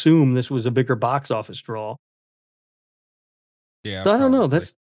that. I assume this was a bigger box office draw. Yeah. So I don't know.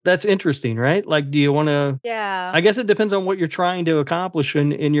 That's interesting, right? Like, do you want to? Yeah. I guess it depends on what you're trying to accomplish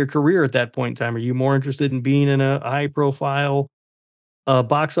in your career at that point in time. Are you more interested in being in a high profile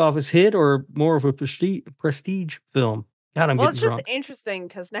box office hit or more of a prestige film? God, I'm Well, getting it's just drunk. interesting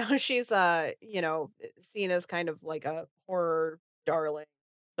because now she's seen as kind of like a horror darling.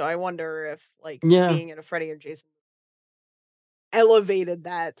 So I wonder if being in a Freddy or Jason elevated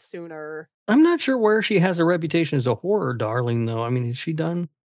that sooner. I'm not sure where she has a reputation as a horror darling, though. I mean, is she done?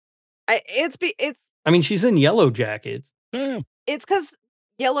 I mean, she's in Yellow Jackets. Yeah. It's because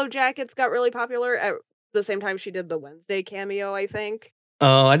Yellow Jackets got really popular at the same time she did the Wednesday cameo, I think.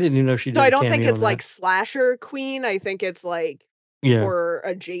 Oh, I didn't even know she did. So I don't think it's that. like slasher queen. I think it's like horror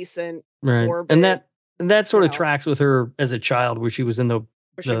adjacent. Right. Morbid, and that sort of tracks with her as a child where she was in the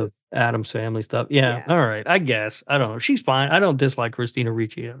Addams Family stuff. Yeah. All right. I guess. I don't know. She's fine. I don't dislike Christina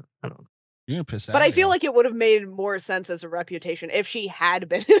Ricci. I don't know. You're gonna piss But I feel like it would have made more sense as a reputation if she had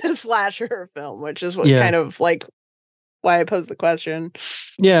been in a slasher film, which is what kind of like why I posed the question.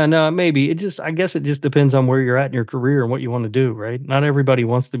 Yeah, no, maybe. I guess it just depends on where you're at in your career and what you want to do, right? Not everybody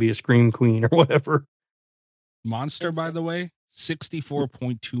wants to be a scream queen or whatever. Monster, by the way,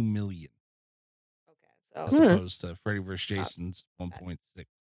 64.2 million. Okay, As so opposed to Freddy vs. Jason's 1.6.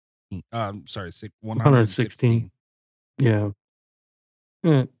 Sorry, 116. 116. Yeah.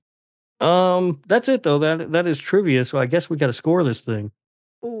 Yeah. That's it though. That is trivia. So I guess we got to score this thing.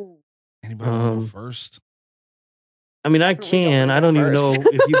 ooh, Anybody want to go first? I mean, I definitely don't can. wanna I go don't even first. know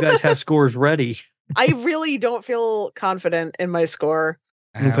if you guys have scores ready. I really don't feel confident in my score.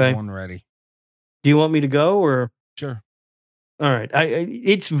 I have Okay. one ready. Do you want me to go or? Sure. All right.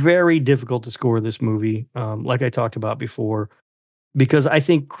 It's very difficult to score this movie, like I talked about before, because I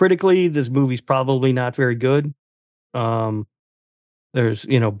think critically this movie's probably not very good. Um, there's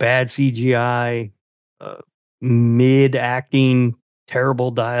bad CGI, uh, mid acting,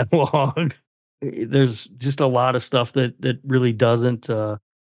 terrible dialogue. There's just a lot of stuff that really doesn't, from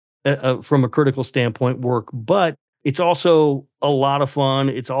a critical standpoint, work. But it's also a lot of fun.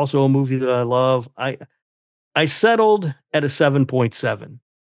 It's also a movie that I love. I settled at a 7.7.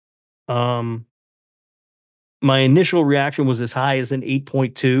 Um, my initial reaction was as high as an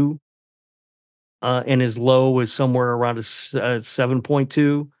 8.2, and as low as somewhere around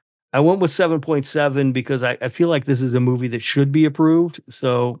 7.2. I went with 7.7 because I feel like this is a movie that should be approved.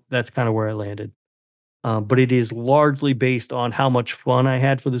 So that's kind of where I landed. But it is largely based on how much fun I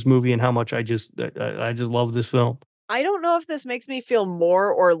had for this movie and how much I just love this film. I don't know if this makes me feel more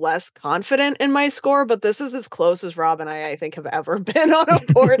or less confident in my score, but this is as close as Rob and I think, have ever been on a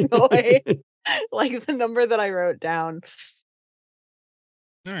Portnoy. Like the number that I wrote down.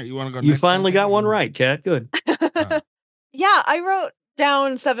 All right, you want to go You next? then, finally Kat? got one right, Kat. Good. Yeah, I wrote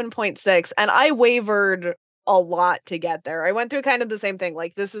down 7.6 and I wavered a lot to get there. I went through kind of the same thing.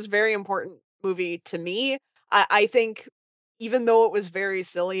 Like, this is very important movie to me. I think even though it was very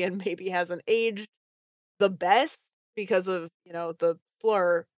silly and maybe hasn't aged the best because of, the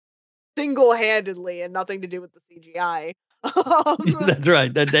slur single-handedly and nothing to do with the CGI. That's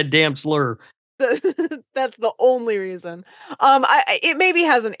right. That damn slur. That's the only reason. It maybe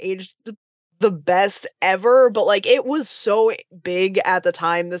hasn't aged the best ever, but like it was so big at the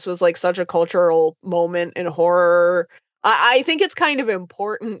time. This was like such a cultural moment in horror. I think it's kind of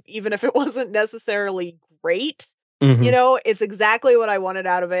important, even if it wasn't necessarily great. Mhm. It's exactly what I wanted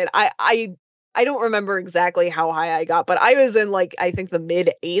out of it. I don't remember exactly how high I got, but I was in like I think the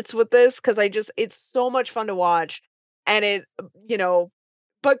mid eights with this because it's so much fun to watch, and you know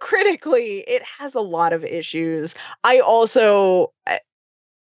but critically, it has a lot of issues. I also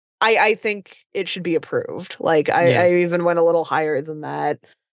I think it should be approved. Like, Yeah. I even went a little higher than that.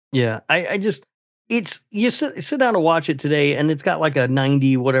 Yeah, I just it's you sit down and watch it today, and it's got like a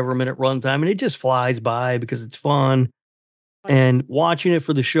 90 whatever minute runtime, and it just flies by because it's fun. And watching it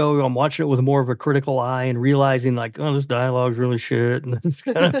for the show, I'm watching it with more of a critical eye and realizing like, oh, this dialogue's really shit and it's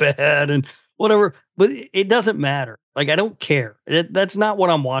kind of bad and whatever. But it doesn't matter. Like I don't care. That's not what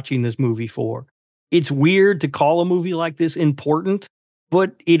I'm watching this movie for. It's weird to call a movie like this important,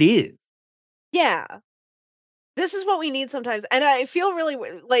 but it is. Yeah. This is what we need sometimes, and I feel really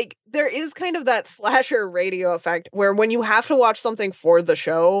like there is kind of that slasher radio effect where when you have to watch something for the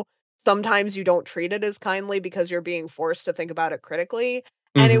show, sometimes you don't treat it as kindly because you're being forced to think about it critically,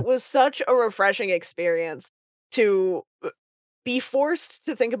 and Mhm. it was such a refreshing experience to be forced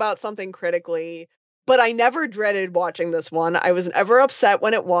to think about something critically, but I never dreaded watching this one. I was never upset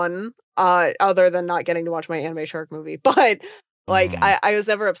when it won, other than not getting to watch my anime shark movie. But like I was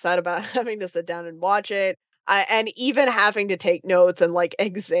never upset about having to sit down and watch it. And even having to take notes and like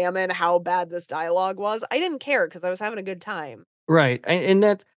examine how bad this dialogue was, I didn't care because I was having a good time. Right. And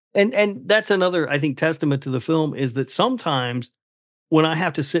that's another I think testament to the film is that sometimes when I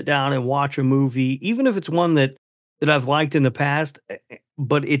have to sit down and watch a movie, even if it's one that I've liked in the past,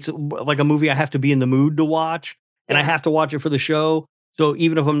 but it's like a movie I have to be in the mood to watch, and I Yeah. have to watch it for the show. So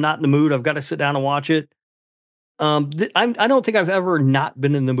even if I'm not in the mood, I've got to sit down and watch it. I don't think I've ever not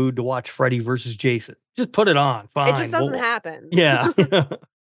been in the mood to watch Freddy versus Jason. Just put it on, It just fine. doesn't happen. Yeah,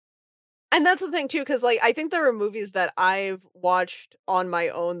 And that's the thing too, because like I think there are movies that I've watched on my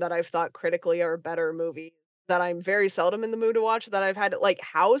own that I've thought critically are better movies that I'm very seldom in the mood to watch that I've had like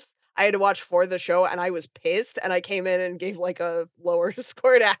House. I had to watch for the show and I was pissed and I came in and gave like a lower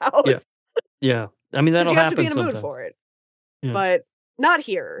score to yeah, House yeah. I mean because that'll you have to be happen in a mood sometimes. for it. Yeah. But not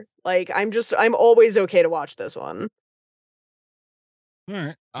here. Like I'm always okay to watch this one. All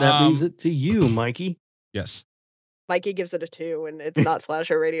right. That leaves it to you, Mikey. Yes. Mikey gives it a 2 and it's not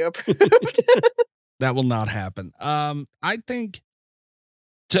slasher radio approved. That will not happen. I think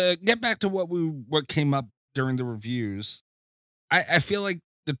to get back to what came up during the reviews, I feel like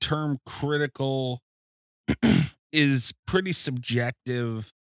the term critical is pretty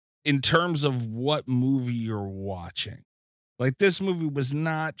subjective in terms of what movie you're watching. Like, this movie was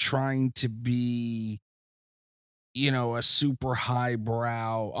not trying to be, a super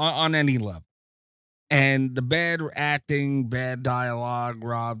highbrow on any level. And the bad acting, bad dialogue,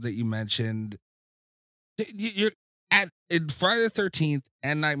 Rob, that you mentioned, you're in Friday the 13th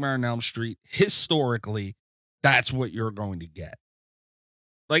and Nightmare on Elm Street, historically, that's what you're going to get.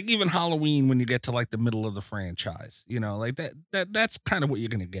 Like, even Halloween, when you get to like the middle of the franchise, like that's kind of what you're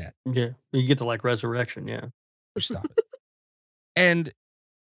going to get. Yeah. You get to like Resurrection. Yeah. Stop it. And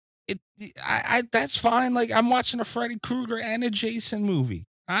that's fine. Like, I'm watching a Freddy Krueger and a Jason movie.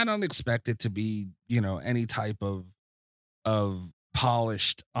 I don't expect it to be, any type of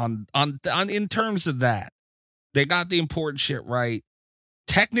polished on in terms of that. They got the important shit right.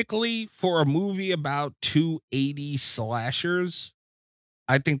 Technically, for a movie about 280 slashers,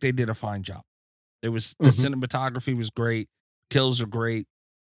 I think they did a fine job. It was the cinematography was great, kills are great.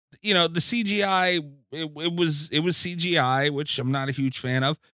 The CGI, it was CGI, which I'm not a huge fan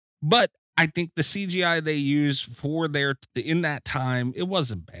of, but I think the CGI they used for in that time, it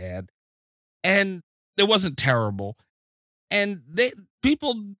wasn't bad, and it wasn't terrible. And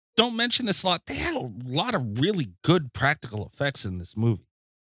people don't mention this a lot. They had a lot of really good practical effects in this movie,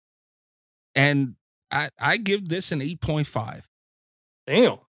 and I give this an 8.5.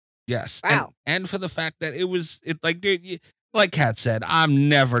 Damn. Yes. Wow. And for the fact that like Kat said, I'm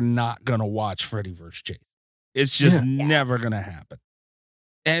never not gonna watch Freddy vs. Jason. It's just never gonna happen.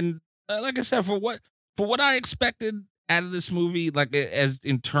 And like I said, for what I expected out of this movie, like as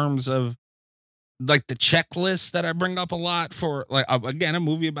in terms of like the checklist that I bring up a lot for, like, again, a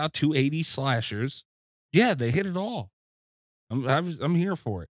movie about 280 slashers. Yeah, they hit it all. I'm here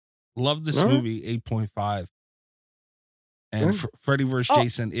for it. Love this movie. 8.5. And Freddy vs.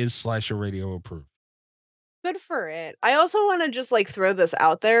 Jason is Slasher Radio approved. Good for it. I also want to just like throw this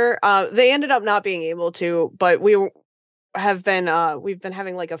out there. They ended up not being able to, but we've been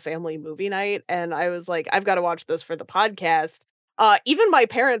having like a family movie night, and I was like, I've got to watch this for the podcast. Even my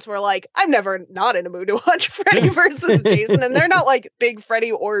parents were like, I'm never not in a mood to watch Freddy versus Jason, and they're not like big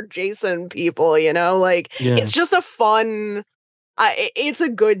Freddy or Jason people, like it's just a fun, it's a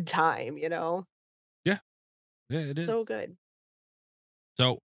good time, Yeah, it is so good.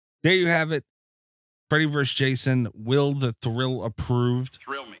 So there you have it. Freddy vs. Jason, Will the Thrill approved.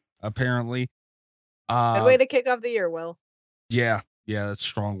 Thrill me. Apparently. Good way to kick off the year, Will. Yeah, that's a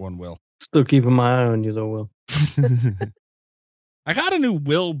strong one, Will. Still keeping my eye on you, though, Will. I got a new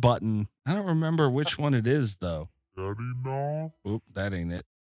Will button. I don't remember which one it is, though. Daddy, no. Oop, that ain't it.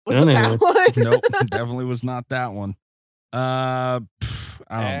 Was it that one? Nope, definitely was not that one.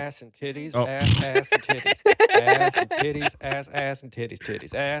 Ass and titties, ass and titties, ass and titties, ass and titties,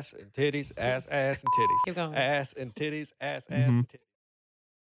 titties, ass and titties, ass and titties. Keep going. Ass and titties, ass and titties.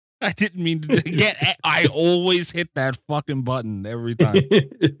 I didn't mean to get. I always hit that fucking button every time.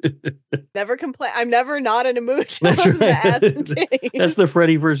 Never complain. I'm never not in a mood. That's right. Ass and titties. That's the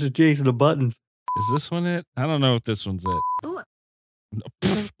Freddy versus Jason of buttons. Is this one it? I don't know if this one's it. Ooh.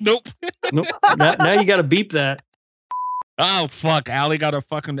 Nope. Nope. Now you got to beep that. Oh fuck! Allie got a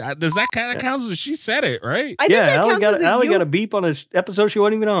fucking. Does that kind of count as she said it, right? I think that Allie got a beep on an episode she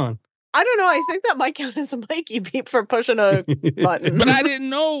wasn't even on. I don't know. I think that might count as a Mikey beep for pushing a button. But I didn't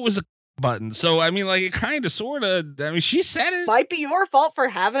know it was a button. So I mean, like, it kind of, sort of. I mean, she said it. Might be your fault for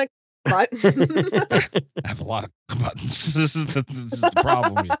having a button. I have a lot of buttons. This is the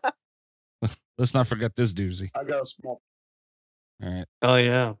problem here. Let's not forget this doozy. I got a small. All right. Oh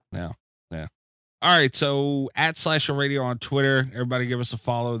yeah. Yeah. All right, so at Slasher Radio on Twitter, everybody give us a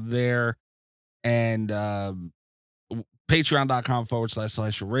follow there. And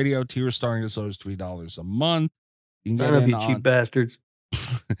patreon.com/Slasher Radio. Tier starting as low as $3 a month. You can get in on, cheap bastards.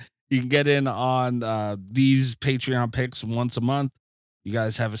 You can get in on these Patreon picks once a month. You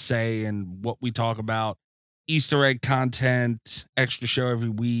guys have a say in what we talk about. Easter egg content, extra show every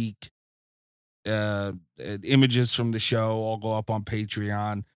week. Images from the show all go up on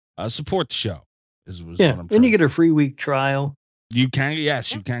Patreon. Support the show. And you get a free week trial. You can,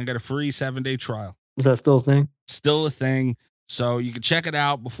 yes, you can get a free 7-day trial. Is that still a thing? Still a thing. So you can check it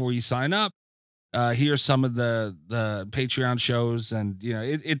out before you sign up. Here's some of the Patreon shows, and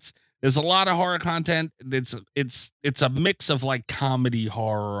there's a lot of horror content. It's a mix of like comedy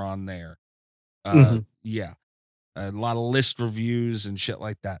horror on there. Yeah, a lot of list reviews and shit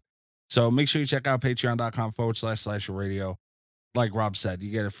like that. So make sure you check out patreon.com/Slasher Radio. Like Rob said,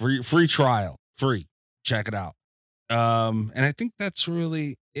 you get a free trial. Free. Check it out. And I think that's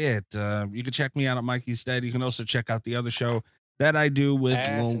really it. You can check me out at Mikey's Dead. You can also check out the other show that I do with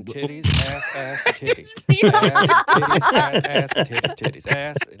ass and titties, ass and titties, ass and titties,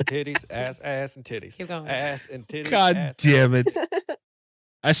 ass and titties, ass and titties. Keep going. Ass and titties. God damn it!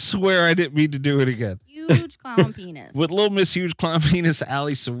 I swear I didn't mean to do it again. Huge clown penis. With Little Miss Huge Clown Penis,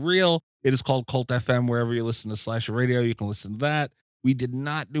 Ali Surreal. It is called Cult FM. Wherever you listen to Slasher Radio, you can listen to that. We did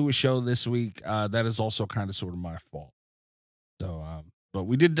not do a show this week. That is also kind of sort of my fault. So, but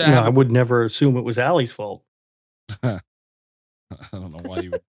we did. I would never assume it was Allie's fault. I don't know why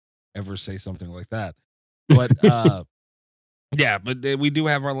you would ever say something like that. But yeah, but we do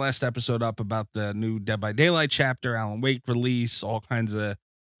have our last episode up about the new Dead by Daylight chapter, Alan Wake release, all kinds of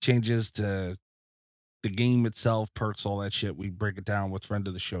changes to the game itself, perks, all that shit. We break it down with friend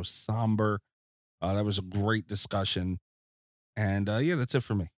of the show, Somber. That was a great discussion. And yeah, that's it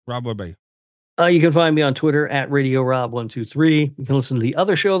for me. Rob, what about you? You can find me on Twitter at Radio Rob123. You can listen to the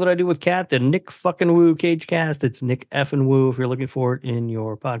other show that I do with Kat, the Nick fucking Woo Cage Cast. It's Nick effing Woo if you're looking for it in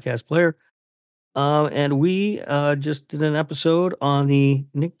your podcast player. And we just did an episode on the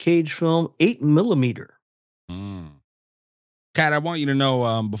Nick Cage film 8mm. Kat, I want you to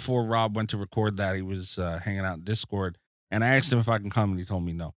know before Rob went to record that, he was hanging out in Discord, and I asked him if I can come, and he told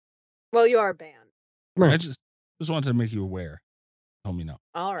me no. Well, you are banned. I just wanted to make you aware. He told me no.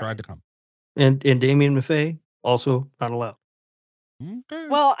 All right. Tried to come. And Damien Maffei, also not allowed. Okay.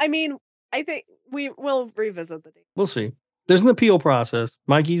 Well, I mean, I think we will revisit the date. We'll see. There's an appeal process.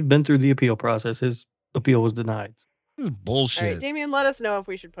 Mikey's been through the appeal process. His appeal was denied. This is bullshit. All right, Damien, let us know if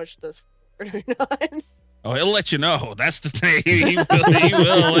we should push this forward or not. Oh, he'll let you know. That's the thing. He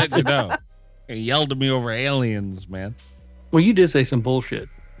will let you know. He yelled at me over aliens, man. Well, you did say some bullshit.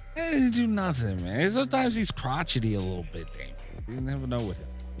 He didn't do nothing, man. Sometimes he's crotchety a little bit, Damien. You never know with him.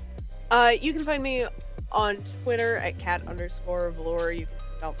 You can find me on Twitter at cat_velour. You can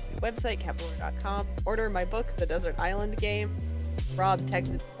check out my website, catvelour.com. Order my book, The Desert Island Game. Rob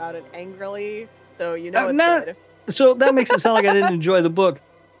texted about it angrily, so you know it's good. So that makes it sound like I didn't enjoy the book.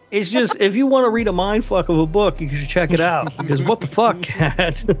 It's just, if you want to read a mindfuck of a book, you should check it out. Because what the fuck,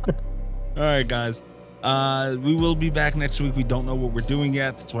 Cat? All right, guys. We will be back next week. We don't know what we're doing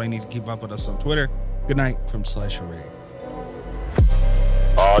yet. That's why you need to keep up with us on Twitter. Good night from Slasher Radio.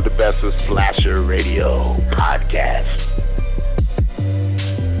 All the best of Slasher Radio podcast.